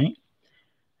the night.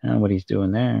 And what he's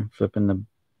doing there, flipping the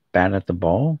bat at the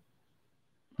ball.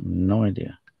 No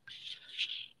idea.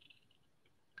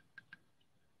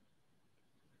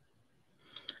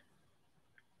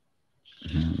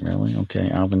 Really?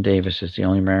 Okay. Alvin Davis is the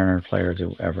only Mariner player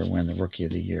to ever win the Rookie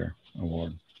of the Year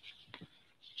award.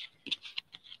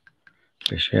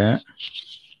 Bichette.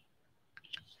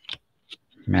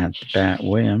 Matt the Bat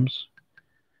Williams.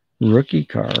 Rookie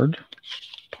card.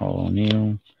 Paul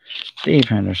O'Neill. Dave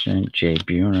Henderson. Jay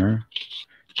Buhner.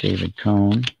 David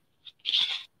Cohn.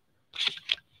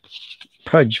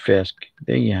 Pudge Fisk.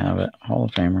 There you have it. Hall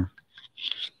of Famer.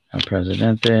 El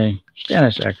Presidente.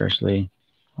 Dennis Eckersley.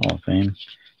 Hall of Fame.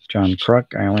 John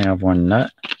Kruk. I only have one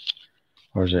nut.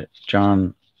 Or is it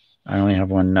John? I only have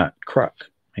one nut. Kruk.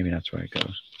 Maybe that's where it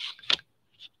goes.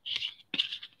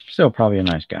 Still probably a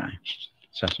nice guy.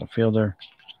 Cecil Fielder.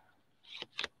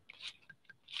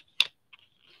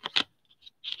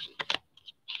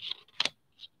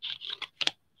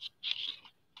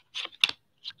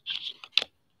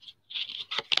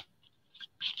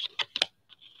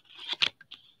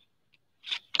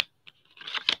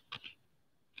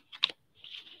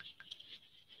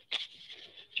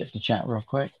 Check the chat real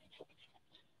quick.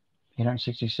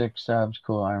 866 subs.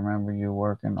 Cool. I remember you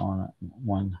working on it.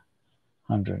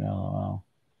 100. LOL.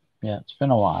 Yeah, it's been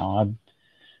a while.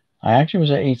 I actually was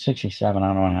at 867. I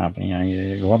don't know what happened. You know,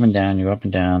 you go up and down,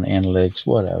 analytics,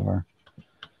 whatever.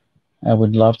 I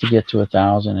would love to get to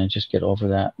 1,000 and just get over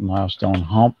that milestone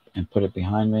hump and put it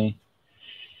behind me.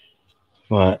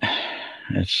 But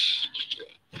it's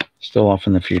still off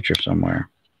in the future somewhere.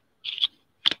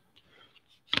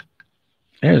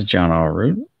 There's John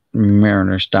Allroot,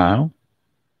 Mariner style.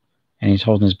 And he's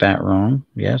holding his bat wrong.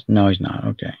 Yes? No, he's not.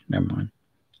 Okay, never mind.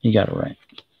 He got it right.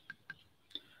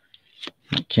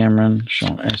 Cameron,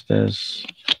 Sean Estes,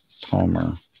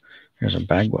 Palmer. Here's a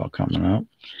Bagwell coming up.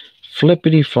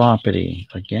 Flippity Floppity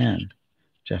again.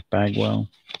 Jeff Bagwell.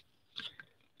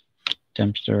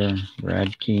 Dempster,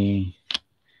 Radke,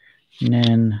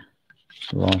 Nen,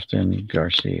 Lofton,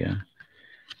 Garcia.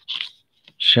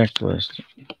 Checklist,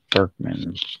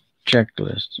 Berkman.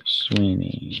 Checklist,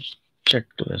 Sweeney.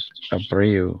 Checklist,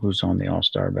 Abreu, who's on the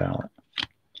All-Star ballot.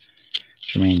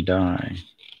 Jermaine Dye.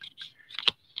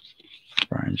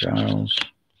 Brian Giles.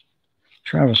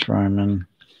 Travis Ryman.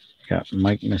 Got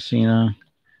Mike Messina.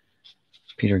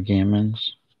 Peter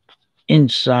Gammons.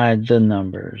 Inside the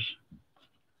numbers.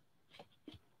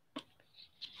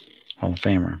 Hall of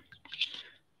Famer.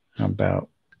 How about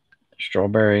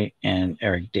Strawberry and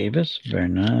Eric Davis? Very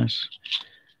nice.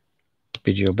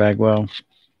 BGO Bagwell.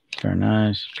 Very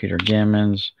nice. Peter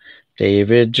Gammons.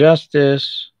 David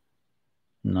Justice.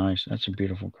 Nice. That's a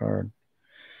beautiful card.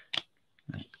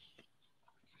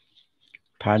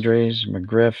 Padres,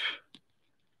 McGriff,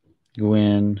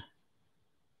 Gwynn,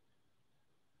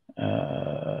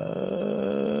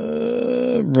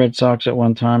 Red Sox at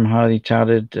one time, highly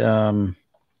touted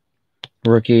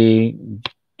rookie,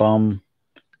 bum,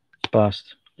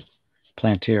 bust,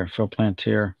 Plantier, Phil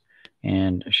Plantier,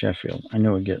 and Sheffield. I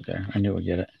knew we'd get there. I knew we'd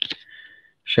get it.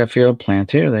 Sheffield,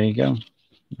 Plantier, there you go.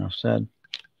 Enough said.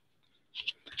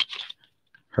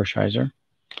 Hershiser.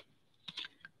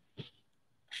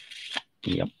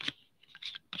 Yep.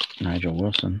 Nigel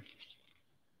Wilson.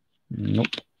 Nope.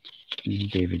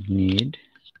 David Need.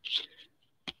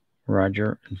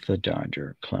 Roger the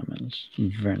Dodger Clemens.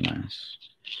 Very nice.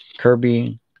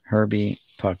 Kirby, Herbie,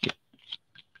 Puckett.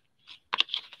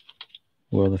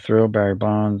 Will the Thrill, Barry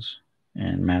Bonds,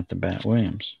 and Matt the Bat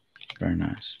Williams. Very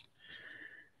nice.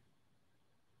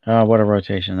 Oh, what a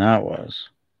rotation that was.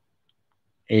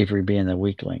 Avery being the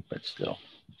weak link, but still.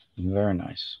 Very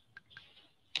nice.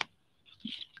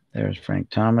 There's Frank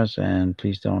Thomas, and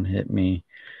please don't hit me.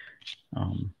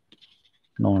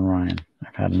 Nolan Ryan.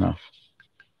 I've had enough.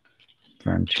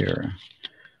 Ventura.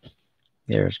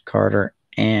 There's Carter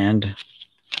and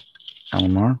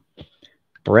Alomar.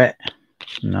 Brett.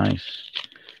 Nice.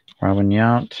 Robin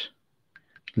Yount.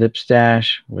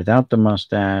 Lipstash without the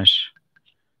mustache.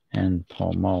 And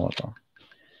Paul Molitor.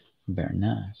 Very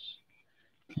nice.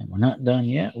 And we're not done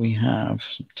yet. We have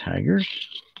some Tigers.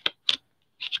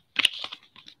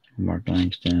 Mark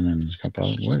Langston and a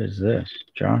couple. What is this?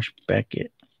 Josh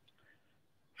Beckett.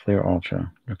 Flair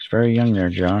Ultra. Looks very young there,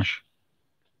 Josh.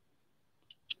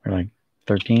 We're like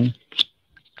 13.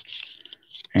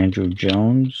 Andrew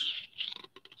Jones.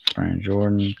 Brian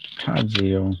Jordan. Todd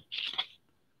Zeal.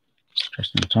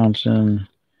 Justin Thompson.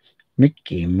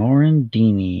 Mickey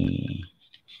Morandini.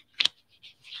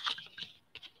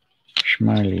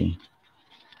 Smiley.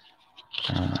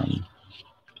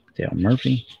 Dale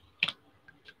Murphy.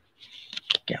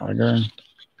 Gallagher.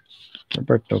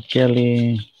 Roberto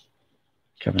Kelly.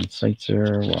 Kevin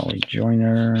Seitzer. Wally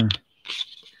Joyner.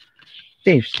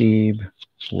 Dave Steeb.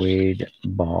 Wade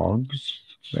Boggs.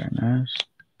 Very nice.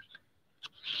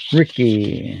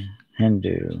 Ricky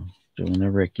Hendu. Doing the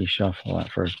Ricky shuffle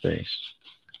at first base.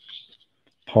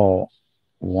 Paul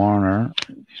Warner.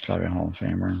 He's probably a Hall of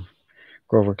Famer.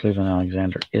 Grover Cleveland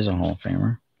Alexander is a Hall of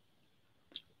Famer.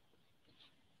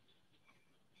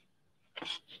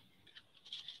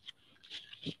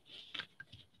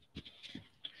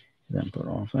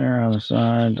 Flair on the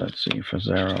side. Let's see.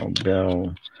 Fazero,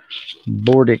 Bell,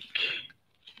 Bordick,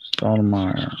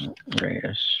 Stoudemire,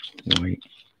 Reyes, White.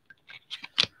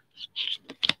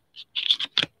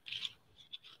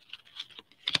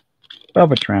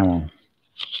 Bubba Trammell.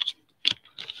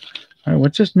 All right,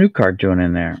 what's this new card doing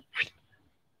in there?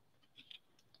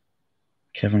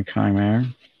 Kevin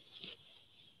Kiermaier.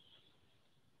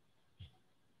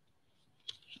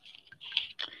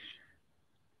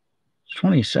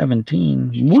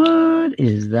 2017. What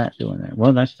is that doing there?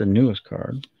 Well, that's the newest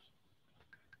card.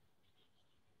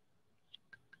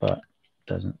 But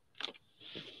doesn't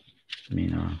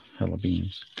mean a hell of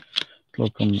beans.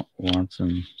 Slocum,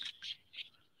 Watson,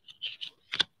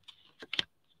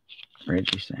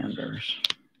 Reggie Sanders,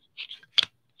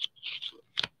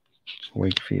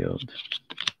 Wakefield,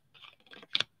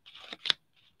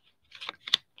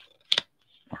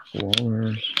 Mark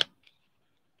Wohlers,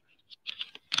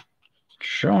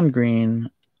 Sean Green,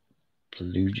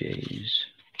 Blue Jays,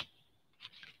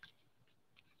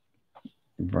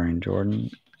 Brian Jordan.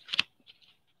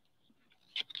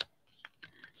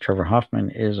 Trevor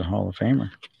Hoffman is a Hall of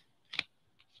Famer.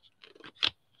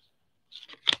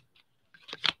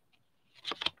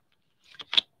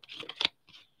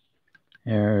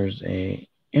 There's a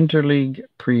interleague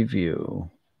preview.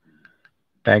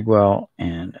 Bagwell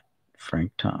and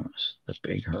Frank Thomas, the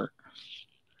Big Hurt.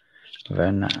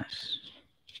 Very nice.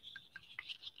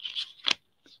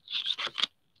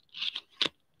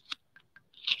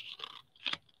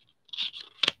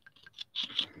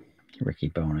 Ricky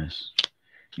Bonus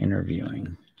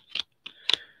interviewing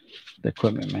the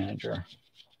equipment manager.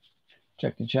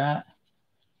 Check the chat.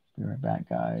 Be right back,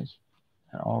 guys.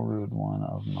 At Allrood, one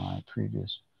of my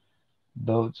previous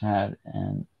boats had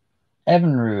an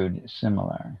Evinrude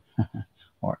similar,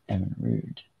 or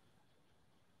Evinrude.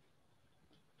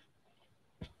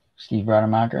 Steve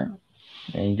Rademacher.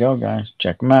 There you go, guys.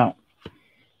 Check them out.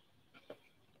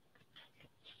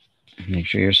 Make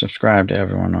sure you're subscribed to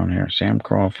everyone on here. Sam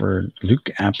Crawford, Luke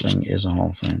Appling is a Hall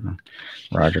of Famer.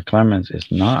 Roger Clemens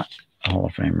is not a Hall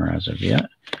of Famer as of yet.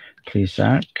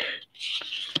 Plesac.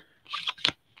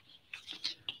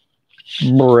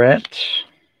 Brett.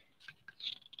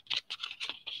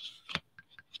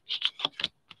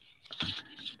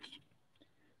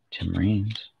 Tim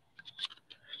Raines.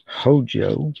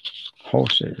 Hojo.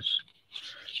 Horses.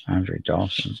 Andre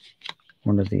Dawson.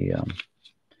 One of the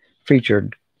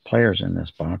featured players in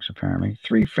this box, apparently.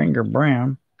 Three Finger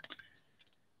Brown.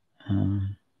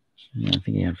 I think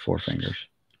he had four fingers.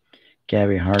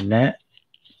 Gabby Hardnett.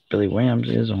 Billy Williams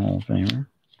is a Hall of Famer.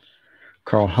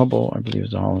 Carl Hubble, I believe,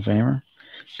 is a Hall of Famer.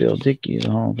 Bill Dickey is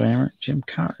a Hall of Famer. Jim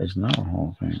Cott is not a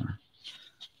Hall of Famer.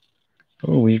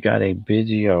 Oh, we've got a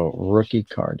Biggio rookie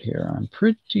card here. I'm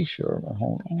pretty sure, but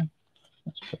hold on.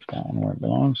 Let's put that one where it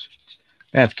belongs.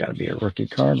 That's got to be a rookie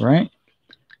card, right?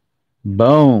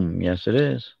 Boom. Yes, it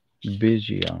is.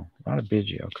 Biggio. A lot of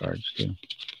Biggio cards, too.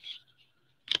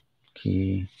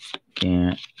 Key,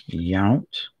 Gant, Yount,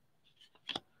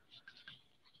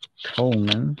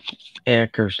 Coleman,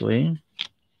 Eckersley,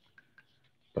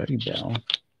 Buddy Bell,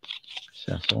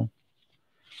 Cecil,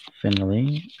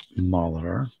 Finley,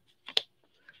 Muller,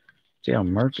 Dale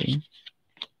Murphy,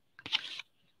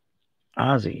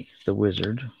 Ozzy, the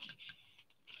Wizard,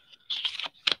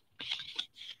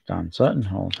 Don Sutton,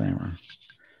 Hall of Famer,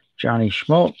 Johnny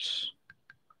Schmaltz,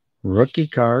 rookie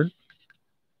card,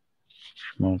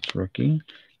 Schmaltz rookie,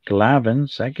 Glavin,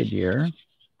 second year,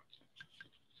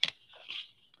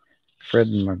 Fred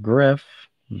McGriff,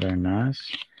 very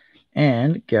nice,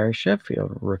 and Gary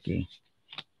Sheffield, rookie.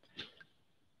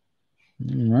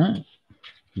 All right,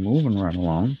 moving right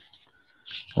along.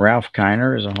 Ralph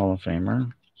Kiner is a Hall of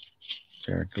Famer.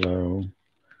 Derek Lowe,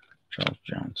 Charles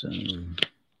Johnson,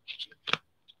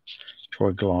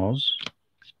 Troy Glaus,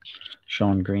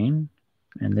 Sean Green,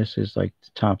 and this is like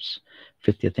the Topps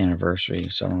 50th anniversary,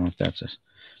 so I don't know if that's a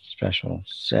special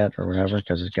set or whatever,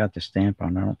 because it's got the stamp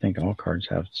on it. I don't think all cards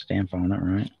have stamp on it,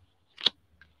 right?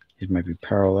 These might be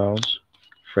parallels.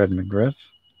 Fred McGriff,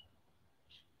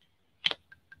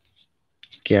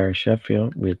 Gary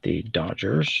Sheffield with the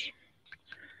Dodgers,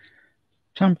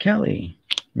 Tom Kelly,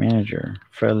 manager,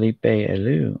 Felipe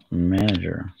Alou,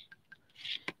 manager.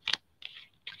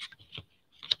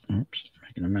 Oops,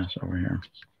 making a mess over here.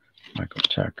 Michael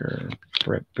Tucker,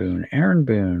 Brett Boone, Aaron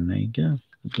Boone. There you go.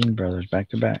 The Boone brothers back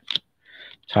to back.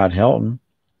 Todd Helton.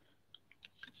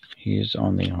 He's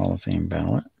on the Hall of Fame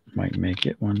ballot. Might make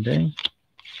it one day.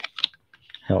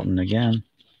 Helton again.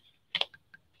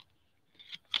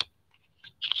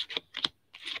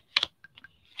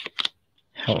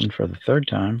 Helton for the third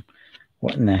time.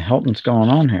 What in the Helton's going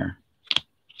on here?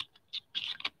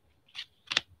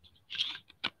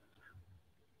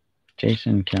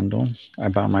 Jason Kendall. I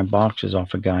bought my boxes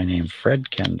off a guy named Fred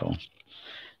Kendall.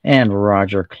 And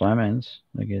Roger Clemens.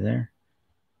 Look at there.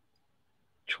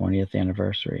 20th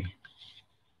anniversary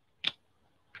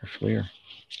for Fleer.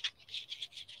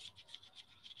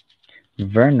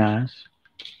 Very nice.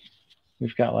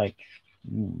 We've got like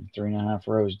 3.5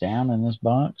 rows down in this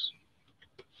box.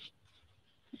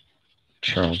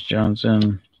 Charles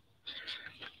Johnson.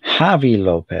 Javi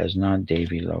Lopez, not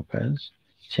Davy Lopez.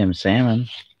 Tim Salmon.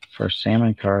 First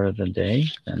Salmon card of the day,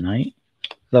 the night.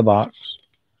 The box.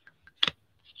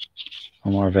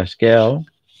 Omar Vizquel.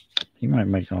 He might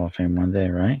make the Hall of Fame one day,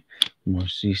 right?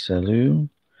 Moises Sooooo.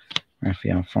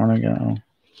 Rafael Farnagal.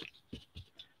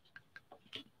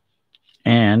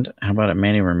 And how about it,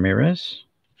 Manny Ramirez?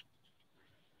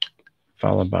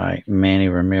 Followed by Manny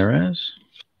Ramirez.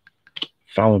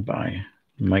 Followed by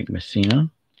Mike Messina.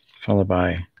 Followed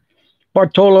by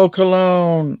Bartolo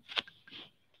Colon.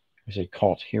 He's a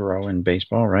cult hero in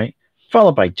baseball, right?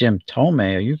 Followed by Jim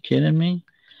Thome. Are you kidding me?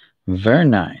 Very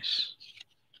nice.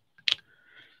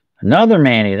 Another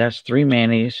Manny. That's 3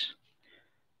 Mannys.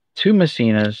 2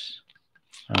 Messinas.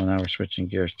 Oh, now we're switching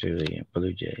gears to the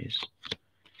Blue Jays.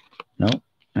 Nope.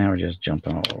 Now we're just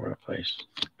jumping all over the place.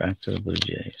 Back to the Blue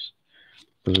Jays.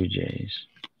 Blue Jays.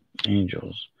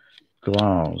 Angels.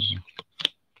 Glows.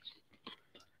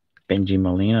 Benji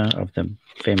Molina of the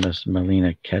famous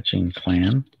Molina catching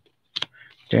clan.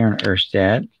 Darren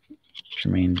Erstad.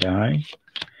 Jermaine Dye.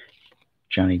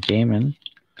 Johnny Damon.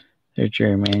 There's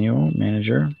Jerry Manuel,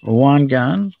 manager. Juan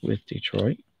Gunn with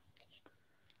Detroit.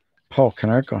 Paul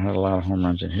Konerko had a lot of home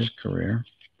runs in his career,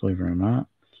 believe it or not.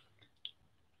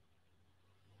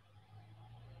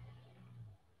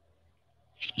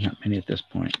 Not many at this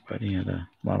point, but he had a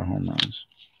lot of home runs.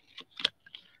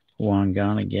 Juan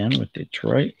Gunn again with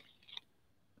Detroit.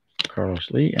 Carlos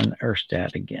Lee and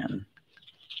Erstad again.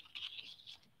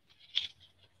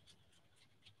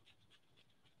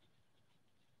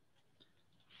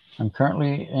 I'm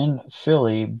currently in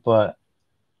Philly, but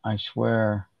I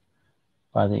swear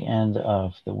by the end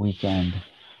of the weekend,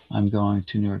 I'm going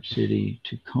to New York City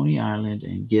to Coney Island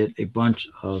and get a bunch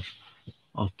of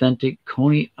authentic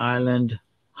Coney Island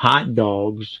hot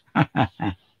dogs.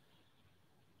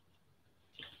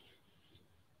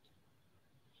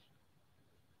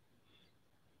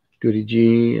 Goody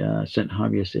G sent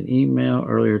hobbyists an email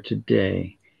earlier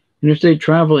today. Interstate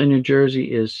travel in New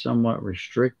Jersey is somewhat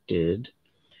restricted.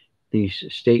 These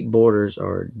state borders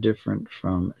are different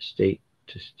from state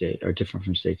to state,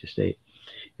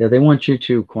 Yeah, they want you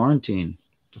to quarantine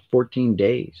for 14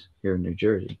 days here in New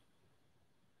Jersey.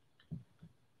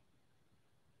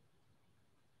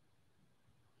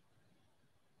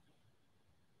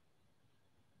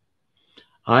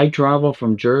 I travel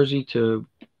from Jersey to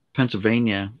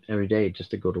Pennsylvania every day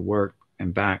just to go to work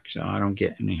and back, so I don't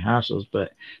get any hassles,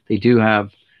 but they do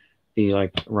have the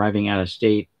arriving out of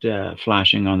state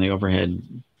flashing on the overhead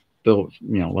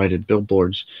lighted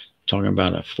billboards talking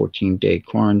about a 14-day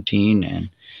quarantine, and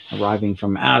arriving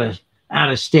from out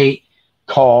of state,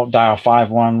 dial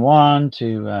 511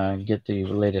 to get the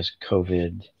latest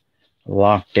COVID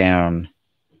lockdown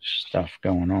stuff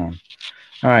going on.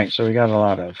 All right, so we got a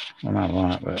lot of, well, not a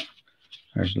lot, but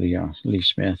there's Lee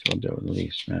Smith. We'll do it with Lee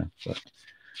Smith, but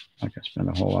I'm not going to spend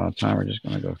a whole lot of time. We're just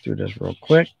going to go through this real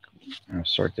quick. I'll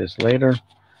sort this later.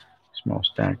 Small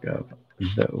stack of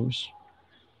those.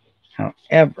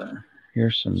 However,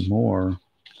 here's some more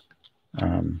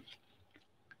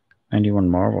 91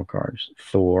 Marvel cards.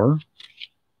 Thor.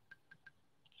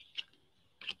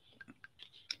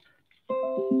 I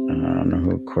don't know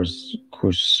who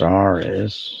Quasar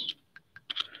is.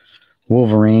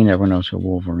 Wolverine. Everyone knows who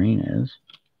Wolverine is.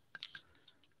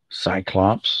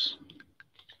 Cyclops.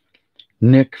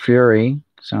 Nick Fury.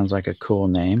 Sounds like a cool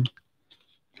name.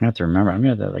 I have to remember. I'm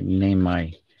going to name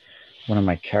one of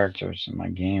my characters in my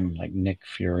game like Nick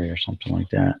Fury or something like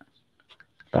that.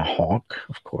 The Hawk,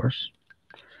 of course.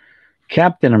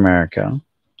 Captain America.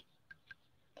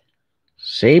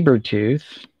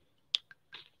 Sabretooth.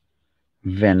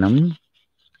 Venom.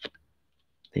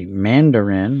 The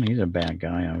Mandarin. He's a bad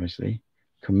guy, obviously.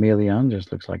 Chameleon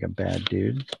just looks like a bad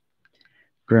dude.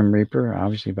 Grim Reaper.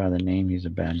 Obviously, by the name, he's a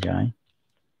bad guy.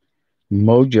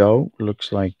 Mojo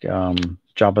looks like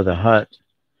Jabba the Hutt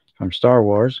from Star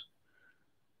Wars,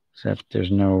 except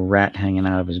there's no rat hanging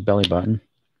out of his belly button.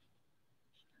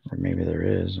 Or maybe there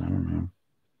is. I don't know.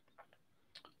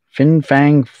 Fin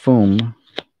Fang Foom.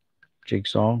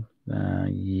 Jigsaw.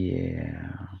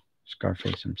 Yeah.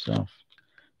 Scarface himself.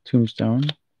 Tombstone.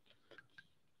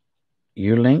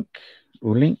 Ulink.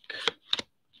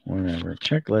 Whatever.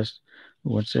 Checklist.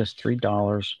 What's this?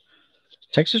 $3.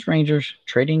 Texas Rangers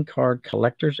trading card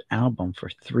collector's album for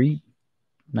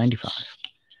 $3.95.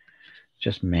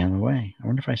 Just mail away. I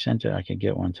wonder if I sent it, I could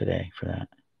get one today for that.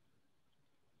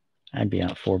 I'd be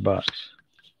out $4.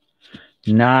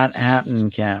 Not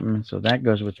happening, Captain. So that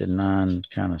goes with the non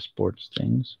kind of sports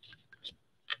things.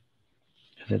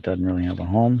 Because it doesn't really have a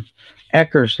home.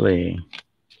 Eckersley,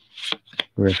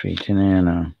 Griffy,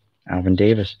 Tanana, Alvin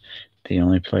Davis, the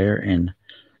only player in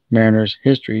Mariners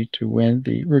history to win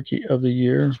the Rookie of the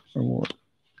Year award.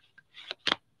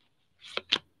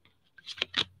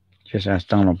 Just ask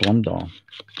Donald Blumdahl.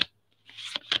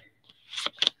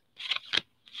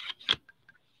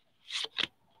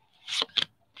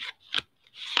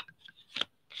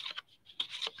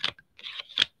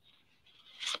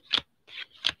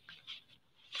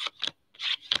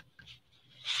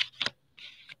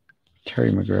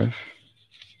 Terry McGriff.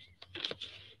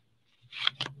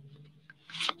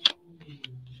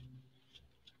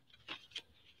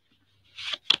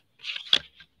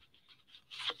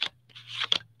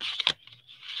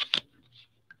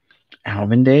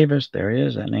 Alvin Davis. There he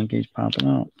is. That name keeps popping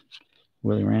up.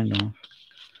 Willie Randolph.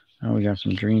 Oh, we got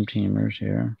some Dream Teamers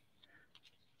here.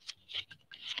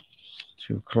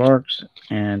 2 Clarks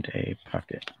and a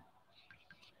Puckett.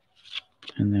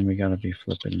 And then we got to be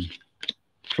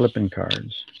flipping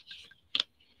cards.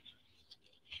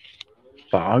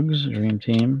 Boggs, Dream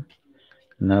Team.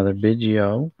 Another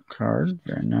Biggio card.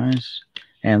 Very nice.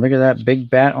 And look at that big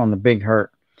bat on the big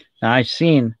hurt. Now, I've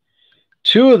seen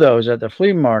 2 of those at the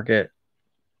flea market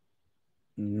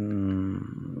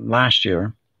last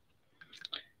year.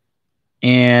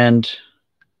 And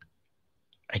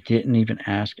I didn't even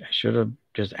ask. I should have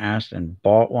just asked and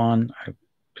bought one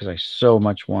because I so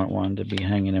much want one to be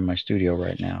hanging in my studio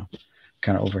right now.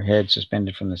 Kind of overhead,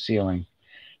 suspended from the ceiling.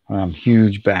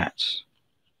 Huge bats.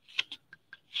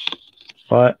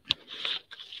 But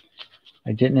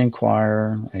I didn't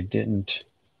inquire. I didn't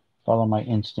follow my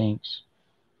instincts.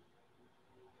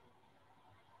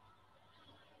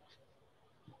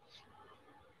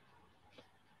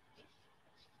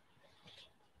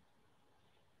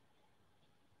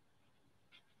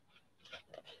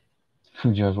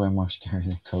 Joe's way more scary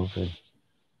than COVID.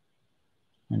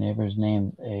 My neighbor's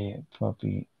named a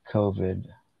puppy COVID.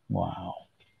 Wow.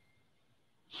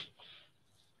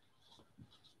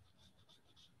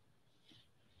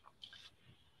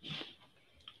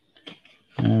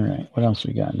 All right. What else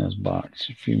we got in this box?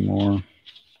 A few more.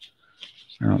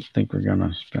 I don't think we're going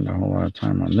to spend a whole lot of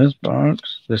time on this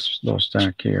box. This little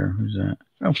stack here. Who's that?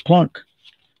 Oh, Plunk.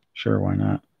 Sure, why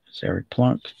not? It's Eric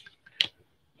Plunk.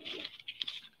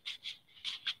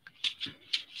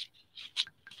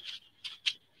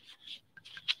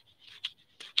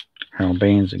 Harold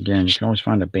Baines again. You can always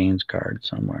find a Baines card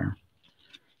somewhere,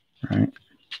 right?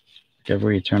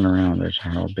 Everywhere you turn around, there's a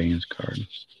Harold Baines card.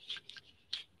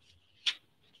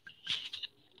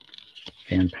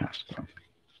 Van Pasco.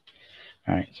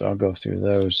 All right, so I'll go through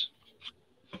those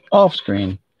off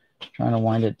screen. Trying to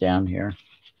wind it down here.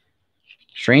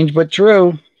 Strange but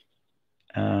true.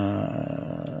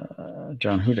 John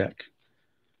Hudek.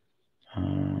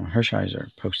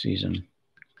 Hershiser, postseason.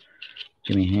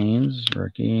 Jimmy Haynes,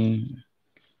 rookie.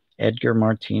 Edgar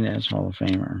Martinez, Hall of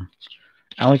Famer.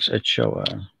 Alex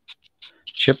Ochoa.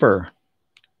 Chipper.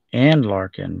 And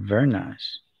Larkin. Very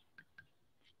nice.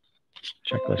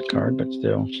 Checklist card, but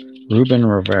still. Ruben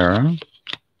Rivera.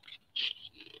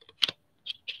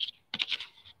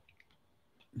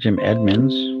 Jim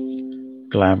Edmonds.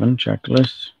 Glavin,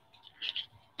 checklist.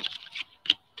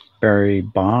 Barry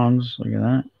Bonds. Look at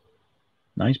that.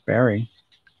 Nice Barry.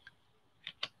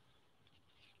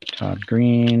 Todd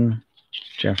Green.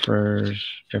 Jeffries.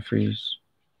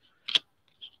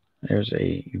 There's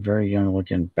a very young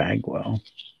looking Bagwell.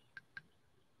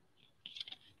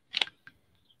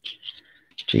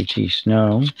 JT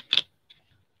Snow.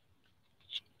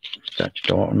 Dutch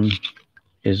Dalton.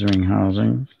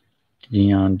 Isringhausen.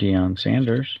 Deion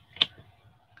Sanders.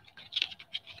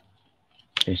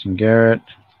 Jason Garrett.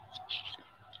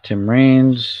 Tim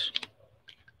Raines.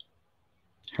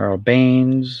 Harold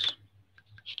Baines.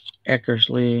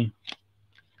 Eckersley.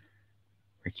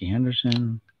 Ricky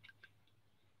Henderson.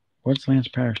 What's Lance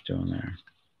Parrish doing there?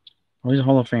 All these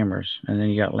Hall of Famers. And then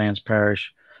you got Lance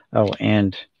Parrish. Oh,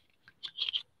 and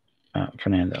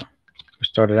Fernando, who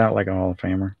started out like a Hall of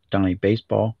Famer. Donnie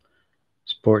Baseball.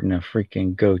 Sporting a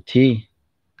freaking goatee.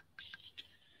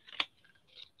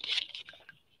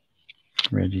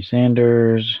 Reggie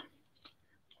Sanders.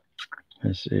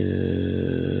 This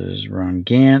is Ron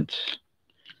Gant.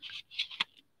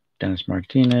 Dennis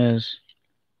Martinez.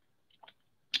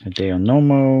 Hideo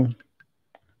Nomo.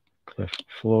 Cliff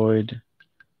Floyd.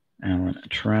 Alan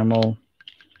Trammell.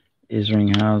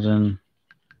 Isringhausen,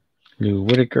 Lou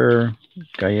Whitaker,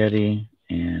 Gaetti,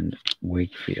 and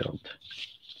Wakefield.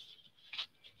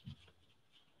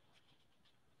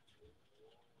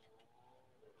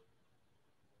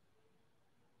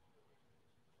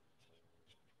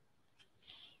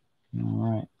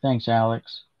 All right. Thanks,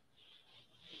 Alex.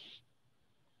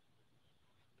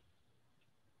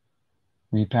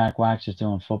 Repack Wax is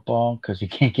doing football because he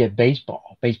can't get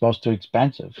baseball. Baseball's too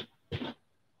expensive.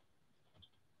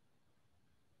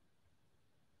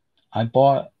 I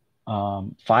bought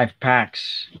 5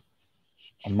 packs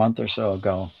a month or so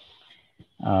ago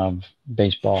of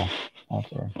baseball off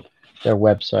their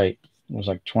website. It was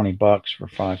like $20 for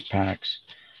 5 packs.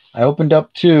 I opened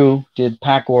up 2, did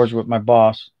pack wars with my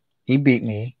boss. He beat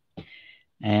me,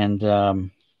 and I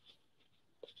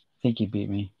think he beat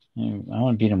me. I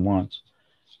only beat him once.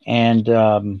 And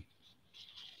I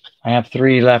have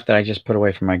 3 left that I just put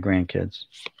away for my grandkids.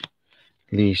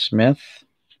 Lee Smith,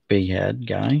 big head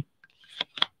guy.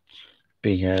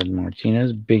 Big head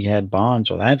Martinez, big head Bonds.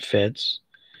 Well, that fits.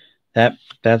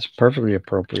 That's perfectly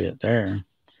appropriate there.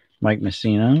 Mike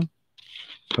Messina,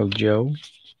 Joe.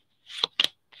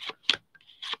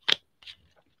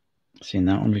 Seen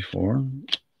that one before.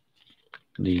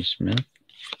 Lee Smith,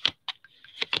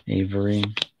 Avery,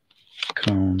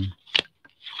 Cone,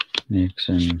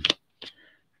 Nixon,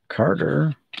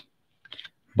 Carter,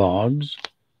 Boggs,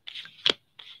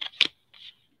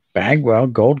 Bagwell,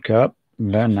 Gold Cup,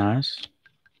 very nice.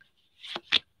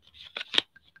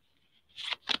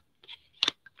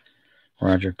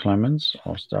 Roger Clemens,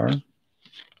 All-Star.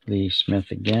 Lee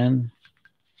Smith again.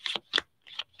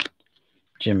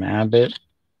 Jim Abbott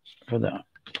for about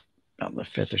the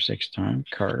 5th or 6th time.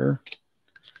 Carter,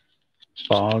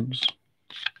 Boggs,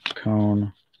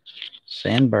 Cone,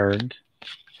 Sandberg,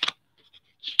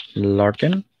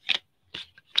 Larkin,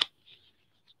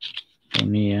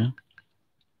 O'Neill,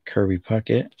 Kirby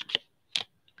Puckett,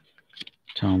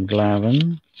 Tom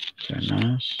Glavine, very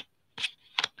nice.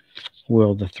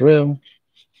 Will the Thrill,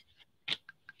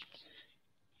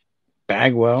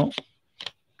 Bagwell,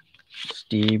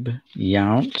 Steve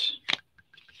Yount,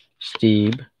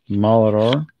 Steve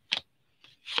Molitor,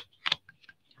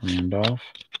 Randolph.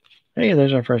 Hey,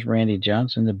 there's our first Randy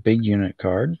Johnson, the big unit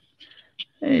card.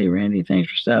 Hey, Randy, thanks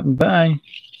for stopping by.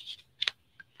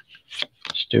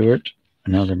 Stewart,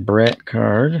 another Brett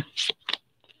card.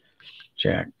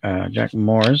 Jack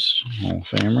Morris, Hall of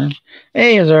Famer.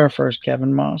 Hey, is our first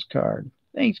Kevin Moss card.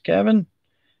 Thanks, Kevin.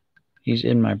 He's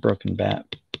in my broken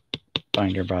bat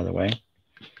binder, by the way.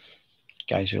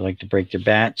 Guys who like to break their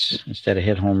bats instead of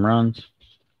hit home runs.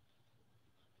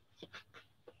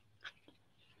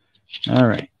 All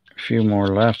right, a few more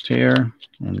left here,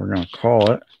 and we're going to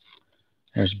call it.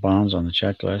 There's Bonds on the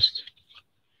checklist.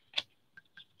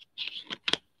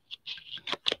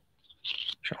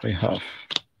 Charlie Huff.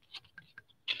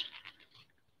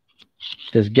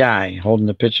 This guy holding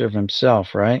the picture of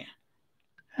himself, right?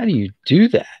 How do you do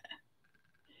that?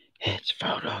 It's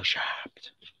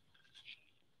photoshopped.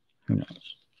 Who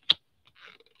knows?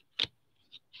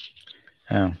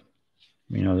 Oh,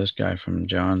 you know this guy from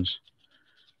John's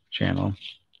channel.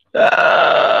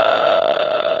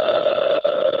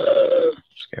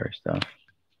 Scary stuff.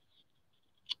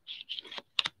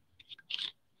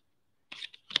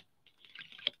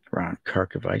 Ron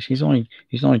Karkovice. He's only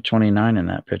 29 in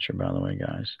that picture, by the way,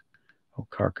 guys. Oh,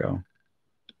 Karko.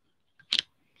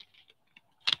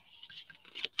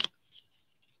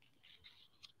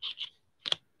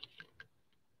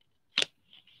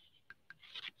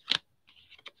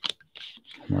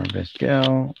 More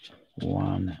Vizquel.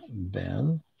 Juan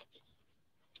Bell.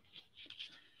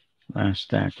 Last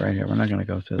stack right here. We're not going to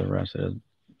go through the rest of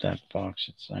that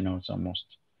box. I know it's almost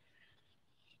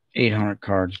 800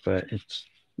 cards, but it's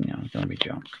going to be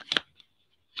junk.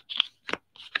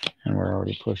 And we're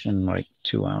already pushing like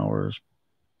 2 hours,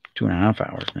 2.5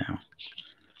 hours now.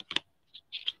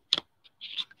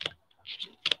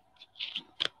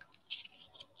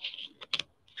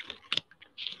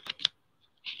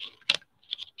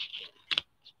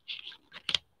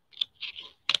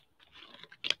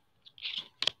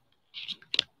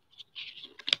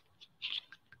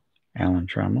 Alan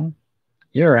Trammell.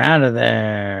 You're out of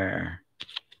there.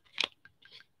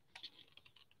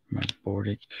 Mike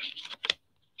Bordick.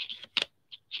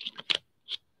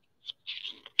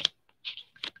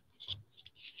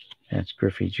 That's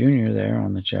Griffy Jr. there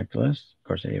on the checklist. Of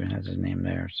course, it even has his name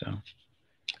there, so.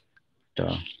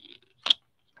 Duh.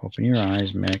 Open your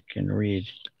eyes, Mick, and read.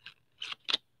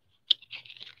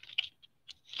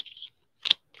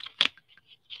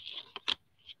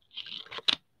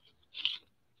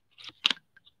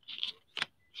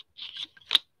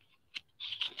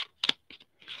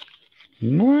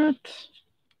 What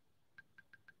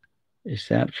is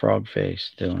that frog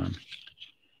face doing?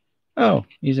 Oh,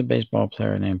 he's a baseball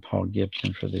player named Paul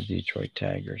Gibson for the Detroit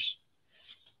Tigers.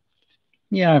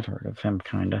 Yeah, I've heard of him,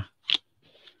 kind of.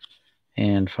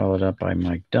 And followed up by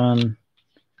Mike Dunn.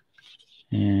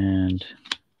 And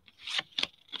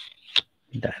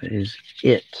that is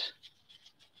it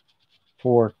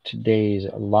for today's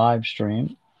live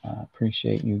stream.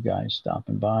 Appreciate you guys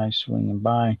stopping by, swinging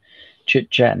by,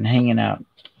 chit-chatting, hanging out,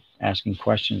 asking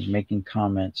questions, making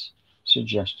comments,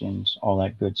 suggestions, all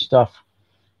that good stuff.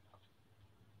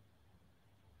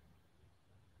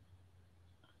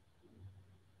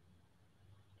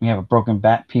 We have a broken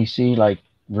bat PC, like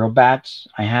real bats.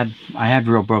 I had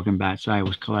real broken bats I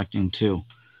was collecting too,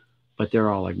 but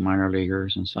they're all like minor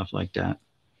leaguers and stuff like that.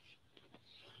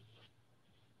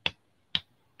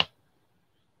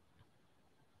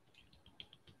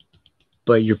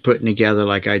 But you're putting together,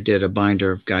 like I did, a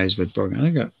binder of guys with broken. I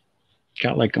think I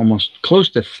got like almost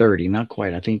close to 30, not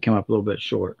quite. I think it came up a little bit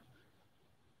short.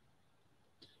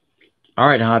 All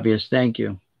right, hobbyist, thank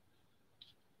you.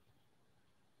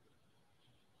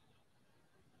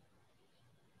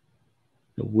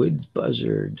 The wood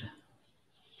buzzard.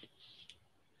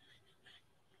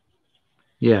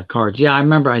 Yeah, cards. Yeah, I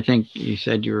remember. I think you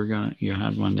said you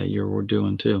had one that you were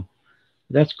doing too.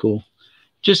 That's cool.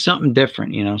 Just something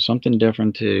different, something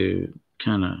different to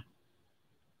kind of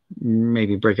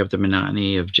maybe break up the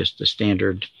monotony of just the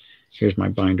standard. Here's my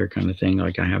binder kind of thing.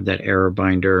 Like I have that error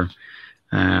binder.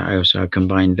 I also have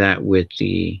combined that with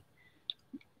the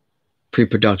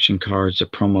pre-production cards, the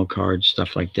promo cards,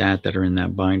 stuff like that are in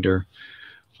that binder.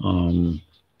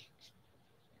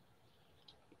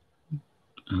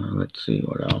 Let's see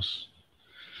what else.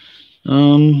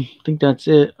 I think that's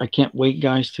it. I can't wait,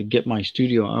 guys, to get my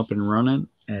studio up and running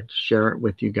and share it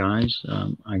with you guys.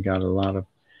 I got not a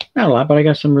lot, but I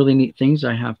got some really neat things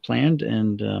I have planned,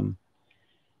 and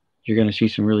you're going to see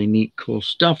some really neat, cool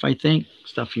stuff, I think.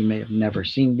 Stuff you may have never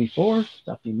seen before,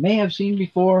 stuff you may have seen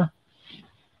before.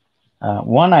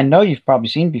 One I know you've probably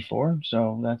seen before,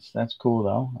 so that's cool,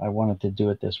 though. I wanted to do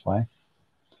it this way.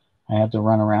 I had to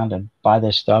run around and buy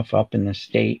this stuff up in the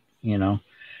state,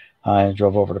 I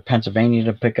drove over to Pennsylvania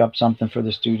to pick up something for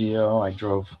the studio. I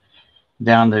drove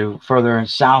down to further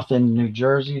south in New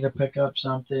Jersey to pick up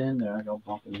something. There I go,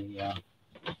 bumping the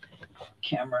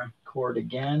camera cord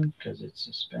again because it's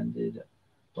suspended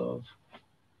above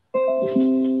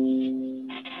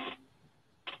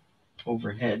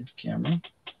overhead camera.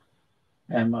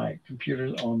 And my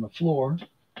computer's on the floor.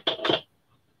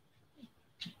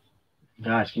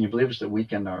 Guys, can you believe it's the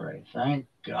weekend already? Thank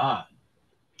God.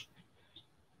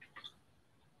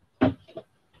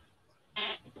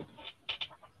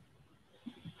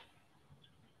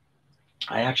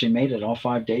 I actually made it all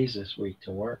 5 days this week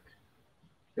to work.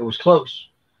 It was close.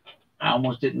 I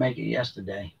almost didn't make it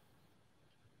yesterday.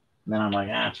 And then I'm like,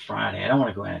 it's Friday. I don't want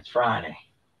to go in. It's Friday.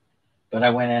 But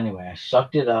I went anyway. I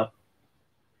sucked it up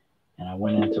and I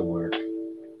went into work.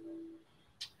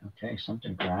 Okay,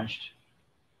 something crashed.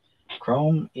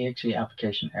 Chrome exe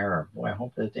application error. Boy, I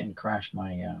hope that didn't crash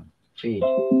my feed.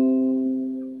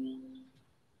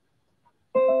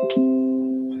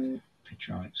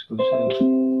 Patreon exclusive.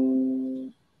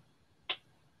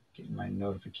 Getting my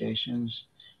notifications.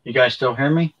 You guys still hear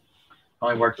me?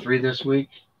 Only worked 3 this week.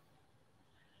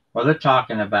 Well, they're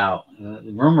talking about,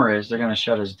 the rumor is they're going to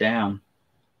shut us down.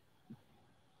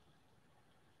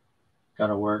 Got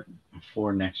to work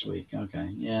 4 next week. Okay.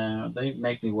 Yeah, they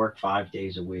make me work 5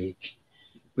 days a week.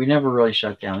 We never really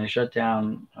shut down. They shut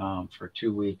down for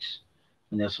 2 weeks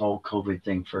when this whole COVID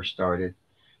thing first started.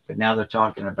 But now they're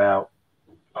talking about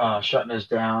shutting us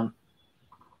down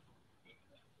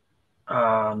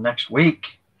next week.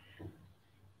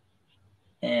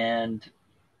 And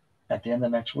at the end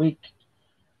of next week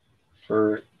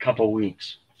for a couple of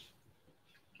weeks.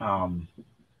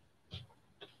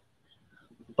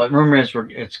 But rumor is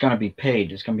it's going to be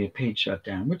paid. It's going to be a paid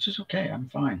shutdown, which is okay. I'm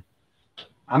fine.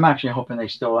 I'm actually hoping they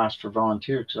still ask for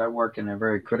volunteers because I work in a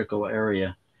very critical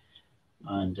area.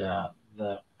 And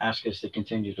they ask us to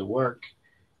continue to work.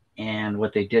 And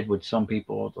what they did with some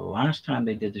people, the last time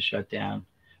they did the shutdown,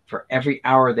 for every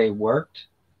hour they worked,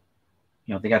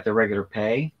 they got their regular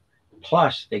pay.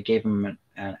 Plus, they gave them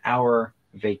an hour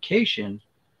vacation.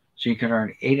 So you can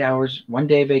earn 8 hours, 1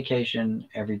 day vacation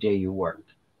every day you work.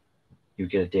 You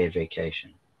get a day of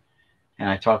vacation. And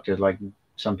I talked to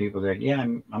some people that,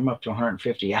 I'm up to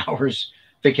 150 hours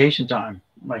vacation time.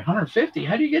 I'm like, 150?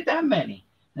 How do you get that many?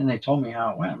 And they told me how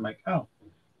it went. I'm like, oh,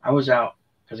 I was out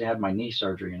because I had my knee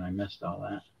surgery and I missed all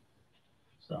that.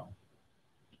 So,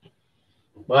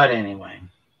 but anyway.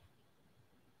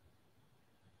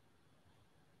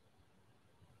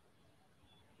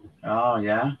 Oh,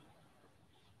 yeah.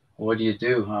 What do you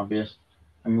do, hobbyist?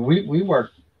 I mean, we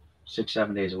work 6,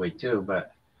 7 days a week too,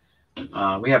 but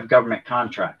we have government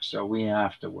contracts, so we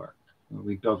have to work.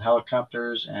 We build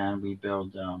helicopters and we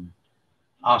build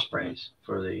ospreys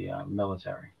for the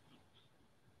military.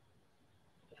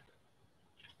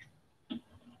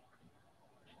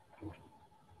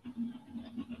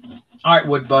 All right,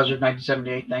 Wood Buzzard,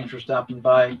 1978. Thanks for stopping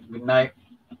by. Good night.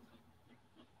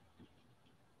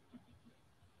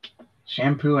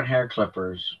 Shampoo and hair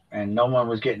clippers, and no one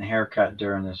was getting a haircut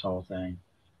during this whole thing.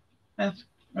 That's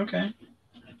okay.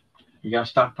 You got a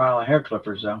stockpile of hair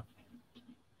clippers, though.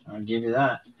 I'll give you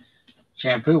that.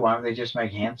 Shampoo, why don't they just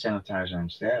make hand sanitizer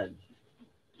instead?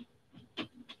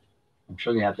 I'm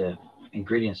sure you have the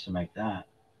ingredients to make that.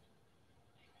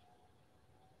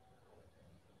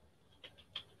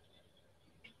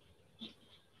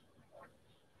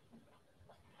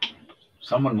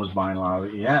 Someone was buying a lot of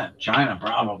it. Yeah, China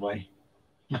probably.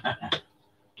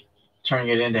 Turning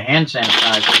it into hand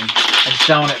sanitizer and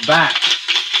selling it back.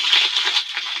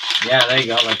 Yeah, there you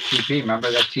go. Like TP. Remember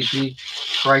that TP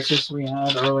crisis we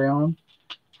had early on?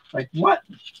 Like what?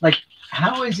 Like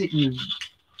how is it you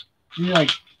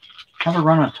like have a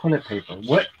run on toilet paper?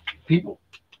 What people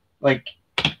like?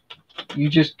 You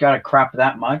just got to crap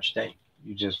that much that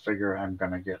you just figure I'm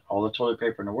gonna get all the toilet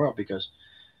paper in the world because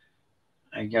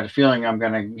I got a feeling I'm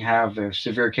gonna have a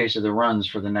severe case of the runs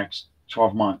for the next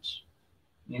 12 months.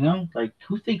 You know, like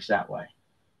who thinks that way?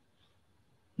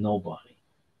 Nobody.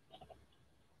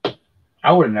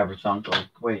 I would have never thought, like,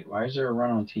 wait, why is there a run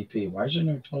on TP? Why is there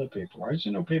no toilet paper? Why is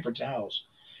there no paper towels?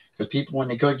 Because people, when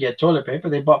they go get toilet paper,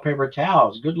 they bought paper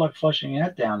towels. Good luck flushing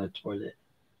that down the toilet.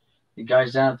 The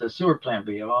guys down at the sewer plant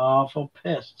be awful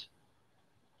pissed.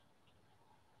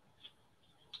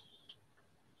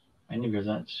 And because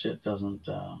that shit doesn't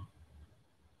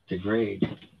degrade.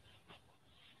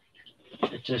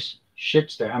 It just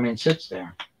shits there. I mean, sits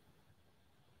there.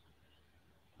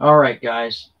 All right,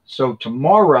 guys. So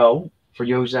tomorrow, for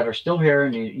those that are still here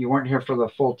and you weren't here for the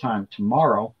full time,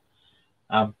 tomorrow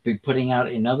I'll be putting out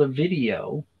another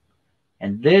video,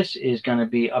 and this is going to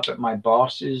be up at my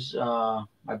boss's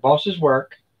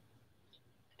work,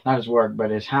 not his work, but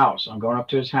his house. I'm going up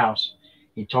to his house.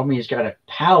 He told me he's got a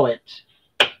pallet.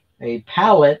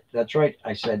 That's right,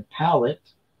 I said pallet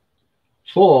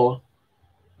full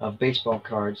of baseball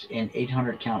cards in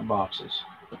 800 count boxes.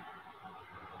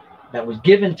 That was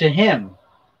given to him,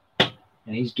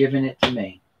 and he's giving it to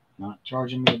me. Not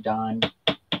charging me a dime.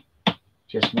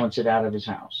 Just wants it out of his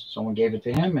house. Someone gave it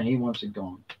to him, and he wants it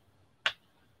gone.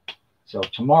 So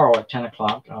tomorrow at 10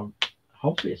 o'clock,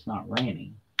 hopefully it's not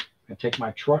raining. I'm going to take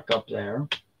my truck up there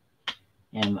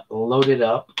and load it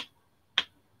up.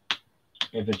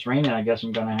 If it's raining, I guess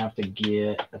I'm going to have to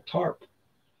get a tarp.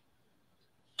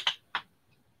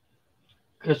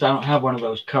 Because I don't have one of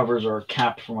those covers or a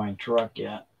cap for my truck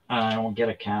yet. I don't get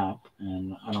a cap,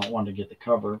 and I don't want to get the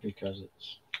cover because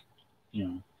it's, you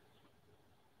know,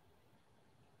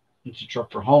 it's a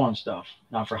truck for hauling stuff,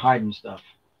 not for hiding stuff.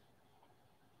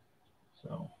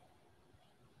 So,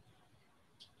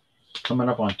 coming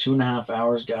up on 2.5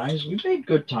 hours, guys. We made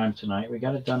good time tonight. We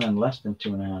got it done in less than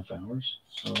 2.5 hours,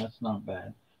 so that's not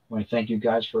bad. I want to thank you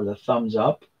guys for the thumbs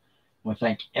up. I want to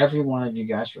thank every one of you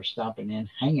guys for stopping in,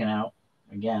 hanging out.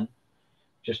 Again,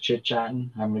 just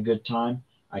chit-chatting, having a good time.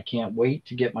 I can't wait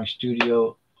to get my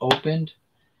studio opened.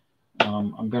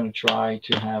 I'm going to try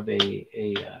to have a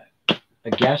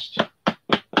guest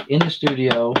in the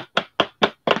studio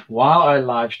while I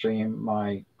live stream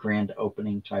my grand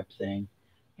opening type thing,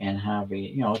 and have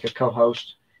like a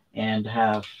co-host, and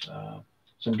have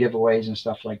some giveaways and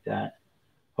stuff like that.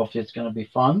 Hopefully it's going to be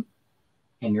fun,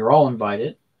 and you're all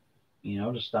invited,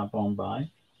 to stop on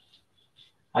by.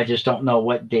 I just don't know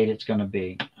what date it's going to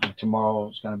be. Tomorrow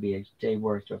is going to be a day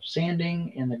worth of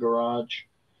sanding in the garage.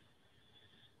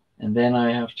 And then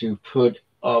I have to put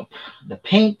up the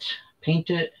paint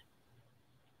it.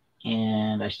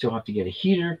 And I still have to get a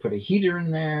heater, put a heater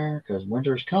in there because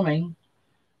winter's coming.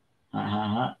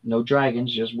 No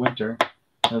dragons, just winter.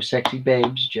 No sexy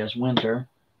babes, just winter.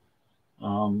 I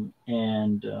want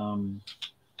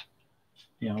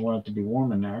it to be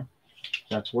warm in there.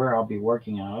 That's where I'll be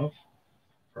working out of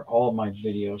for all of my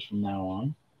videos from now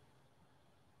on.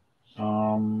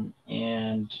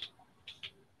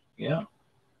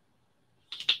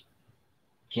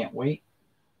 Can't wait.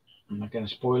 I'm not going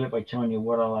to spoil it by telling you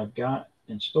what all I've got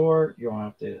in store. You'll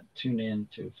have to tune in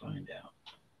to find out.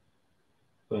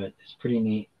 But it's pretty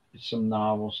neat. It's some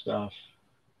novel stuff.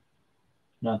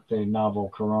 Not the novel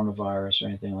coronavirus or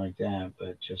anything like that,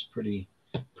 but just pretty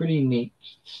neat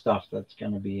stuff that's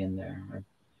going to be in there.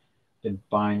 been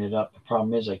buying it up. The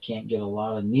problem is I can't get a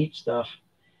lot of neat stuff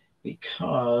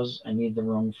because I need the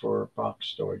room for box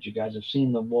storage. You guys have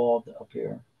seen the wall up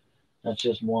here. That's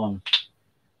just one.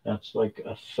 That's like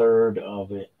a third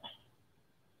of it.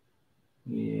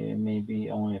 Yeah,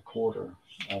 maybe only a quarter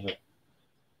of it.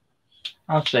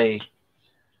 I'll say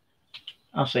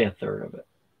a third of it.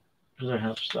 Because I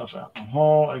have stuff out in the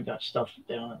hall. I got stuff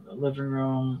down in the living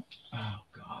room. Oh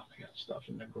God, I got stuff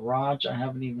in the garage I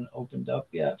haven't even opened up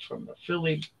yet from the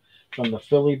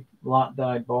Philly lot that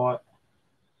I bought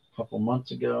a couple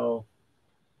months ago.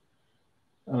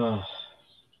 Uh,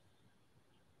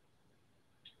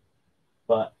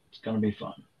 but it's gonna be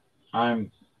fun.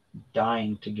 I'm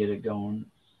dying to get it going,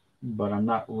 but I'm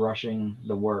not rushing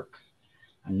the work.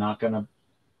 I'm not gonna,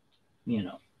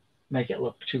 make it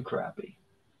look too crappy.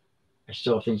 I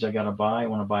still have things I gotta buy. I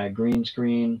want to buy a green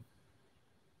screen.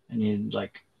 I need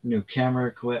like new camera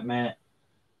equipment.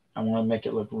 I want to make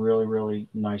it look really, really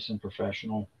nice and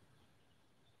professional.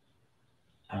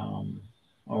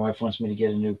 My wife wants me to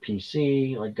get a new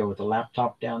PC, like go with a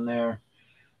laptop down there,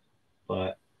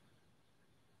 but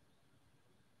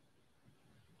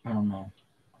I don't know.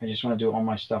 I just want to do all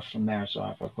my stuff from there. So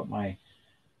if I put my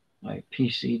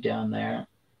PC down there,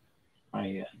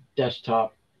 my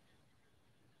desktop,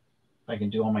 I can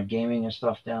do all my gaming and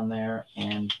stuff down there,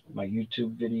 and my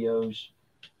YouTube videos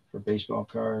for baseball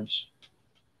cards.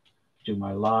 Do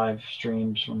my live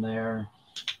streams from there,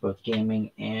 both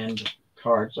gaming and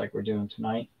cards, like we're doing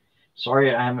tonight.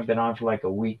 Sorry, I haven't been on for like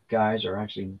a week, guys, or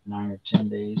actually 9 or 10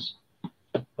 days.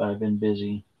 But I've been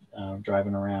busy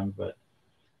driving around. But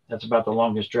that's about the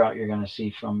longest drought you're going to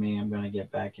see from me. I'm going to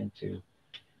get back into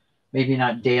maybe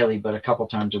not daily, but a couple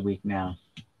times a week now.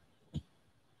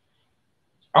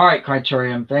 All right,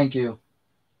 Criterium, thank you.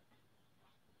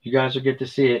 You guys will get to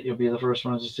see it. You'll be the first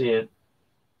ones to see it.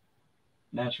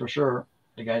 That's for sure.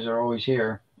 The guys are always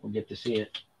here. We'll get to see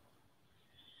it.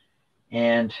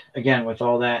 And again, with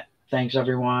all that, thanks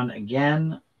everyone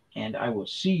again. And I will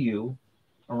see you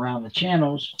around the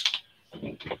channels.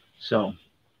 So,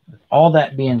 with all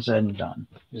that being said and done,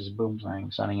 this is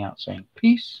Boomslang signing out saying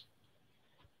peace.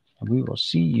 And we will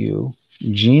see you,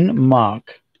 Gene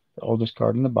Mock, the oldest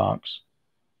card in the box,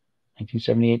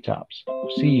 1978 Topps.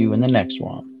 We'll see you in the next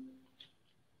one.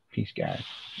 Peace, guys.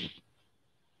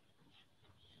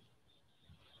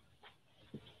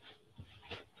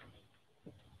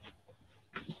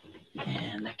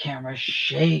 And the camera's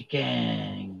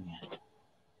shaking.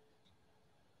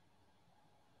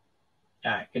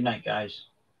 All right, good night, guys.